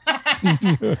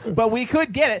 But we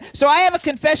could get it. So I have a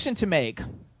confession to make.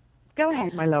 Go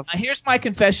ahead, my love. Here's my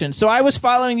confession. So I was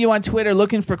following you on Twitter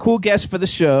looking for cool guests for the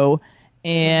show,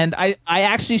 and I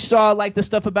actually saw like the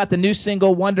stuff about the new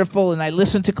single Wonderful, and I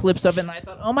listened to clips of it, and I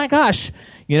thought, oh my gosh,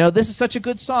 this is such a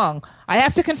good song. I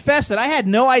have to confess that I had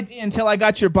no idea until I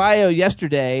got your bio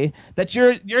yesterday that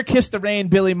you're Kiss the Rain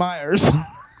Billie Myers.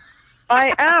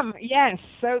 I am, yes.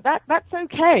 So that's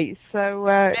okay. So you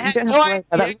don't have to worry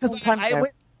about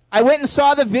that. I went and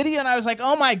saw the video, and I was like,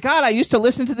 oh my God, I used to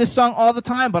listen to this song all the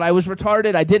time, but I was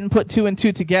retarded. I didn't put two and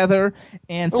two together.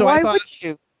 And so Why would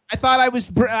you? I thought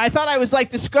I was like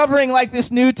discovering like this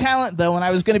new talent though, and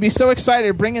I was going to be so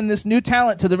excited bringing this new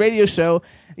talent to the radio show.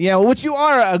 Which you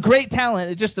are a great talent.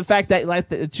 It's just the fact that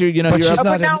But you're not a new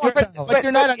talent. But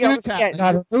you're not a new talent.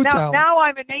 Not a new talent. Now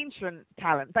I'm an ancient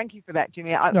talent. Thank you for that,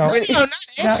 Jimmy. No, not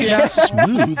ancient.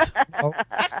 Smooth.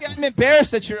 Actually, I'm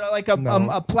embarrassed that you're like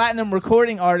a platinum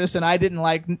recording artist, and I didn't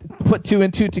like put two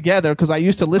and two together because I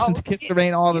used to listen to Kiss the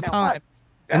Rain all the time.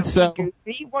 And so,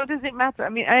 what does it matter? I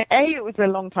mean, it was a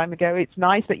long time ago. It's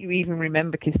nice that you even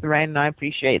remember Kiss the Rain, and I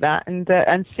appreciate that.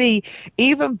 And C,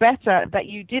 even better that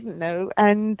you didn't know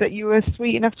and that you were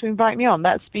sweet enough to invite me on.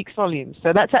 That speaks volumes.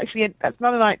 So that's actually that's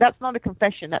not a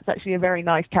confession. That's actually a very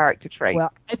nice character trait.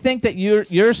 Well, I think that your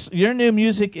new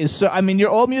music is so. I mean,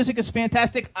 your old music is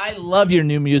fantastic. I love your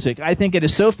new music. I think it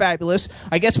is so fabulous.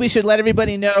 I guess we should let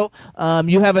everybody know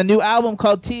you have a new album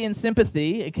called Tea and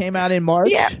Sympathy. It came out in March.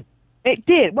 Yeah. It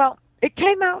did. Well, it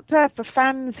came out for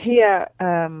fans here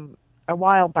a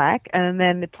while back, and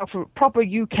then the proper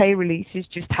UK release is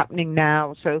just happening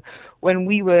now. So when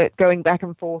we were going back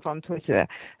and forth on Twitter,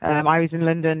 I was in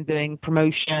London doing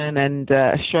promotion and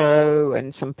a show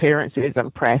and some appearances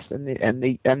and press and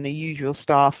the usual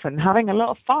stuff, and having a lot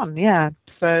of fun. Yeah.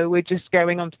 So we're just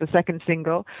going on to the second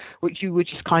single, which you were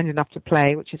just kind enough to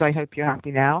play, which is I Hope You're Happy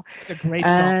Now. It's a great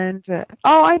song. And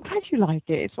I'm glad you like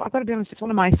it. I've got to be honest, it's one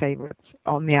of my favorites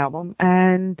on the album.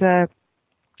 And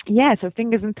yeah, so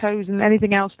fingers and toes and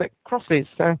anything else that crosses.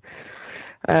 So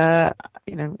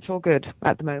it's all good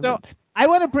at the moment. So I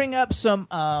want to bring up some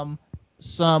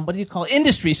what do you call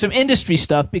it? Some industry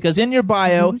stuff, because in your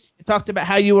bio it talked about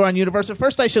how you were on Universal.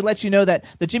 First, I should let you know that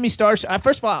the Jimmy Star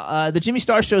the Jimmy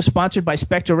Star Show is sponsored by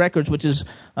Spectra Records, which is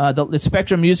the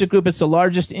Spectra Music Group. It's the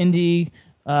largest indie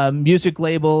music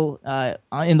label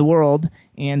in the world,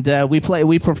 and we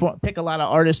pick a lot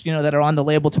of artists that are on the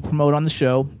label to promote on the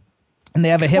show. And they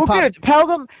have a hip hop. Well, good.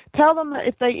 Tell them that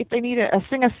if they need a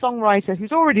singer-songwriter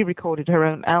who's already recorded her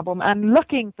own album and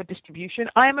looking for distribution,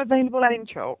 I am available at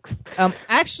Inchokes.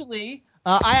 Actually,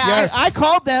 I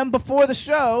called them before the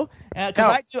show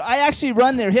because I actually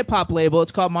run their hip hop label.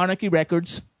 It's called Monarchy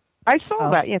Records. I saw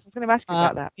that. Yes, I was going to ask you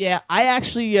about that. Yeah, I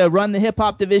actually run the hip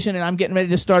hop division, and I'm getting ready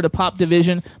to start a pop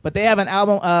division. But they have an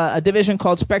album, a division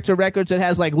called Spectra Records that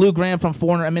has like Lou Gramm from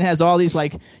Foreigner. I mean, it has all these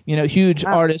like huge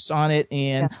artists on it.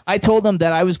 And I told them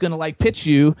that I was going to like pitch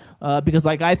you because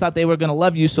like I thought they were going to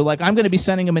love you. So like I'm going to be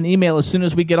sending them an email as soon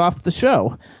as we get off the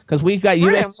show, because we've got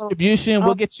U.S. distribution.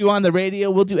 We'll get you on the radio.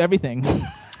 We'll do everything.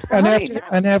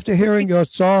 And after hearing your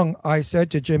song, I said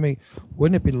to Jimmy,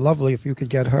 "Wouldn't it be lovely if you could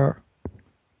get her?"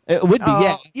 It would be,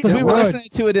 yeah, because we were listening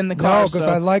to it in the car. No, because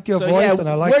I like your voice and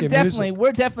I like your music.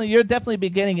 You're definitely be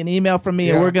getting an email from me,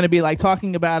 and we're going to be like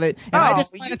talking about it. And I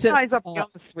just wanted to. Guys up beyond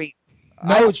the sweet.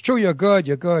 No, it's true. You're good.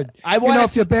 You're good.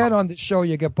 If you're bad on the show,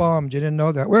 you get bombed. You didn't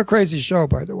know that. We're a crazy show,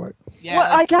 by the way. Yeah.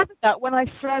 Well, I gathered that when I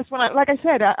like I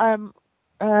said,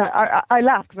 I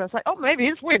laughed because I was like, oh, maybe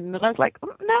it's Wynn. And I was like,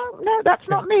 no, that's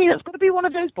not me. That's got to be one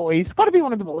of those boys. Got to be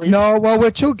one of the boys. No, well, we're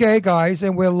two gay guys,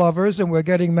 and we're lovers, and we're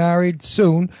getting married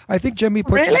soon. I think Jimmy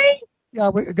put Really? Yeah,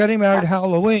 we're getting married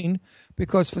Halloween,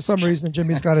 because for some reason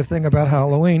Jimmy's got a thing about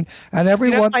Halloween. And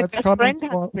everyone my that's best coming friend to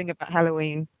has a thing about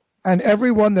Halloween. And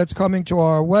everyone that's coming to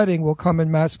our wedding will come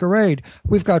in masquerade.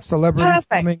 We've got celebrities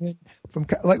coming in from,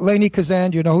 like Lainey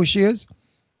Kazan. Do you know who she is?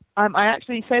 I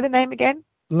actually say the name again.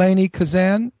 Lainey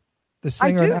Kazan, the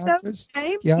singer and actress.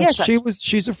 Yes,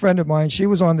 she's a friend of mine. She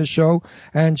was on the show,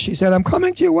 and she said, "I'm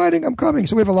coming to your wedding. I'm coming."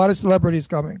 So we have a lot of celebrities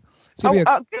coming. So good.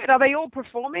 Are they all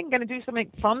performing? Going to do something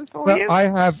fun for you? I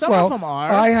have. Some of them are.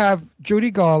 I have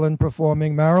Judy Garland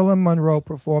performing, Marilyn Monroe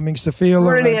performing, Sophia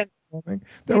Loren performing.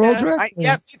 They're all drag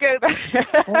queens. You go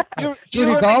there.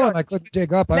 Judy Garland, I couldn't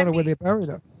dig up. I don't know where they buried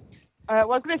her. Well, I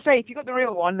was going to say, if you got the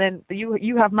real one, then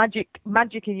you have magic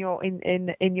in your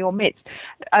in your midst.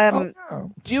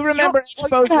 Do you remember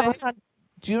Expose?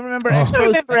 Do you remember Expose? I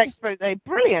remember Expose.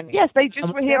 Brilliant. Yes, they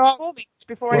just were here before me.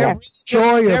 Before I left.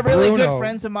 They're really good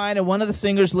friends of mine, and one of the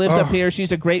singers lives up here.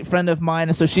 She's a great friend of mine,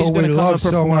 and so she's going to come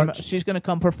perform. She's going to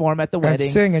come perform at the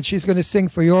wedding. And she's going to sing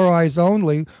 "For Your Eyes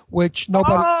Only," which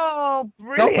nobody's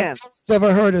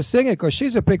ever heard her sing it, because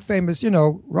she's a big famous,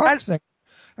 rock singer.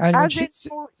 And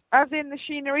as in the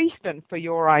Sheena Easton "For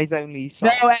Your Eyes Only" song.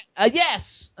 No,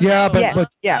 yes. Yeah, but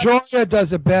Joya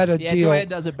does a better deal. Joya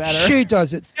does it better. She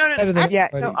does it better than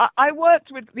anybody. No, I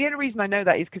worked with. The only reason I know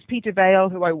that is because Peter Vale,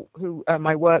 who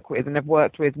I work with and have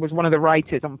worked with, was one of the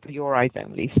writers on "For Your Eyes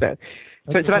Only." So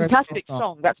it's a fantastic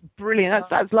song. That's brilliant.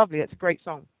 That's lovely. That's a great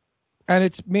song. And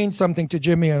it means something to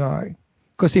Jimmy and I,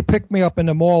 because he picked me up in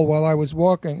the mall while I was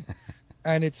walking.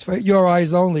 And it's for your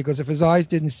eyes only, because if his eyes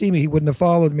didn't see me, he wouldn't have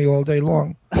followed me all day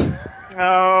long.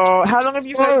 Oh, how long have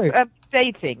you both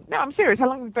dating? No, I'm serious. How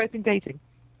long have you both been dating?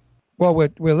 Well,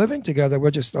 we're living together.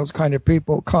 We're just those kind of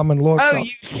people, common law. Oh,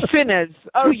 you sinners.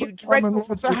 Oh, you dreadful.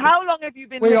 So how long have you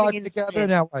been living together? We are together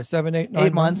now, 7, 8,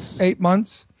 9 months. 8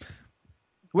 months.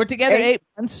 We're together 8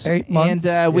 months. 8 months.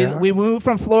 And we moved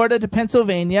from Florida to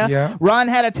Pennsylvania. Yeah. Ron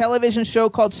had a television show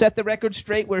called Set the Record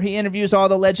Straight, where he interviews all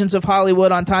the legends of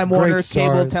Hollywood on Time Warner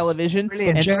cable television.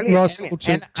 Brilliant. And Jane Russell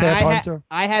to Ted Hunter.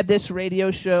 I had this radio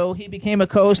show. He became a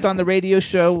co-host on the radio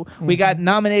show. Mm-hmm. We got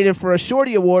nominated for a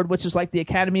Shorty Award, which is like the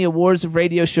Academy Awards of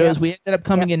radio shows. We ended up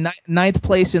coming in ninth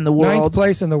place in the world. 9th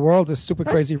place in the world, a super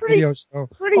crazy radio show.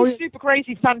 Super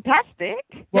crazy, fantastic.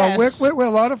 Well, we're a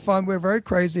lot of fun. We're very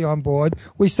crazy on board.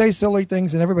 We say silly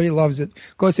things, and everybody loves it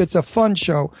because it's a fun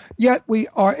show. Yet we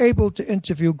are able to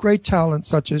interview great talent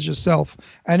such as yourself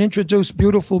and introduce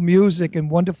beautiful music and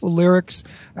wonderful lyrics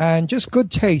and just good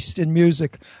taste in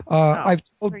music. I've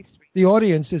the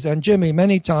audiences and Jimmy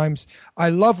many times. I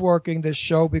love working this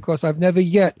show because I've never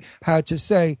yet had to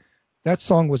say, that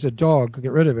song was a dog.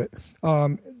 Get rid of it.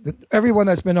 Everyone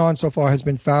that's been on so far has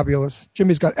been fabulous.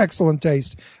 Jimmy's got excellent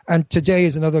taste, and today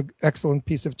is another excellent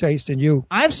piece of taste in you.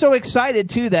 I'm so excited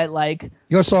too that like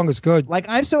your song is good. Like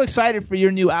I'm so excited for your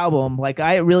new album. Like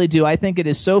I really do. I think it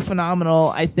is so phenomenal.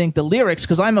 I think the lyrics,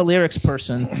 because I'm a lyrics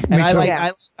person, and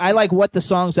I like what the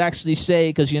songs actually say.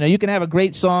 Because you can have a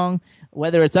great song,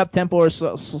 whether it's up tempo or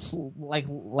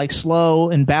like slow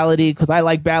and ballady, because I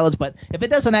like ballads. But if it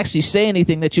doesn't actually say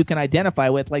anything that you can identify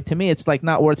with, like to me, it's like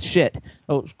not worth shit.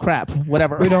 Oh crap!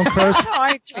 Whatever. We don't curse.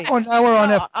 Now we're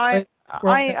on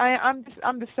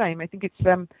I'm the same. I think it's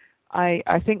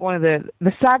I think one of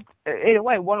the sad in a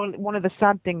way one of the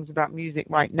sad things about music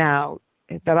right now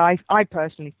that I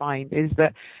personally find is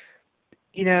that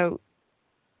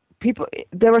people,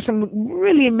 there are some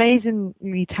really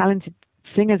amazingly talented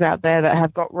singers out there that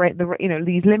have got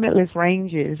these limitless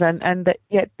ranges, and that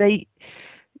yet they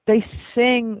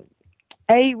sing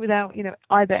without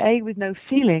either with no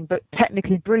feeling, but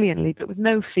technically brilliantly, but with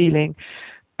no feeling.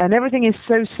 And everything is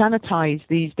so sanitized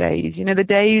these days. The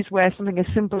days where something as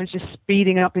simple as just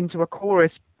speeding up into a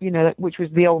chorus, which was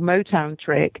the old Motown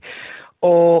trick,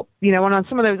 or, on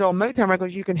some of those old Motown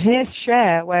records, you can hear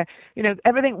Cher where,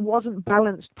 everything wasn't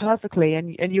balanced perfectly,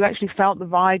 and you actually felt the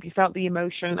vibe, you felt the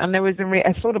emotion, and there was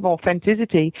a sort of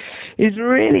authenticity is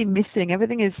really missing.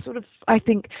 Everything is sort of, I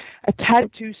think, a tad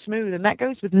too smooth, and that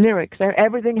goes with lyrics.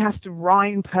 Everything has to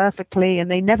rhyme perfectly, and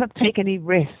they never take any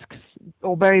risks,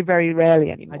 or very, very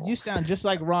rarely anymore. You sound just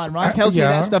like Ron. Ron tells me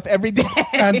that stuff every day.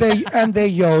 and they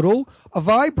yodel. A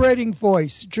vibrating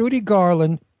voice. Judy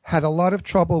Garland had a lot of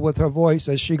trouble with her voice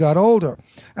as she got older,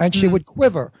 and she would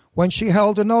quiver when she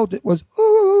held a note. It was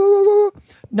ooh.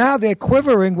 Now they're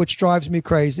quivering, which drives me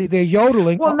crazy. They're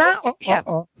yodeling. Well, now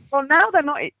they're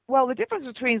not. Well, the difference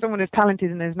between someone as talented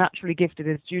and as naturally gifted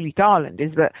as Julie Garland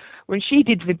is that when she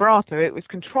did vibrato, it was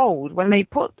controlled. When they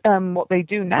put what they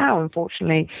do now,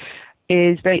 unfortunately,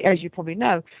 is they, as you probably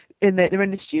know, they're in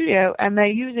the studio and they're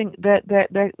using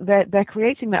they're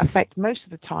creating that effect most of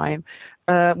the time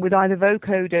with either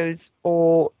vocoders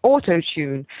or auto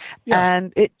tune,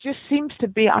 and it just seems to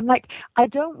be. I'm like, I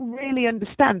don't really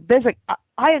understand.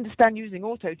 I understand using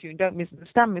auto tune. Don't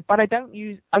misunderstand me, but I don't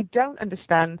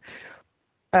understand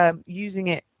using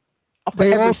it.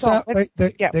 They all sound.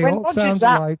 They all sound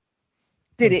alike.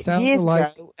 Did it years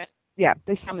ago? Yeah,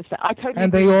 they sound the same. I totally.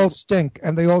 And they all stink.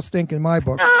 And they all stink in my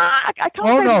book. I can't.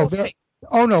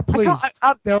 Oh no! Please.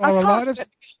 There are a lot of.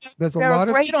 There's a lot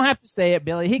of. You don't have to say it,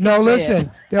 Billy. He can no, say listen. It.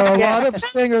 There are a lot of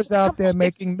singers out there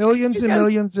making millions and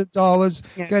millions of dollars,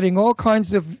 getting all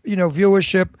kinds of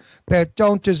viewership that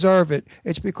don't deserve it.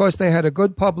 It's because they had a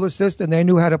good publicist and they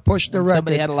knew how to push the record.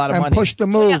 Somebody had a lot of money. Push the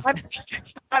move.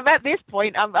 I'm at this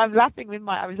point. I was laughing with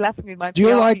my. Do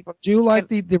you like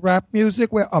the rap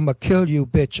music where I'm gonna kill you,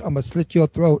 bitch? I'm gonna slit your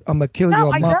throat. I'm gonna kill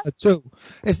your mama too.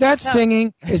 Is that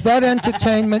singing? Is that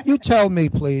entertainment? You tell me,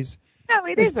 please. No,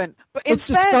 it isn't. But it's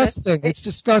disgusting. It's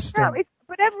disgusting. No,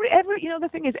 but every the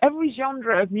thing is, every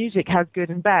genre of music has good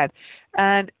and bad.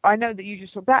 And I know that you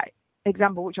just took that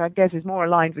example, which I guess is more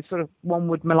aligned with sort of one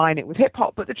would malign it with hip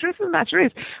hop. But the truth of the matter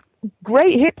is,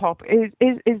 great hip hop is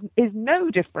no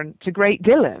different to great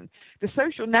Dylan. The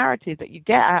social narrative that you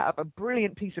get out of a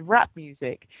brilliant piece of rap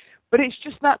music, but it's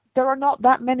just that there are not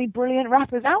that many brilliant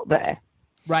rappers out there.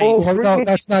 Right. Well, no,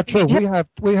 that's not true.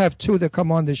 We have two that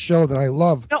come on this show that I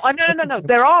love. No.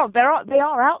 They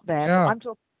are out there. Yeah. I'm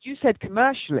talking. You said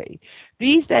commercially.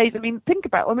 These days, I mean, think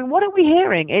about. I mean, what are we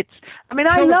hearing? I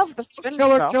love the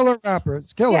killer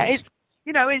rappers. Killers. Yeah,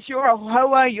 it's you're a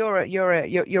hoa, you're a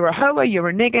hoa, you're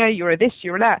a nigger, you're a this,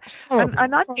 you're a that,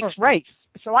 and I think race.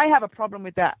 So I have a problem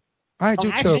with that. I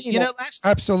do too.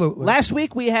 Absolutely. Last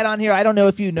week we had on here, I don't know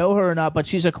if you know her or not, but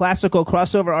she's a classical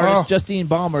crossover artist, Justine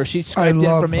Balmer. She skyped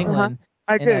in from England.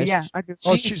 I do, I do.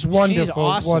 She's wonderful. She's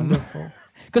awesome. Wonderful.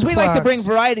 Because we like to bring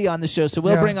variety on the show, so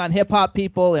we'll bring on hip hop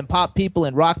people and pop people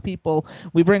and rock people.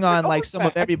 We bring on like some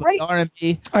of everybody,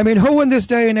 R&B. I mean, who in this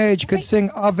day and age could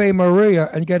sing Ave Maria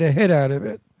and get a hit out of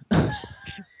it?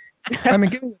 I mean,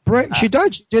 give me a break. She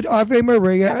did Ave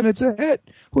Maria, and it's a hit.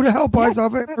 Who the hell buys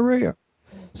Ave Maria?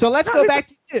 So let's go back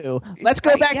to you.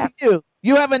 To you.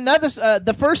 You have another,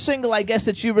 the first single, I guess,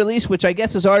 that you released, which I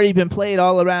guess has already been played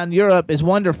all around Europe, is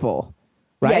Wonderful,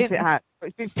 right? Yes, it has.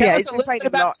 Tell us a little bit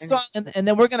about the song, and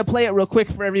then we're going to play it real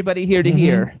quick for everybody here to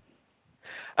hear.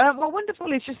 Well,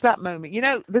 wonderful is just that moment. You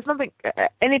know, there's nothing.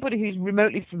 Anybody who's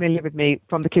remotely familiar with me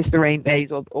from the Kiss the Rain days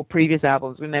or previous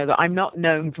albums will know that I'm not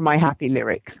known for my happy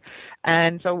lyrics.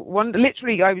 And so,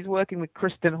 literally, I was working with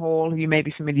Kristen Hall, who you may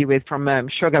be familiar with from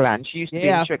Sugarland. She used to be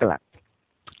in Sugarland.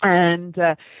 And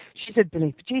she said,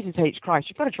 Billie, for Jesus H. Christ,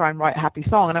 you've got to try and write a happy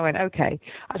song. And I went, okay.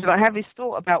 I said, I have this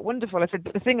thought about Wonderful. I said,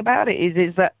 but the thing about it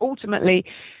is that ultimately,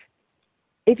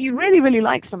 if you really, really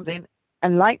like something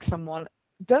and like someone,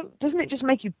 doesn't it just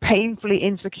make you painfully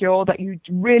insecure that you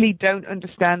really don't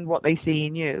understand what they see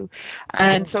in you?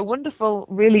 And so Wonderful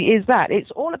really is that.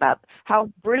 It's all about how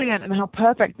brilliant and how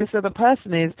perfect this other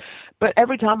person is. But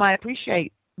every time I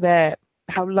appreciate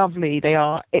how lovely they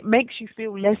are, it makes you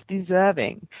feel less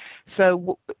deserving.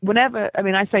 So whenever, I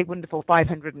mean, I say Wonderful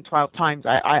 512 times,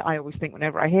 I always think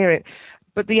whenever I hear it,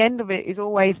 but the end of it is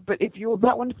always, but if you're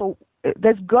that wonderful,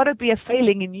 there's got to be a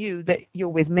feeling in you that you're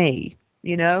with me.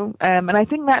 You know, and I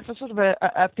think that's a sort of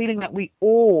a feeling that we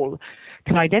all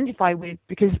can identify with,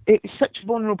 because it's such a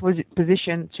vulnerable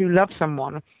position to love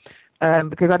someone.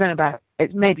 Because I don't know about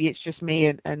it, maybe it's just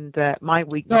me and my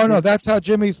weakness. No, that's how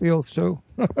Jimmy feels too.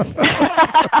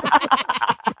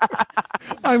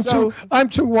 I'm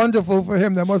too wonderful for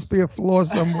him. There must be a flaw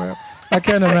somewhere. I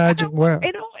can't imagine where.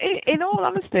 In all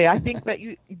honesty, I think that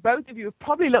both of you have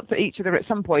probably looked at each other at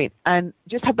some point and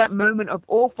just had that moment of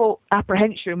awful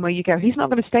apprehension where you go, he's not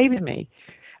going to stay with me.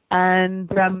 And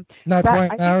that's why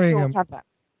I'm marrying him.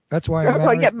 That's why I'm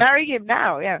marrying him. Marry him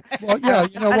now, yeah. Well, yeah,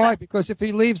 you know why? Because if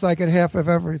he leaves, I get half of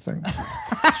everything.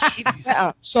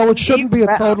 So it shouldn't be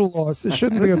a total loss. It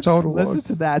shouldn't be a total loss.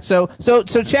 Listen to that. So,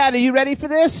 Chad, are you ready for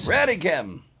this? Ready,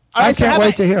 Kim. All right, I can't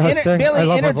wait to hear her sing. Billie, I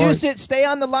love introduce her voice. it. Stay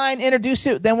on the line. Introduce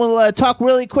it. Then we'll talk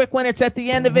really quick when it's at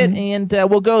the end of it, and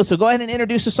we'll go. So go ahead and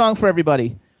introduce the song for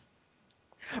everybody.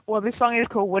 Well, this song is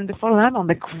called Wonderful, and I'm on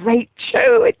the great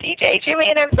show with DJ Jimmy,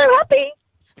 and I'm so happy.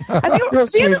 You're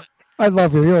sweet. I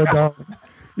love you. You're a darling.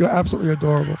 You're absolutely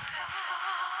adorable.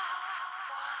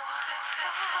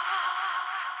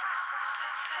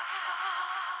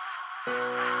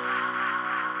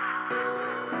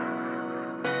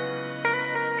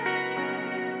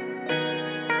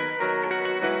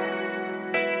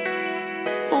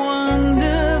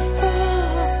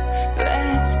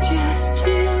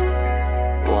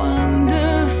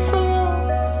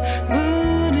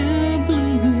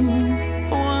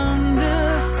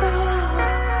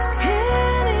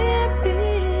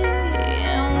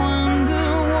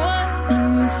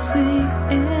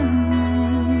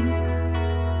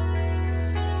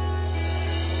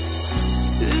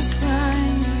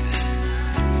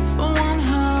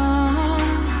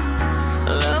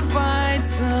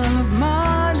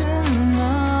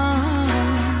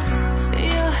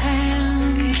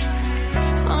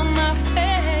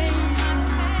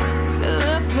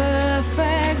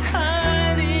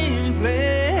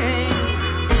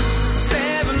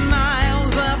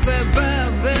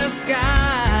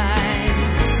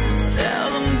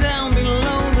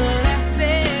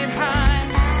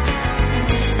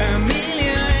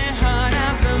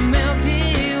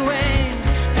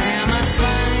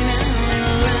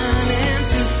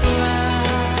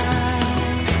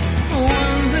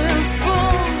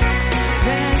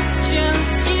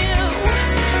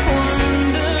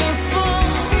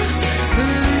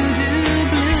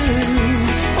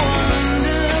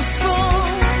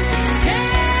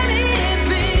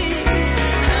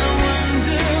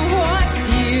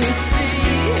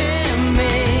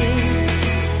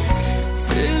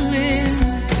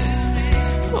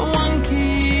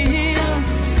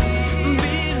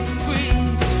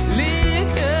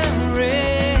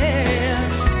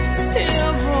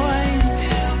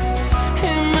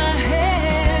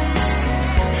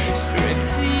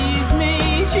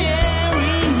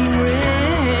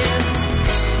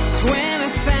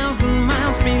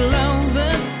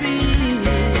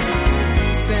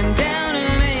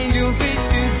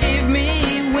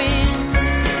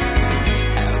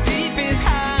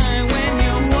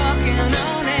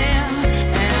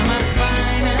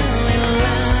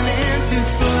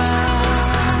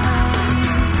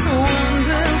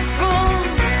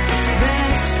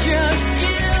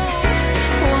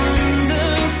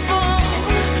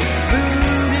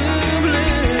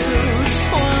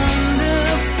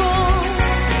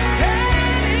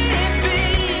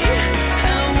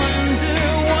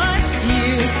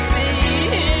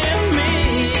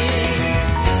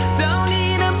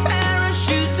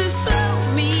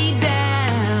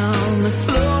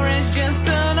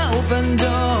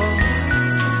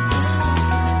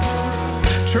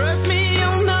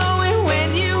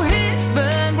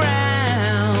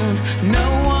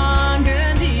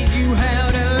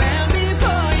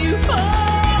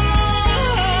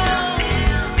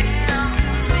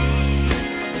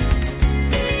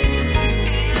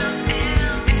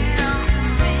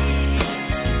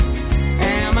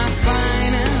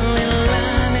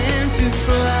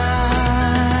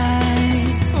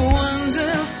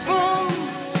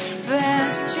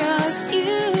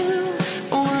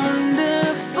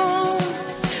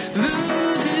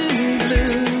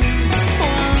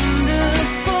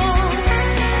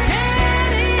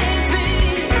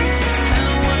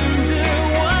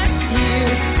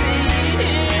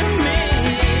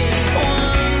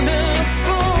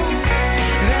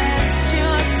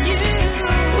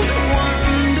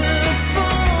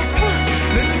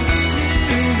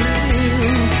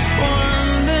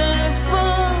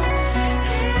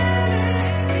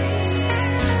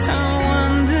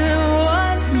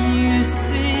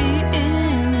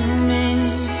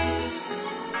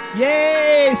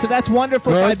 So that's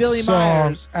Wonderful by Good Billie song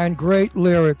Myers. and great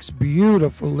lyrics,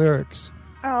 beautiful lyrics.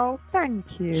 Oh, thank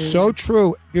you. So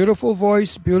true. Beautiful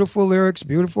voice, beautiful lyrics,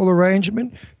 beautiful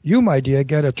arrangement. You, my dear,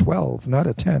 get a 12, not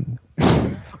a 10.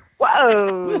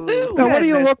 Whoa! Now, what do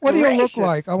you look? What do you look gracious.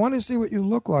 like? I want to see what you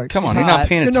look like. Come on, you're not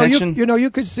paying attention.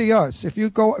 You could see us if you're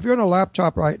on a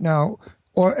laptop right now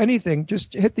or anything.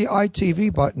 Just hit the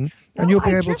ITV button and you'll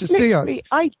be able to see us.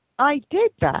 I did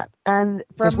that, and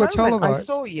for a Because we're moment I televised.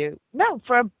 saw you. No,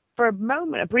 for a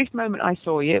moment, a brief moment, I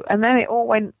saw you, and then it all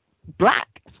went black.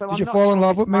 So Did you fall in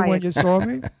love with me when you saw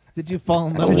me? Did you fall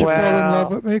in love? Did you fall in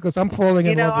love with me? Because I'm falling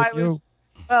in love with you.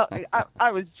 Well,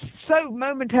 I was so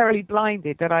momentarily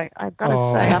blinded that I've got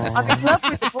to say, I'm in love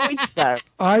with the voice, though.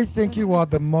 I think you are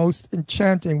the most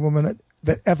enchanting woman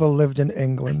that ever lived in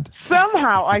England.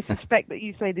 Somehow, I suspect that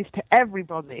you say this to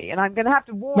everybody, and I'm going to have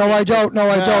to warn No, you. I don't. No,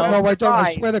 I don't. No, I don't.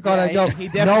 I swear to God, I don't.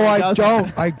 No, I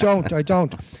don't. I don't. I don't.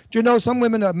 Do you know some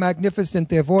women are magnificent,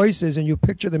 their voices, and you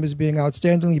picture them as being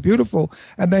outstandingly beautiful,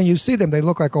 and then you see them, they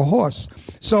look like a horse.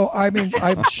 So, I mean,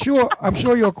 I'm sure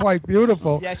you're quite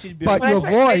beautiful. Yeah, she's beautiful. But your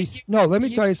voice, no, let me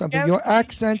tell you something. Your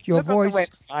accent, your Look on the voice.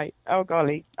 website. Oh,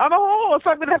 golly. I'm a horse.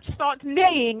 I'm going to have to start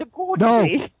neighing No,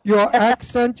 accordingly. your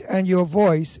accent and your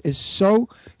voice is so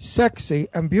sexy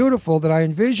and beautiful that I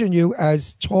envision you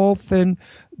as tall, thin,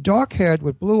 dark-haired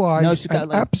with blue eyes, No, she's got, and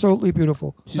like- absolutely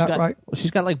beautiful. She's Not got, right? well,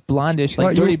 she's got like blondish, What,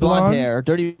 like you dirty blonde blonde? hair,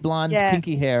 dirty blonde, Yeah.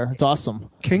 kinky hair. It's awesome.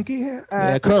 Kinky hair?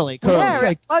 Yeah, curly. We never Yeah,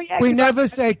 say, oh, yeah, we 'cause never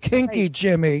say kinky,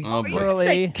 Jimmy. Oh, boy.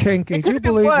 Curly. Kinky. It Do you could have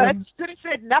been believe worse. him? Could have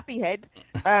said nappy head.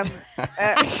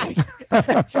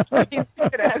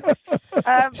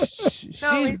 She's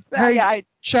Hey,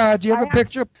 Chad, do you have a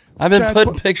picture? I've been Chad,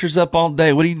 putting pictures up all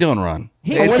day. What are you doing, Ron?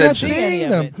 We're not attention. seeing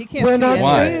them. He can't We're see not any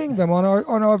of it. seeing them on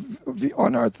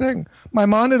our thing. My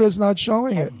monitor's not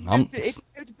showing it. If you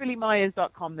go to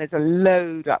BillieMyers.com, there's a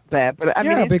load up there. But I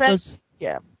Yeah, mean, because-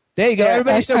 yeah. There you go, Yeah,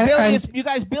 everybody. So and-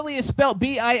 Billie is spelled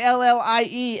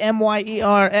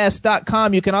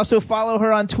BILLIEMYERS.com. You can also follow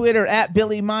her on Twitter at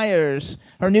Billie Myers.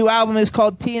 Her new album is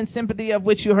called Tea and Sympathy, of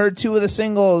which you heard two of the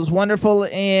singles, Wonderful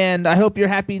and I Hope You're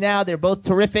Happy Now. They're both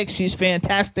terrific. She's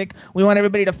fantastic. We want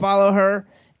everybody to follow her.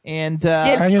 And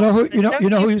And you know who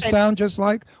you sound just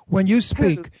like when you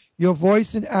speak. Your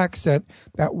voice and accent.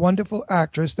 That wonderful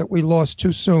actress that we lost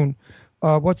too soon.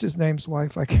 What's his name's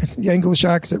wife? I can't. The English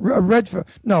accent. Redford.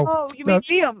 No. Oh, you mean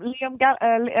Liam?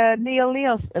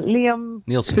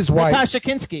 Nielsen. His wife. Natasha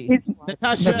Kinski.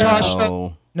 Natasha.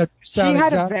 Oh. No, She sound had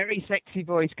exact- a very sexy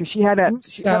voice because she had a You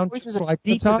sound voice was just like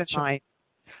deeper than Natasha. mine.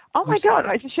 Oh my God!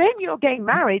 It's a shame you're getting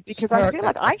married because I feel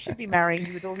like I should be marrying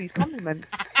you with all these compliments.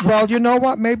 Well, you know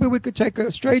what? Maybe we could take a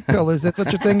straight pill. Is there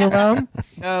such a thing around?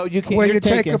 No, you can't. Where You're you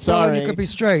take taken, a pill and sorry. you could be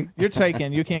straight. You're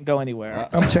taken. You can't go anywhere.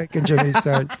 I'm taking, Jimmy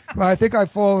said. Well, I think I've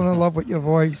fallen in love with your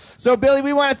voice. So, Billie,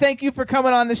 we want to thank you for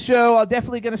coming on the show. I'm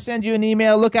definitely going to send you an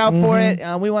email. Look out for it.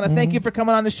 We want to thank you for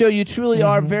coming on the show. You truly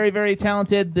are very, very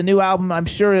talented. The new album, I'm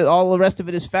sure all the rest of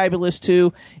it is fabulous,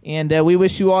 too. And we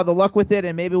wish you all the luck with it,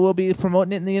 and maybe we'll be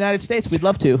promoting it in the United States. We'd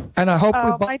love to. And I hope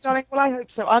Oh, my darling. Well, I hope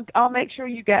so. I'll make sure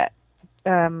you get.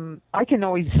 I can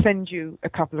always send you a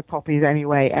couple of copies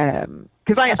anyway.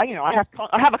 Because I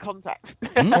have a contact.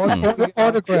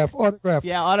 autograph.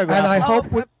 Yeah, autograph. And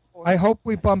I hope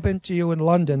we bump into you in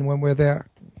London when we're there.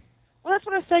 Well, that's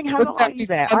what I was saying. How Wouldn't long that are be you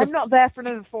there? wonderful? I'm not there for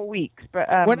another 4 weeks, but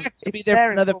We're not going to be it's there for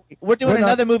in another. 4 weeks. We're doing We're not-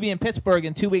 another movie in Pittsburgh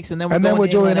in 2 weeks, and then we're And then going we're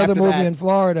to doing England another after movie that. in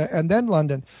Florida and then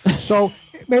London. So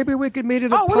maybe we could meet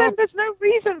at a Oh, well, then pub. there's no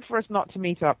reason for us not to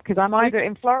meet up because I'm either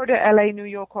in Florida, LA, New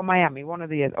York, or Miami, one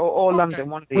of the other, or London,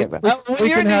 one of the other. Well, when We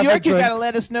you're in can New have a York, you drink. got to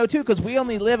let us know too, because we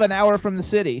only live an hour from the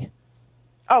city.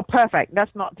 Oh, perfect.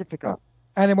 That's not difficult.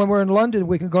 And then when we're in London,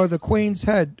 we can go to the Queen's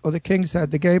Head or the King's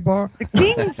Head, the gay bar.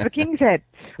 The King's Head.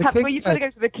 The Well, King's you've got to Head. go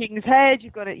to the King's Head.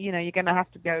 You've got to, you're going to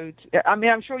have to go. I mean,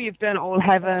 I'm sure you've done all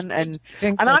heaven, and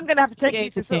King's I'm Head. going to have to take Yeah, you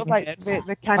to the sort of King's like Head.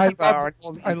 the I candy bar. And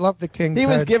all I love the King's He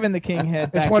Head. was given the King Head.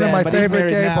 It's back one of then, my but he's favorite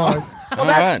married gay now. bars. All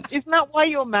right. Isn't that why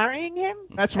you're marrying him?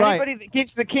 That's right. Anybody that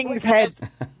gives the King's Head,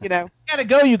 We gotta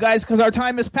go, you guys, because our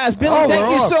time has passed. Billie, Oh, thank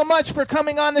we're you off. so much for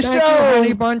coming on the Thank show. you,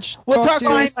 honey bunch. We'll talk to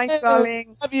to you you. Bye, my soon.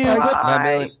 darling. Love you. Bye. Bye,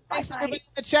 Billie. Thanks everybody in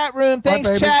the chat room. Thanks,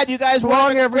 baby. Chad. You guys So were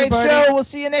long, having a great everybody. show. We'll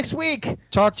see you next week.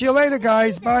 Talk to you later,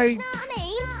 guys. Bye. So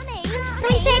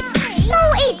he said,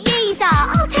 sorted geezer,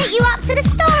 I'll take you up to the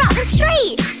store up the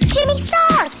street. Jimmy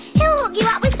Stars, he'll hook you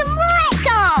up with some right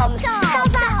arms. So I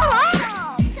was like, alright,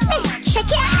 let's check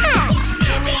it out.